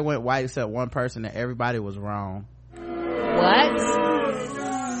everybody went white except one person, and everybody was wrong. What?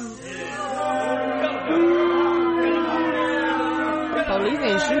 Police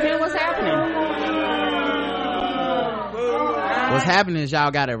didn't shoot him. What's happening? What's happening is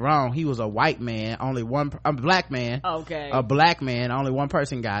y'all got it wrong. He was a white man, a black man. Okay. A black man, only one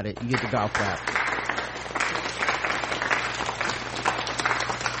person got it. You get the golf clap.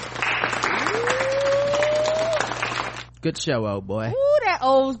 Good show, old boy. Ooh, that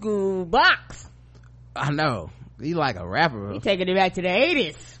old school box. I know. He like a rapper. He taking it back to the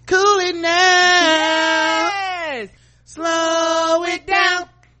 80s. Cool it now. Yes. Slow it down.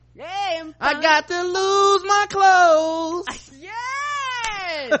 Yeah, I got to lose my clothes.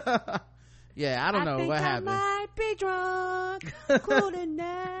 Yes. Yeah, I don't know what happened. I might be drunk. Cool it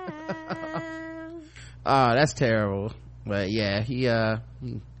now. Oh, that's terrible. But yeah, he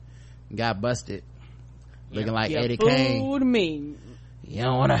got busted. Looking like Eddie Kane. Fooled me. You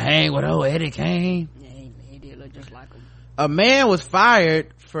don't want to hang with old Eddie Kane. Yeah, he did look just like him. A man was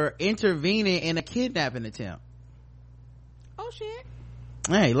fired for intervening in a kidnapping attempt. Oh shit.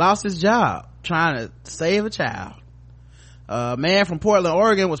 Yeah, he lost his job trying to save a child. A man from Portland,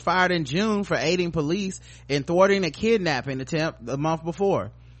 Oregon was fired in June for aiding police in thwarting a kidnapping attempt the month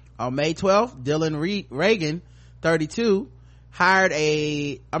before. On May 12th, Dylan Reagan, 32, heard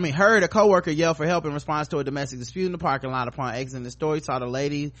a coworker yell for help in response to a domestic dispute in the parking lot. Upon exiting the store, he saw the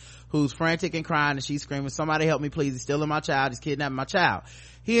lady who's frantic and crying, and she's screaming, "Somebody help me, please. He's stealing my child. He's kidnapping my child."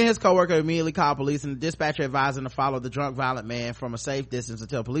 He and his coworker immediately called police, and the dispatcher advised him to follow the drunk, violent man from a safe distance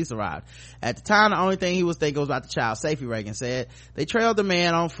until police arrived. At the time, the only thing he was thinking was about the child's safety, Reagan said. They trailed the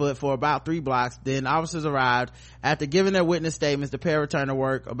man on foot for about 3 blocks. Then officers arrived. After giving their witness statements, the pair returned to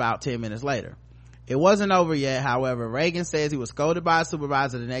work about 10 minutes later. It wasn't over yet, however. Reagan says he was scolded by a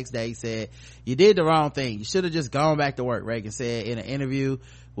supervisor the next day. He said, "You did the wrong thing. You should have just gone back to work," Reagan said in an interview,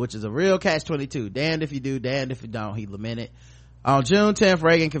 which is a real catch-22. Damned if you do, damned if you don't, he lamented. On June 10th,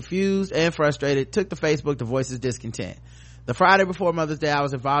 Reagan, confused and frustrated, took to Facebook to voice his discontent. "The Friday before Mother's Day, I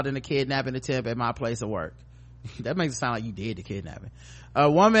was involved in a kidnapping attempt at my place of work." That makes it sound like you did the kidnapping. "A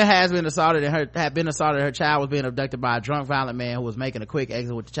woman had been assaulted and her child was being abducted by a drunk, violent man who was making a quick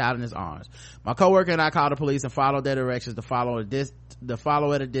exit with the child in his arms. My coworker and I called the police and followed their directions to follow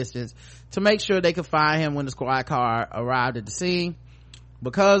at a distance to make sure they could find him when the squad car arrived at the scene.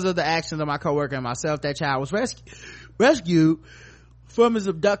 Because of the actions of my coworker and myself, that child was rescued from his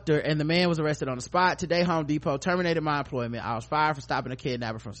abductor, and the man was arrested on the spot. Today, Home Depot terminated my employment. I was fired for stopping a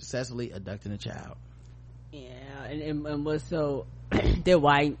kidnapper from successfully abducting a child." Yeah, and was so they're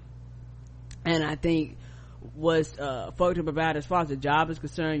white, and I think was fucked up about as far as the job is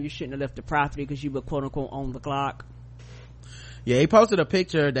concerned. You shouldn't have left the property because you were quote unquote on the clock. Yeah, he posted a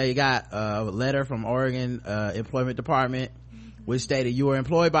picture that he got a letter from Oregon Employment Department, which stated, "You were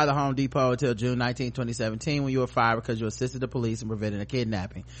employed by the Home Depot until June 19, 2017, when you were fired because you assisted the police in preventing a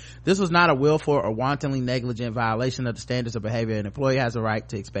kidnapping. This was not a willful or wantonly negligent violation of the standards of behavior an employee has a right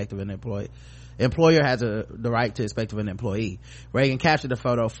to expect of an employee. Employer has the right to expect of an employee." Reagan captured the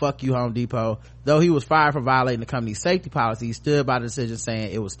photo, "Fuck you, Home Depot." Though he was fired for violating the company's safety policy, he stood by the decision,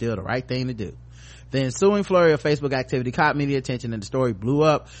 saying it was still the right thing to do. The ensuing flurry of Facebook activity caught media attention and the story blew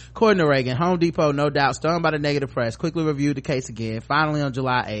up. According to Reagan, Home Depot, no doubt stung by the negative press, quickly reviewed the case again. Finally, on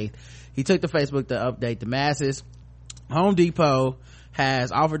July 8th, he took to Facebook to update the masses. "Home Depot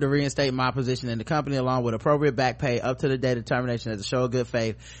has offered to reinstate my position in the company along with appropriate back pay up to the date of termination as a show of good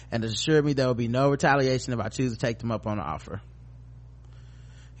faith, and has assured me there will be no retaliation if I choose to take them up on the offer."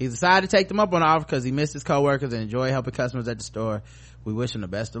 He decided to take them up on the offer because he missed his coworkers and enjoyed helping customers at the store. We wish him the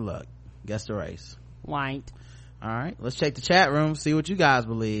best of luck. Guess the race. White. All right, let's check the chat room, see what you guys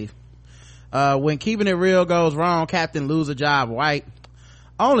believe. When keeping it real goes wrong, Captain lose a job, white.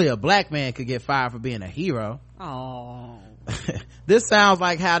 Only a black man could get fired for being a hero. Oh. This sounds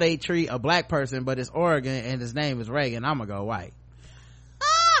like how they treat a black person, but it's Oregon and his name is Reagan. I'm gonna go white.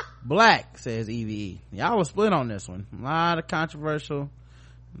 Black, says EVE. Y'all was split on this one. A lot of controversial.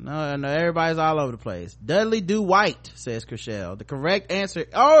 No, everybody's all over the place. Dudley do white, says Chriselle. The correct answer,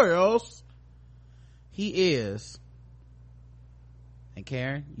 else he is. And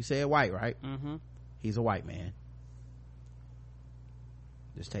Karen, you said white, right? Mm-hmm. He's a white man.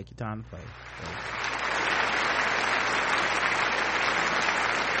 Just take your time to play.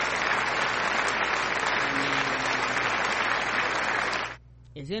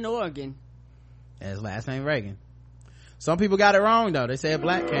 It's in Oregon. And his last name Reagan. Some people got it wrong though. They said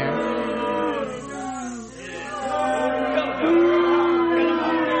black, Karen.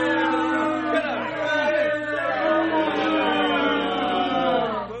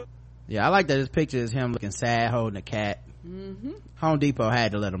 Yeah, I like that this picture is him looking sad holding a cat. Mm-hmm. Home Depot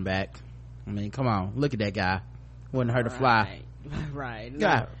had to let him back. I mean, come on, look at that guy. Wouldn't hurt to fly. Right.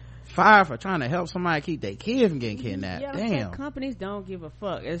 Got fired for trying to help somebody keep their kid from getting kidnapped. Yeah, damn. Companies don't give a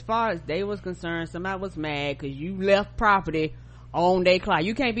fuck. As far as they was concerned, somebody was mad because you left property on their clock.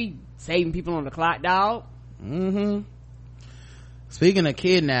 You can't be saving people on the clock, dog. Mm-hmm. Speaking of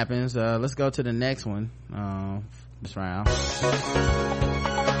kidnappings, let's go to the next one this round.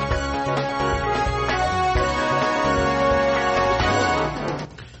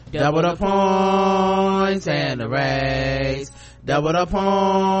 Double the points and the race. Double the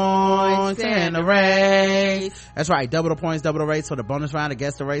points and the race. That's right, double the points, double the race for the bonus round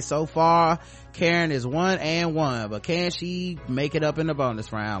against the race. So far, Karen is 1-1, but can she make it up in the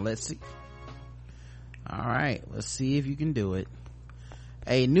bonus round? Let's see. All right, let's see if you can do it.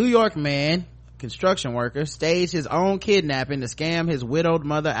 A New York man, construction worker, staged his own kidnapping to scam his widowed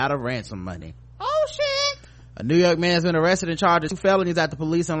mother out of ransom money. Oh shit. A New York man has been arrested and charged with 2 felonies after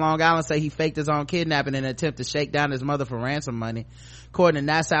police in Long Island say he faked his own kidnapping in an attempt to shake down his mother for ransom money. According to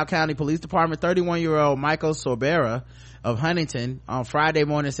Nassau County Police Department, 31-year-old Michael Sorbera of Huntington on Friday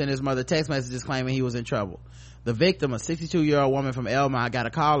morning sent his mother text messages claiming he was in trouble. The victim, a 62-year-old woman from Elmont, got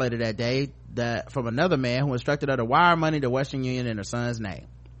a call later that day from another man who instructed her to wire money to Western Union in her son's name.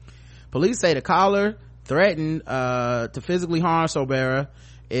 Police say the caller threatened to physically harm Sorbera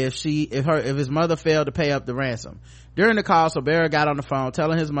if his mother failed to pay up the ransom. During the call, Sorbera got on the phone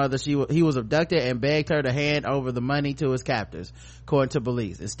telling his mother he was abducted and begged her to hand over the money to his captors, according to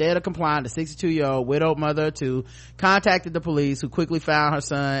police. Instead of complying, the 62-year-old widowed mother of 2 contacted the police, who quickly found her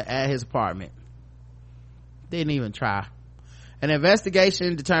son at his apartment. Didn't even try. An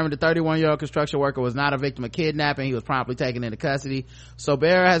investigation determined the 31-year-old construction worker was not a victim of kidnapping. He was promptly taken into custody.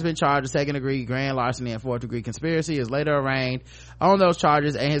 Sorbera has been charged with second-degree grand larceny and fourth-degree conspiracy. He is later arraigned on those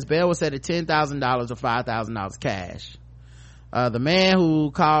charges, and his bail was set at $10,000 or $5,000 cash. The man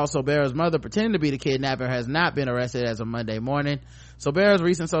who called Sorbera's mother pretending to be the kidnapper has not been arrested as of Monday morning. Sorbera's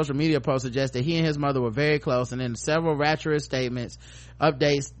recent social media post suggests that he and his mother were very close, and in several rapturous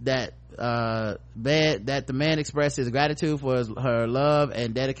updates that the man expressed his gratitude for her love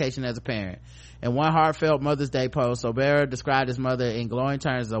and dedication as a parent. In one heartfelt Mother's Day post, Sorbera described his mother in glowing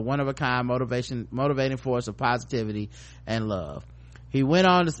terms as a one-of-a-kind motivating force of positivity and love. He went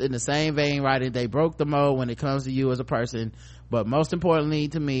on in the same vein, writing, "They broke the mold when it comes to you as a person, but most importantly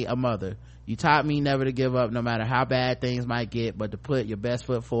to me, a mother. You taught me never to give up no matter how bad things might get, but to put your best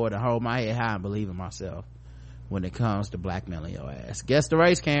foot forward and hold my head high and believe in myself when it comes to blackmailing your ass." Guess the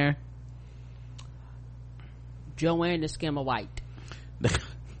race, Karen. Joanne the Skimmer White.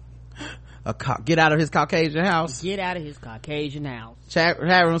 Get out of his Caucasian house. Get out of his Caucasian house. Chat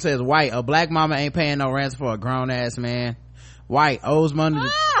room says, White, a black mama ain't paying no ransom for a grown ass man. White owes money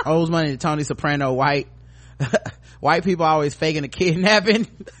to Tony Soprano. White white people always faking a kidnapping.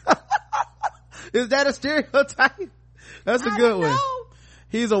 Is that a stereotype? That's a good one.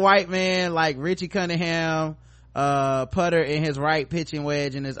 He's a white man like Richie Cunningham, putter in his right, pitching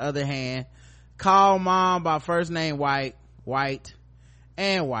wedge in his other hand. Call mom by first name White.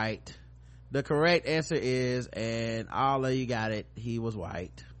 The correct answer is, and all of you got it, he was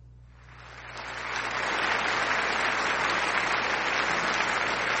white.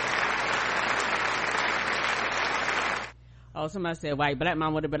 Oh, somebody said white. Black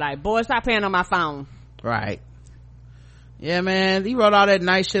mom would have been like, boy, stop paying on my phone. Right. Yeah, man, he wrote all that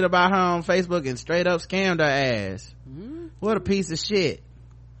nice shit about her on Facebook and straight up scammed her ass. Mm-hmm. What a piece of shit.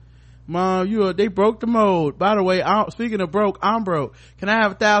 Mom, they broke the mold. By the way, speaking of broke, I'm broke. Can I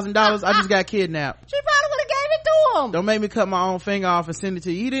have $1,000? I just got kidnapped. She probably would have gave it to him. Don't make me cut my own finger off and send it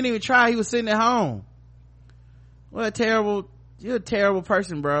to you. You didn't even try. He was sitting at home. You're a terrible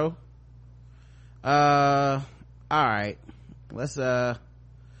person, bro. All right. Let's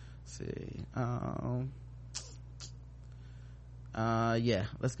see.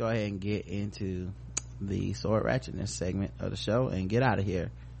 Let's go ahead and get into the sword ratchetness segment of the show and get out of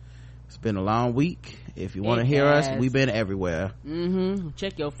here. It's been a long week. If you want to hear us, we've been everywhere.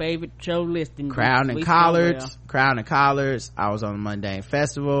 Check your favorite show listing. Crown and Collards. I was on the Mundane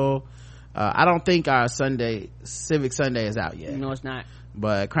Festival. I don't think our Civic Sunday is out yet. No, it's not.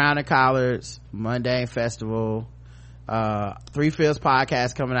 But Crown and Collards, Mundane Festival, 3/5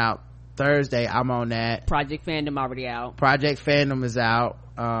 podcast coming out Thursday. I'm on that. Project Fandom already out. Project Fandom is out.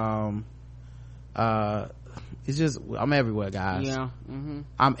 It's just, I'm everywhere, guys. Yeah.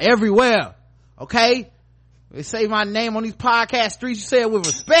 I'm everywhere. Okay? They say my name on these podcast streets. You say it with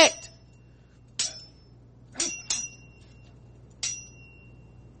respect.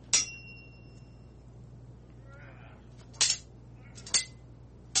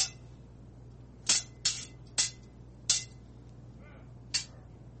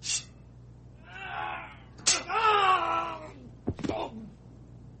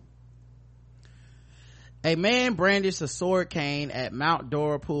 A man brandished a sword cane at Mount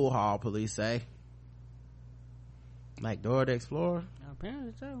Dora Pool Hall, police say. Like Dora the Explorer?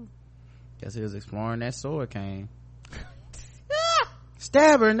 Apparently so. Guess he was exploring that sword cane.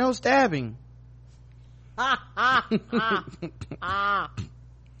 Stabber, no stabbing.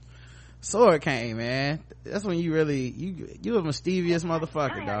 Sword cane, man. That's when you really, you a mischievous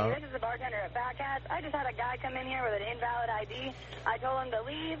motherfucker, dog. This is the bartender at Fat Cats. I just had a guy come in here with an invalid ID. I told him to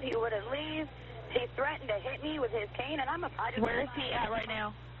leave. He wouldn't leave. He threatened to hit me with his cane, and Where is he at right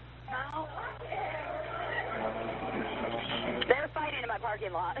now? They're fighting in my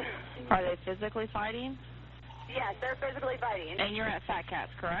parking lot. Are they physically fighting? Yes, they're physically fighting. And you're at Fat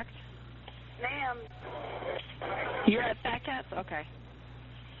Cats, correct? Ma'am. You're at Fat Cats? Okay.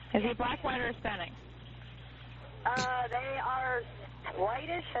 Is he black, white, or Hispanic? They are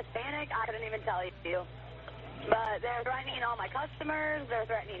whitish, Hispanic. I couldn't even tell you. But they're threatening all my customers. They're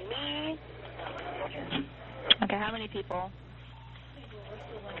threatening me. Okay, how many people?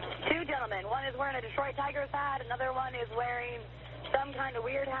 2 gentlemen. One is wearing a Detroit Tigers hat. Another one is wearing some kind of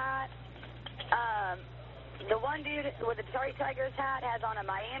weird hat. The one dude with the Detroit Tigers hat has on a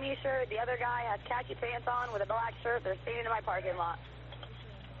Miami shirt. The other guy has khaki pants on with a black shirt. They're standing in my parking lot.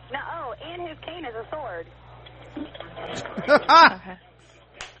 Now, and his cane is a sword. Okay.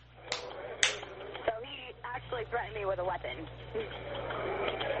 So he actually threatened me with a weapon.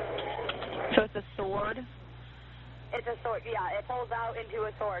 So it's a sword? It's a sword, yeah. It pulls out into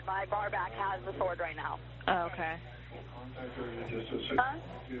a sword. My bar back has the sword right now. Oh, okay. Huh?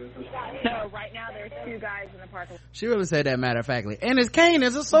 No, right now there's 2 guys in the parking lot. She really said that matter-of-factly. And his cane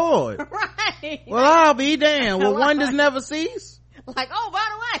is a sword. Right. Well, I'll be damned. Will wonders never cease? Like, oh, by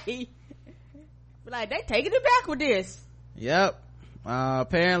the way, like, they taking it back with this. Yep.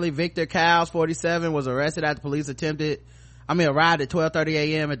 Apparently Victor Cowles, 47, was arrested after police arrived at 12:30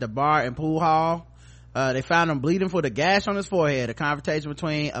 a.m. at the bar and pool hall. They found him bleeding with a gash on his forehead. A confrontation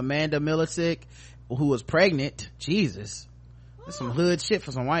between Amanda Milicic, who was pregnant. Jesus. That's some hood shit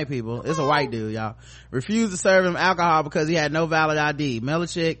for some white people. It's a white dude, y'all. Refused to serve him alcohol because he had no valid ID.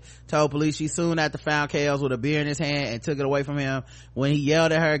 Milicic told police she soon after found Cowles with a beer in his hand and took it away from him when he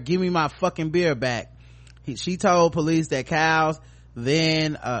yelled at her, "Give me my fucking beer back." She told police that Cowles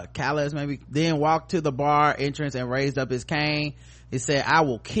then walked to the bar entrance and raised up his cane. He said, "I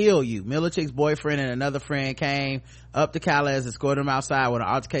will kill you." Milicic's boyfriend and another friend came up to Cowles, escorted him outside when an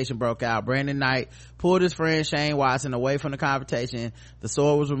altercation broke out. Brandon Knight pulled his friend Shane Watson away from the confrontation. The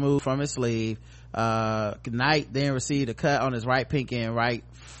sword was removed from his sleeve. Knight then received a cut on his right pinky and right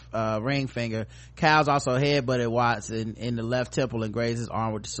ring finger. Cowles also headbutted Watson in the left temple and grazed his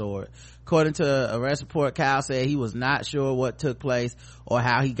arm with the sword. According to the arrest report, Cowles said he was not sure what took place or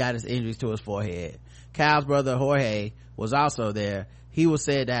how he got his injuries to his forehead. Cowles' brother Jorge was also there. He was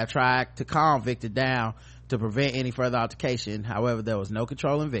said to have tried to calm Victor down to prevent any further altercation. However, there was no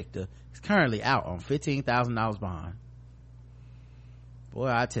controlling Victor. He's currently out on $15,000 bond. Boy,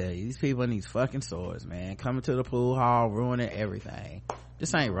 I tell you, these people in these fucking swords, man, coming to the pool hall, ruining everything.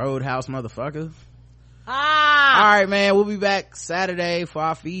 This ain't Roadhouse, motherfucker. All right, man, we'll be back Saturday for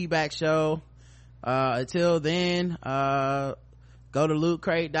our feedback show. Until then, go to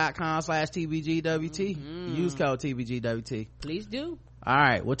lootcrate.com/tbgwt. Use code tbgwt. Please do. All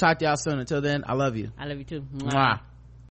right, we'll talk to y'all soon. Until then, I love you. I love you too. Mwah.